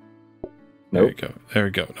 You. There Nope. you go. There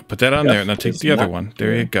you go. Now put that on Jeff there, and now take is the other not one. There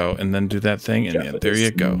here. you go. And then do that thing, and Jeff yeah, there you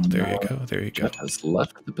is go. There you not- go. There you go. Jeff has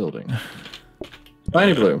left the building.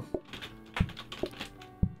 Spiny blue.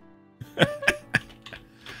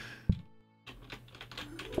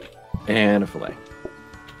 And a filet.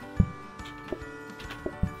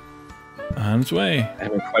 On its way. I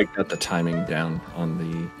haven't quite got the timing down on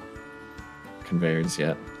the conveyors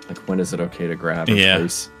yet. Like, when is it okay to grab or Yeah.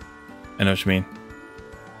 place? I know what you mean.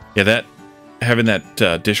 Yeah, that having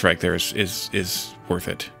that dish rack there is worth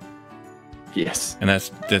it, Yes. and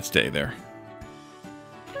that's stay there.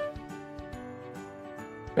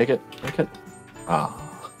 Make it. Make it. Ah.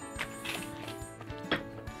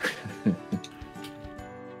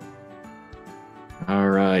 All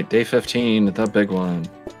right. Day 15, the big one.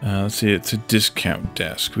 Let's see. It's a discount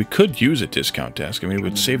desk. We could use a discount desk. I mean, it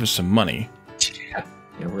would save us some money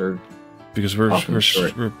Yeah, we're because Often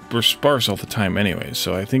short. we're sparse all the time anyway.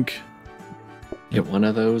 So I think get one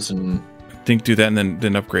of those and do that and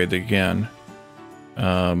then upgrade again.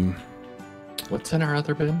 what's in our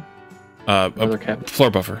other bin? A cabinet?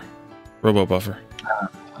 floor buffer, robo buffer,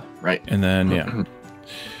 Right. and then yeah.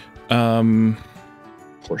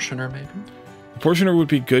 Portioner, maybe? Portioner would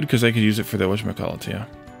be good because I could use it for the whatchamacallit, yeah.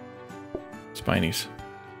 Spinies.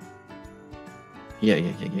 Yeah.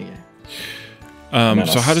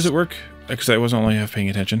 So how does it work? Because I wasn't only half paying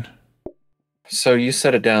attention. So you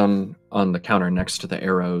set it down on the counter next to the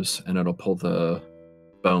arrows, and it'll pull the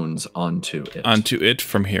bones onto it. Onto it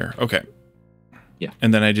from here. Okay. Yeah.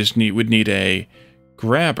 And then I just would need a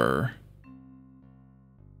grabber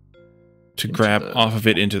to grab off of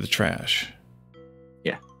it into the trash.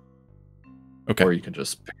 Yeah. Okay. Or you could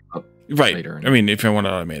just pick it up Right. later. I mean, if I want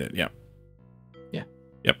to automate it, yeah. Yeah.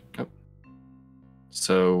 Yep.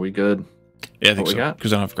 So we good? Yeah, I think What we so. got?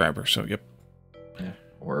 Because I don't have grabber, so yep.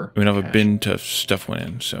 more. We don't have a bin to stuff one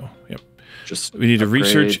in, so yep. Just we need to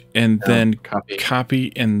research and then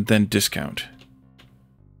copy and then discount.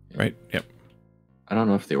 Yeah. Right? Yep. I don't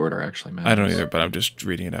know if the order actually matters. I don't either, but I'm just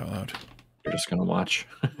reading it out loud. You're just gonna watch.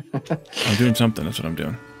 I'm doing something. That's what I'm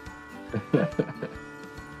doing.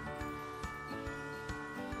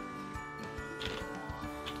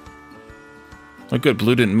 Oh, good.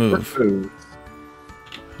 Blue didn't move.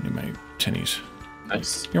 I need my tennies.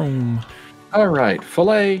 Nice. Yum. All right.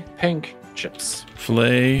 Filet pink chips.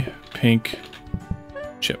 Filet pink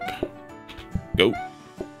chip. Go.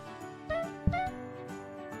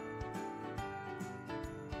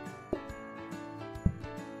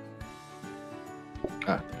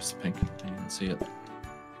 Ah, there's the pink. I didn't see it.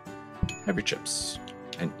 Have your chips.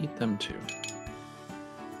 And eat them too.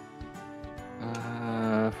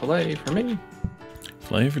 Filet for me.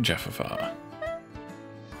 Filet for Jeffifa.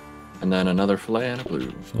 And then another filet and a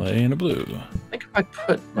blue. Filet and a blue. I think if I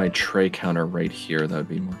put my tray counter right here, that would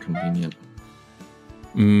be more convenient.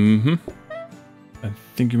 Mm-hmm. I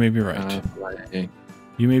think you may be right.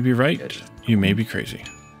 You may be right. You may be crazy.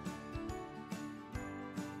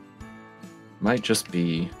 Might just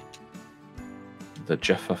be the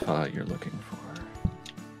Jeffifa you're looking for.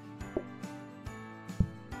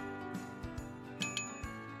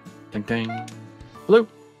 Ding ding. Blue.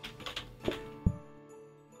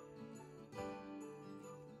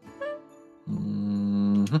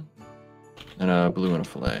 Mm-hmm. And a blue and a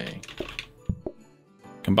filet.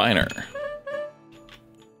 Combiner.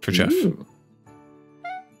 For Jeff. Ooh.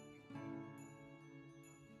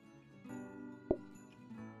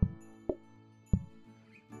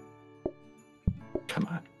 Come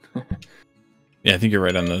on. Yeah, I think you're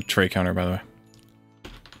right on the tray counter, by the way.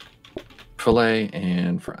 Filet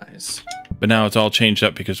and fries. But now it's all changed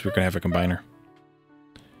up because we're going to have a combiner.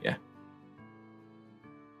 Yeah.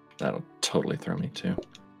 That'll totally throw me too.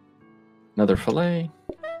 Another filet.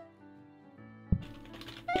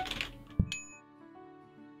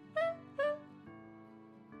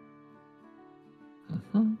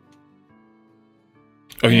 Mm-hmm.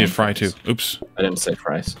 Oh, you need fry too. Oops. I didn't say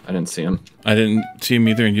fries. I didn't see them. I didn't see them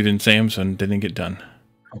either, and you didn't say them, so they didn't get done.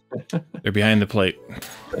 They're behind the plate.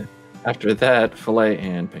 After that, filet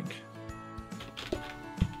and pink.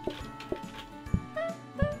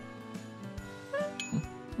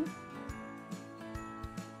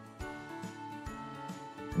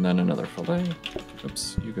 And then another filet.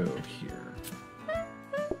 Oops, you go here.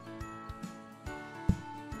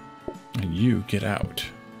 And you get out.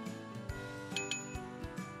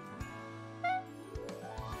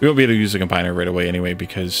 We won't be able to use the combiner right away anyway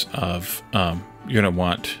because of you're gonna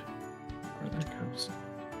want. Where that goes.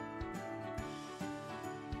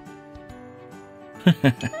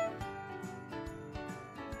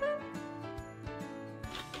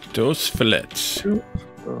 Dos fillets.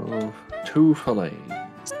 Two fillets.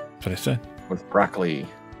 That's what I said. With broccoli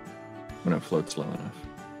when it floats low enough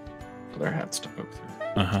for their hats to poke through.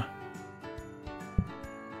 Uh-huh.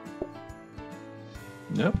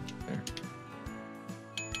 Nope. There.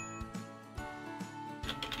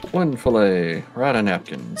 One fillet. We're out of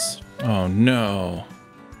napkins. Oh no.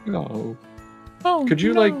 No. Oh, could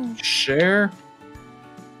you like share?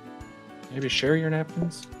 Maybe share your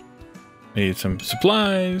napkins? Need some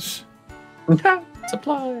supplies.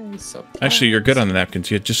 Supplies. Actually, you're good on the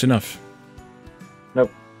napkins. You had just enough.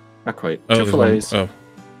 Nope. Not quite. Oh, two fillets.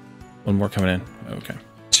 One more coming in. Okay.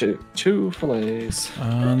 Two fillets.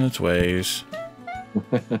 On its ways.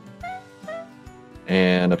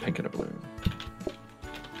 And a pink and a blue.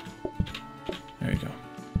 There you go.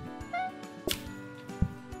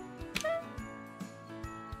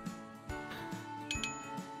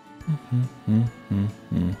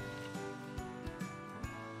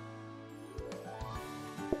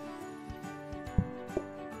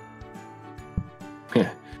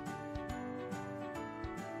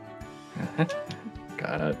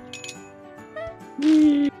 Got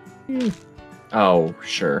it. Oh,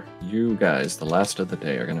 sure. You guys, the last of the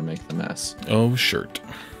day, are going to make the mess. Oh, shirt.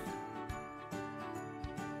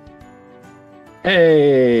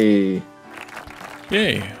 Hey!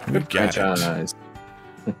 Yay, we got it.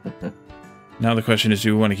 Now the question is,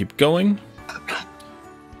 do we want to keep going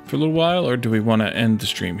for a little while, or do we want to end the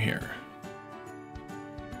stream here?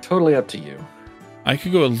 Totally up to you. I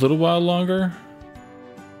could go a little while longer.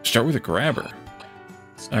 Start with a grabber.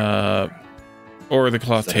 Or the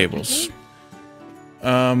cloth tables.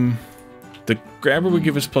 The grabber would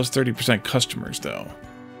give us plus 30% customers, though.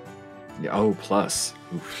 Yeah, oh, plus.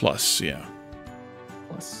 Oof. Plus, yeah.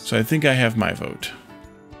 Plus. So I think I have my vote.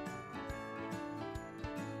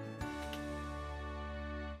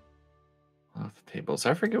 Cloth tables.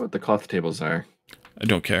 I forget what the cloth tables are. I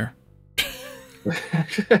don't care.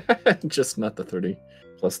 Just not the 30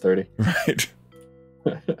 plus 30. Right.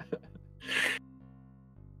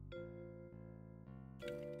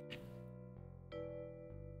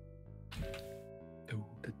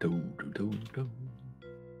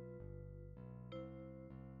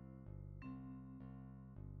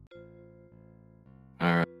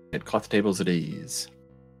 All right, cloth tables at ease.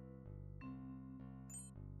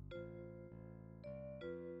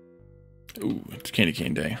 Ooh, it's candy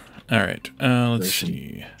cane day. All right, let's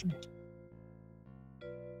see.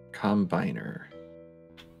 Combiner.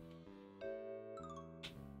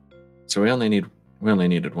 So we only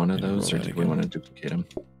needed one of those, or did we want to duplicate them?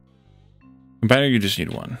 Combiner, you just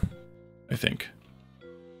need one, I think.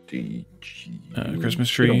 Christmas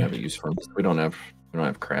tree. We don't have a use for them. We don't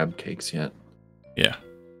have crab cakes yet. Yeah.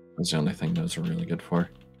 That's the only thing those are really good for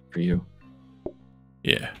you.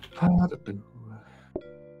 Yeah. Our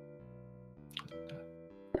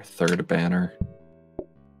third banner.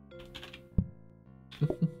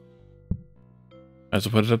 As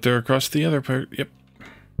I'll put it up there across the other part. Yep.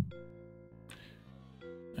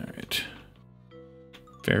 All right.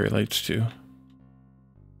 Fairy lights too.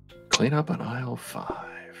 Clean up on aisle 5.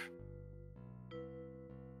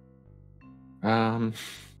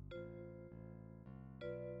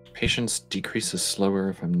 Patience decreases slower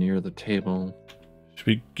if I'm near the table.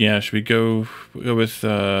 Should we go with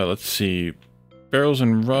let's see, barrels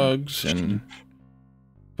and rugs and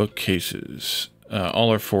bookcases.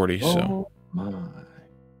 All are 40. So my.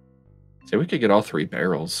 So we could get all 3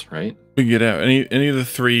 barrels, right? We can get out any of the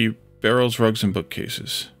 3 barrels, rugs, and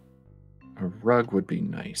bookcases. A rug would be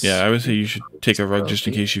nice. Yeah, I would say you should take a rug just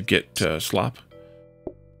in case you get slop.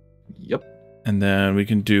 Yep. And then we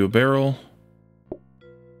can do a barrel.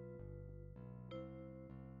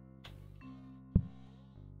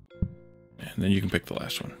 And then you can pick the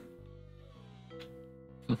last one.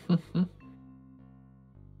 And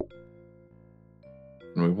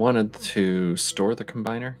we wanted to store the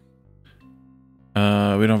combiner.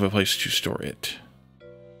 We don't have a place to store it.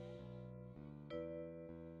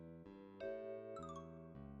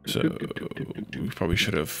 So we probably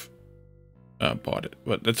should have bought it,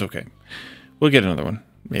 but that's okay. We'll get another one,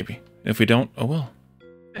 maybe. If we don't, oh well.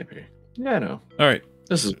 Maybe. Yeah, I know. All right.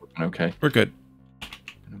 This is okay. We're good.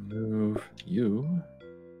 I'm gonna move you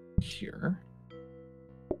here.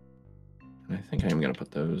 And I think I am gonna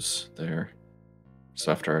put those there.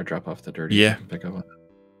 So after I drop off the dirties, yeah. I can pick up on it.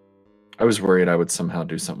 I was worried I would somehow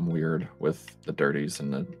do something weird with the dirties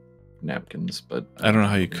and the napkins, but I don't know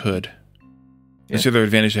how you could. Yeah. That's the other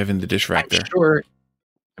advantage of having the dish rack there.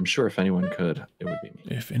 I'm sure if anyone could, it would be me.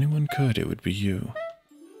 If anyone could, it would be you.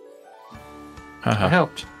 I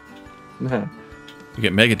helped. You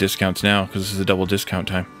get mega discounts now because this is a double discount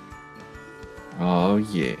time. Oh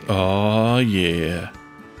yeah. Oh yeah.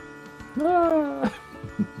 Ah.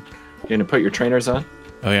 You gonna put your trainers on?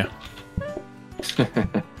 Oh yeah.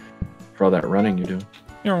 For all that running you do.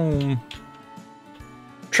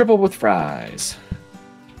 Triple with fries.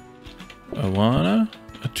 A 1, a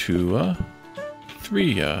 2,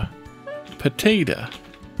 3, potato.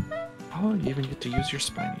 Oh, you even get to use your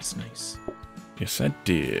spinies. Nice. Yes, I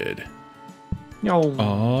did. Yo.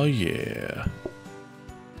 Oh yeah.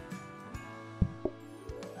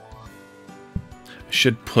 I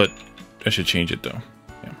should change it though.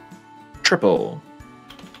 Yeah. Triple.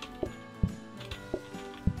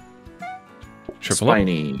 Triple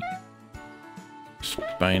spiny. Up.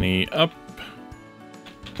 Spiny up.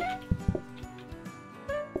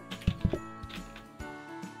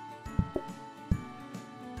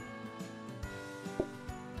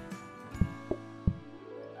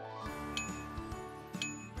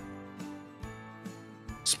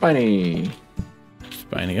 Spiny.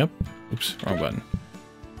 Spiny up. Oops, wrong button.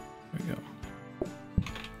 There we go.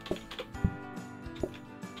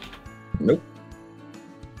 Nope.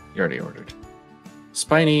 You already ordered.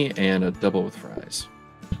 Spiny and a double with fries.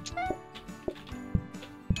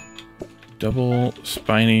 Double,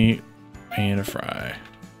 spiny, and a fry.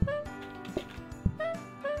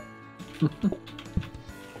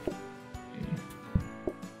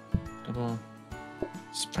 Double,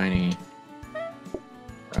 spiny,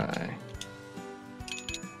 fry.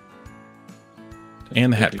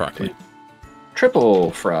 And the hat broccoli.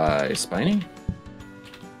 Triple fry, spiny.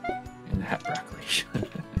 And the hat broccoli.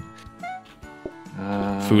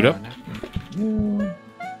 Food up.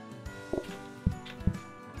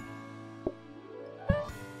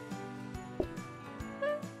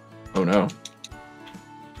 Oh no.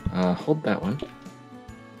 Hold that one.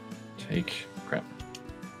 Take. Crap.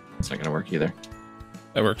 It's not gonna work either.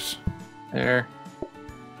 That works. There.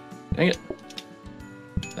 Dang it.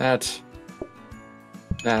 That.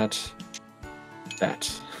 That.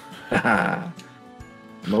 I'm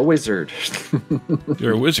a wizard.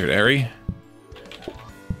 You're a wizard, Ari.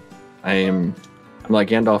 I'm like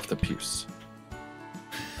Gandalf the Puce.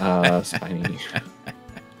 Spiny.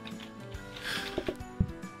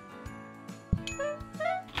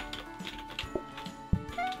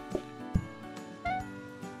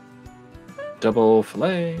 Double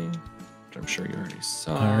fillet, which I'm sure you already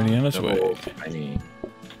saw. Already on its way. Spiny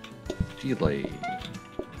fillet.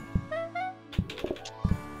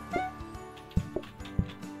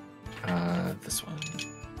 This one.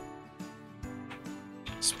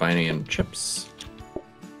 Spiny and chips.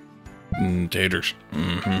 Taters.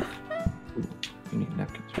 Mm-hmm. You need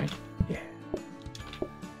napkins, right? Yeah.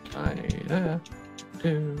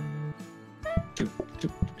 Do.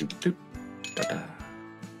 Da-da.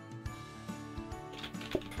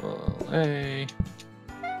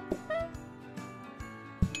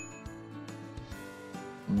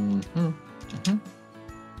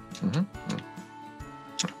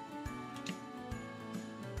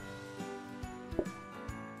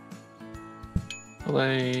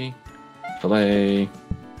 Filet. Filet.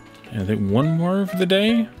 I think one more for the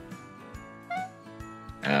day.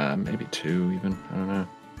 Maybe two even. I don't know.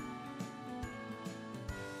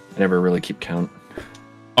 I never really keep count.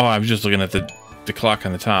 Oh, I was just looking at the clock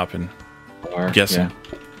on the top and guessing.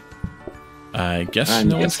 Yeah. I guess I'm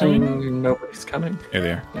no one's coming. Nobody's coming. Here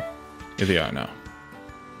they are. Yeah. Here they are now.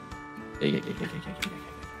 Yeah.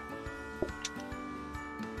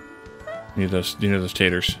 You know those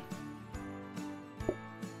taters.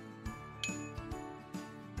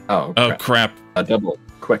 Oh crap. A double.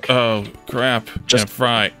 Quick. Oh crap. Just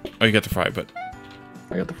fry. Oh, you got the fry, but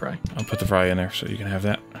I got the fry. I'll put the fry in there so you can have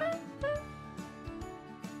that.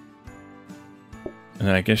 And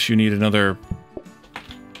then I guess you need another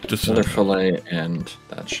fillet, and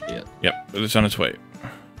that should be it. Yep, it's on its way.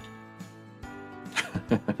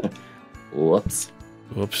 Whoops.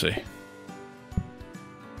 Whoopsie.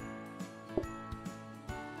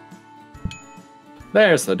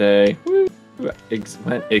 There's the day. Woo.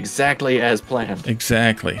 Went exactly as planned.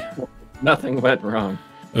 Exactly. Nothing went wrong.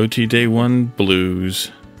 OT Day 1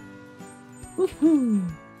 blues. Woohoo.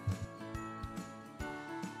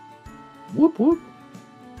 Whoop whoop.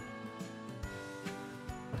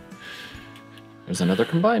 There's another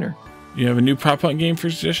combiner. You have a new prop hunt game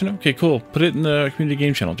for suggestion? Okay, cool. Put it in the community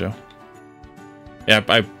game channel, Joe. Yeah,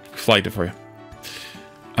 I flagged it for you.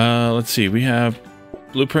 Let's see. We have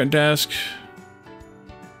blueprint desk.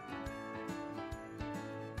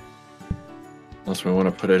 Unless we want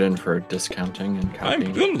to put it in for discounting and copying.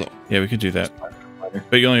 I'm good. Yeah, we could do that.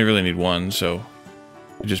 But you only really need one, so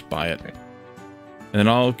you just buy it. Right. And then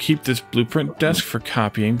I'll keep this blueprint desk for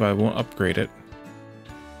copying, but I won't upgrade it.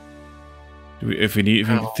 If you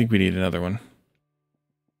think we need another one.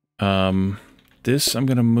 This I'm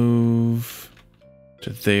gonna move to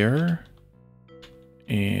there.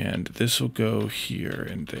 And this will go here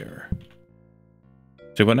and there.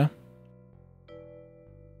 Say what now?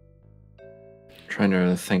 Trying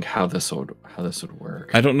to think how this would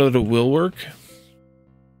work. I don't know that it will work.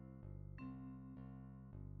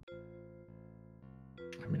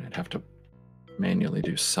 I mean, I'd have to manually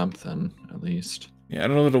do something at least. Yeah, I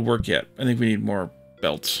don't know that it'll work yet. I think we need more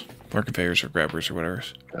belts, or conveyors, or grabbers, or whatever.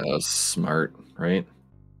 Smart, right?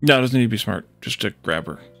 No, it doesn't need to be smart. Just a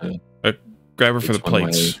grabber. A grabber for the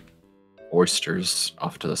plates. Oysters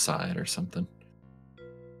off to the side or something.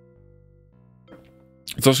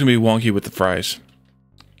 It's also going to be wonky with the fries.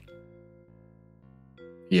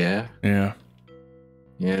 Yeah. Yeah.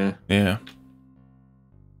 Yeah. Yeah.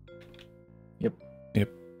 Yep.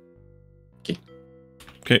 Okay.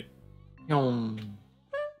 Okay.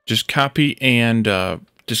 Just copy and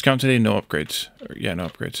discount today, no upgrades. Yeah, no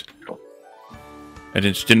upgrades. Cool. I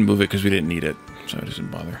didn't move it because we didn't need it, so I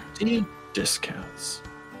didn't bother. Discounts.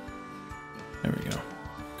 There we go.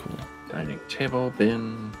 Cool. Dining table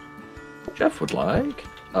bin. Jeff would like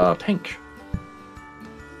pink.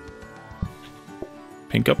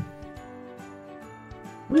 Pink up.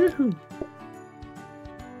 Woohoo!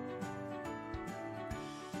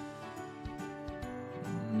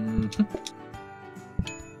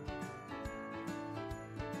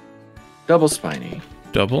 Double spiny.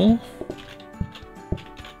 Double.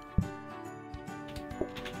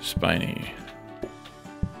 Spiny.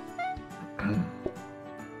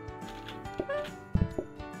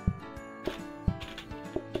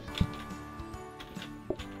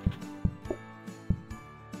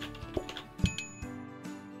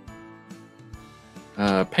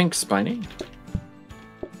 Pink spiny.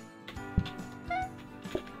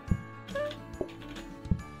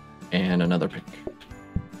 And another pink.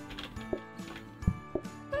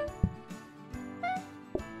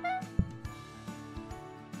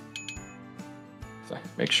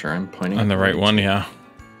 Make sure I'm pointing on the right one. Yeah.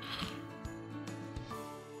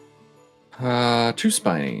 2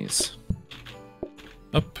 spinies.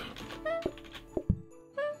 Up.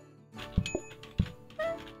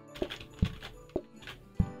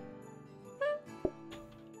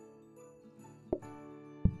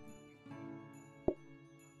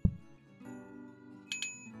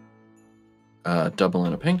 Double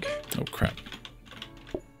and a pink. Oh, crap.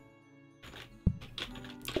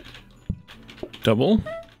 Double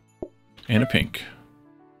and a pink.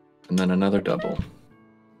 And then another double.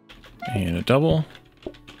 And a double.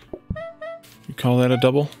 You call that a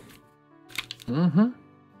double? Mm-hmm.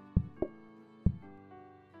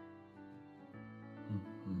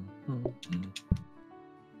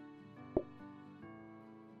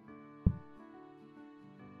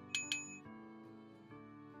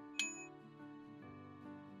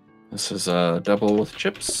 This is a double with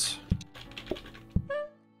chips.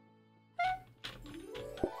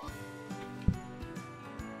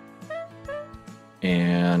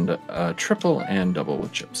 And a triple and double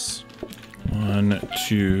with chips. 1,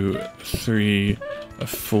 2, 3, a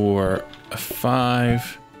 4, a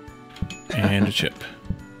 5, and a chip.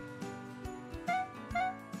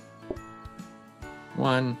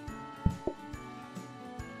 1.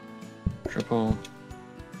 Triple.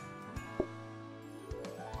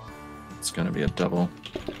 It's gonna be a double.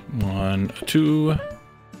 1, 2.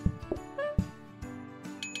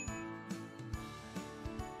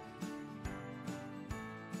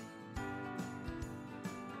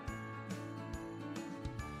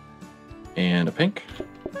 And a pink.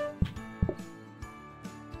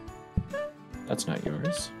 That's not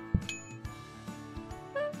yours.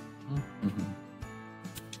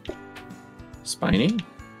 Spiny.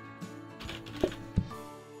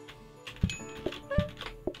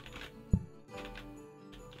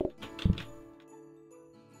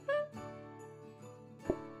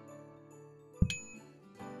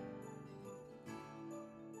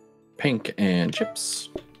 Pink and chips.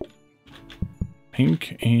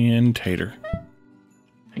 Pink and tater.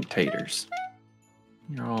 Pink taters.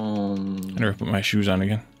 I never put my shoes on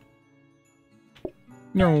again.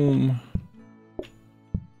 No.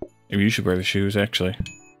 Maybe you should wear the shoes, actually.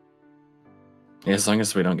 Yeah, as long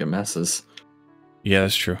as we don't get messes. Yeah,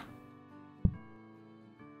 that's true.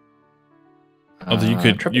 Although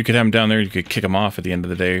you could have them down there, you could kick them off at the end of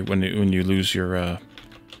the day when you lose your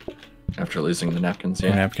after losing the napkins,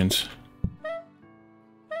 yeah. Napkins.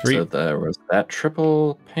 3. So there was that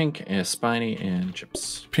triple, pink, and spiny, and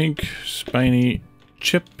chips. Pink, spiny,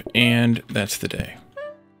 chip, and that's the day.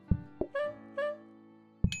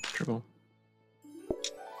 Triple.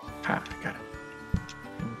 Ha, got it.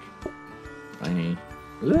 Pink, spiny.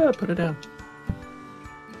 Put it down.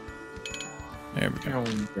 There we go.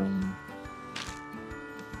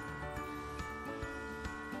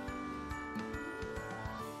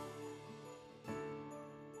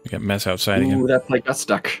 We got mess outside again. Ooh, that plate got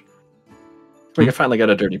stuck. We finally got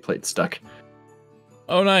a dirty plate stuck.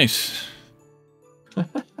 Oh, nice. Do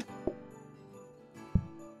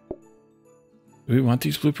we want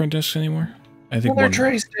these blueprint discs anymore? I think another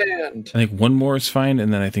tray stand. I think one more is fine,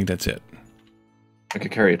 and then I think that's it. I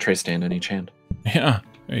could carry a tray stand in each hand. Yeah,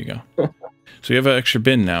 there you go. So you have an extra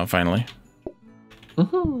bin now, finally.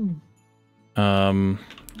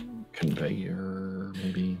 Conveyor,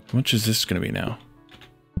 maybe. How much is this going to be now?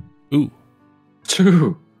 Ooh.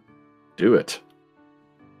 2. Do it.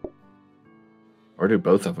 Or do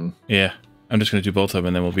both of them. Yeah, I'm just going to do both of them,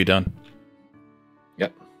 and then we'll be done.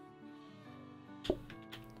 Yep.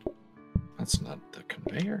 That's not the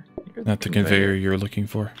conveyor. Not the conveyor you're looking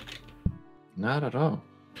for. Not at all.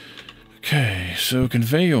 Okay, so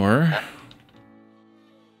conveyor.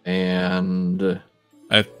 And the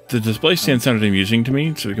display stand sounded amusing to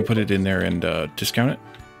me, so we can put it in there and discount it.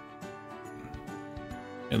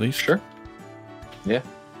 At least. Sure. Yeah.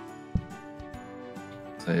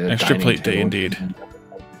 Extra plate day, indeed.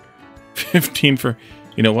 15 for...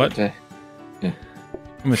 You know what? Yeah. I'm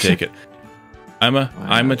gonna take it. I'm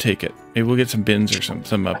gonna take it. Maybe we'll get some bins or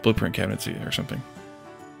some blueprint cabinets or something.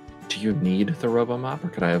 Do you need the RoboMop, or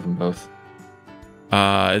could I have them both?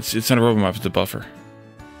 It's not a RoboMop, it's a buffer.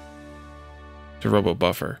 It's a Robo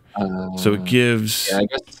Buffer. So it gives... Yeah, I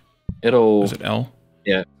guess it'll... Is it L?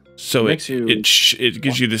 Yeah. So it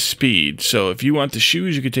gives you the speed. So if you want the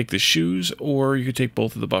shoes, you could take the shoes, or you could take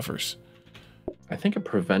both of the buffers. I think it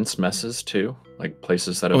prevents messes, too. Like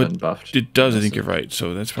places that have been buffed. It does, I think you're right.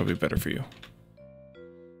 So that's probably better for you.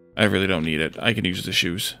 I really don't need it. I can use the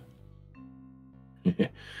shoes.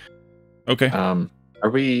 Okay.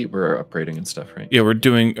 We're upgrading and stuff, right? Yeah, we're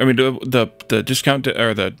doing... I mean, the discount...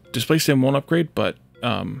 or the display stand won't upgrade, but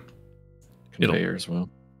Conveyor as well.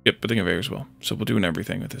 Yep, but the conveyor as well. So we'll do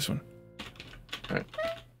everything with this one. All right.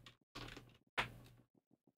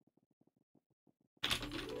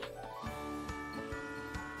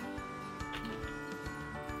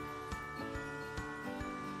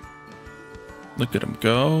 Look at him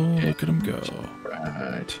go. Look at him go.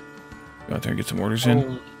 Right. Go out there and get some orders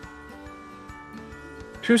in.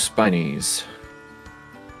 2 spinies.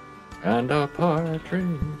 And a partridge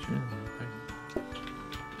in the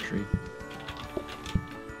tree.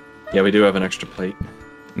 Yeah, we do have an extra plate.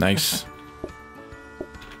 Nice.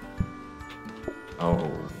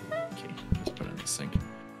 Oh, okay. Just put it in the sink.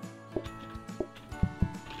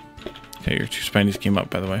 Okay, your 2 spinies came up,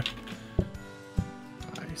 by the way.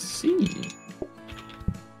 I see.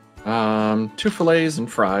 2 fillets and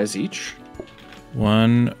fries each.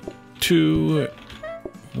 1, 2,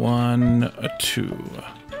 1, 2.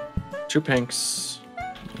 2 pinks.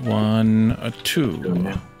 1,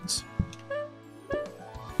 2.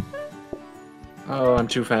 Oh, I'm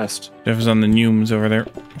too fast. Jeff is on the Neumes over there.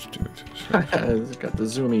 It's got the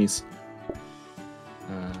zoomies.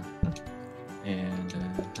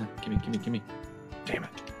 Gimme. Damn it.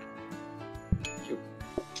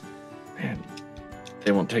 Man,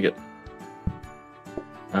 they won't take it.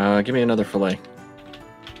 Give me another fillet.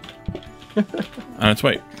 On its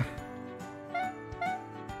way.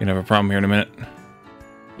 Gonna have a problem here in a minute.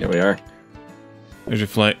 Yeah, we are. There's your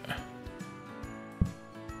flight.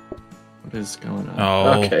 What is going on?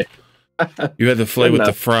 Oh. Okay. You had the fillet with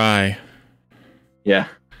the fry. Yeah.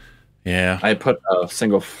 Yeah. I put a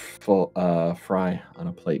single full fry on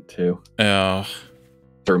a plate too. Oh.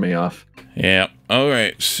 Threw me off. Yeah. All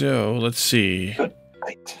right. So let's see. Good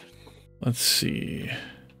night. Let's see.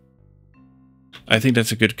 I think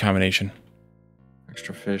that's a good combination.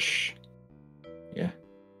 Extra fish. Yeah.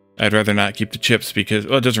 I'd rather not keep the chips because,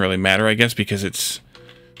 well, it doesn't really matter, I guess, because it's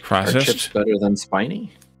processed. Are chips better than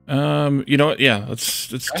spiny? You know what? Yeah, let's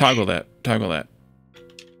toggle that. Toggle that.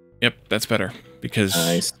 Yep, that's better because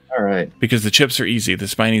nice. All right. Because the chips are easy. The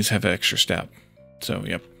spinies have an extra step. So,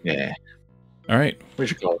 yep. Yeah. All right. We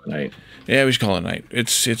should call it a night. Yeah, we should call it a night.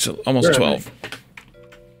 It's almost 12.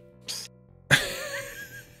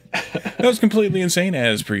 That was completely insane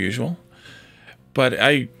as per usual. But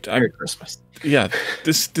Merry Christmas. Yeah,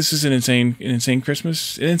 this is an insane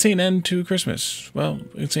Christmas, an insane end to Christmas. Well,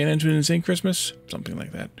 insane end to an insane Christmas, something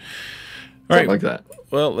like that. All right, like that.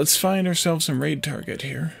 Well, let's find ourselves some raid target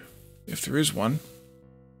here, if there is one.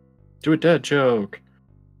 Do a dad joke.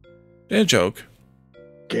 Dad joke.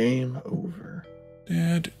 Game over.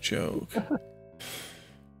 Dad joke.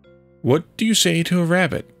 What do you say to a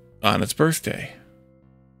rabbit on its birthday?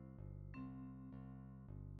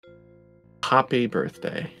 Happy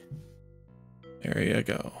birthday. There you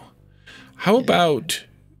go. How about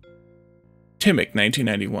Timmick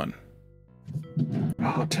 1991?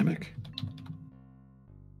 Oh, Timmick.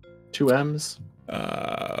 2 M's?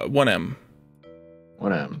 1 M.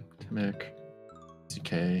 1 M. Timmick.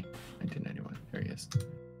 CK 1991. There he is.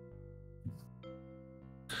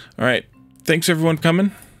 All right. Thanks, everyone, for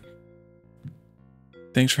coming.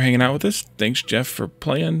 Thanks for hanging out with us. Thanks, Jeff, for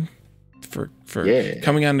playing, for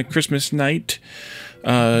coming on to Christmas night.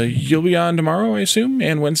 You'll be on tomorrow, I assume,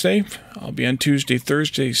 and Wednesday. I'll be on Tuesday,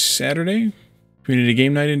 Thursday, Saturday. Community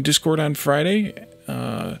game night in Discord on Friday.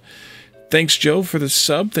 Thanks, Joe, for the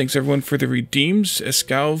sub. Thanks, everyone, for the redeems.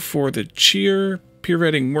 Escal for the cheer.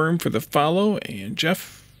 Pirouetting Worm for the follow. And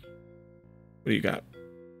Jeff, what do you got?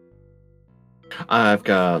 I've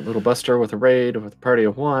got Little Buster with a raid with a party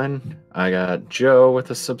of 1. I got Joe with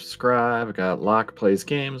a subscribe. I got Locke Plays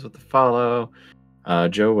Games with the follow.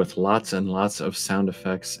 Joe with lots and lots of sound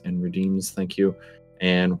effects and redeems. Thank you.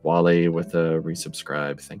 And Wally with a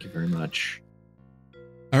resubscribe. Thank you very much.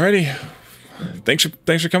 Alrighty. Thanks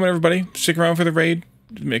for coming, everybody. Stick around for the raid.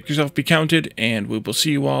 Make yourself be counted, and we will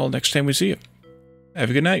see you all next time we see you. Have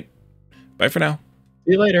a good night. Bye for now.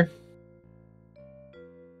 See you later.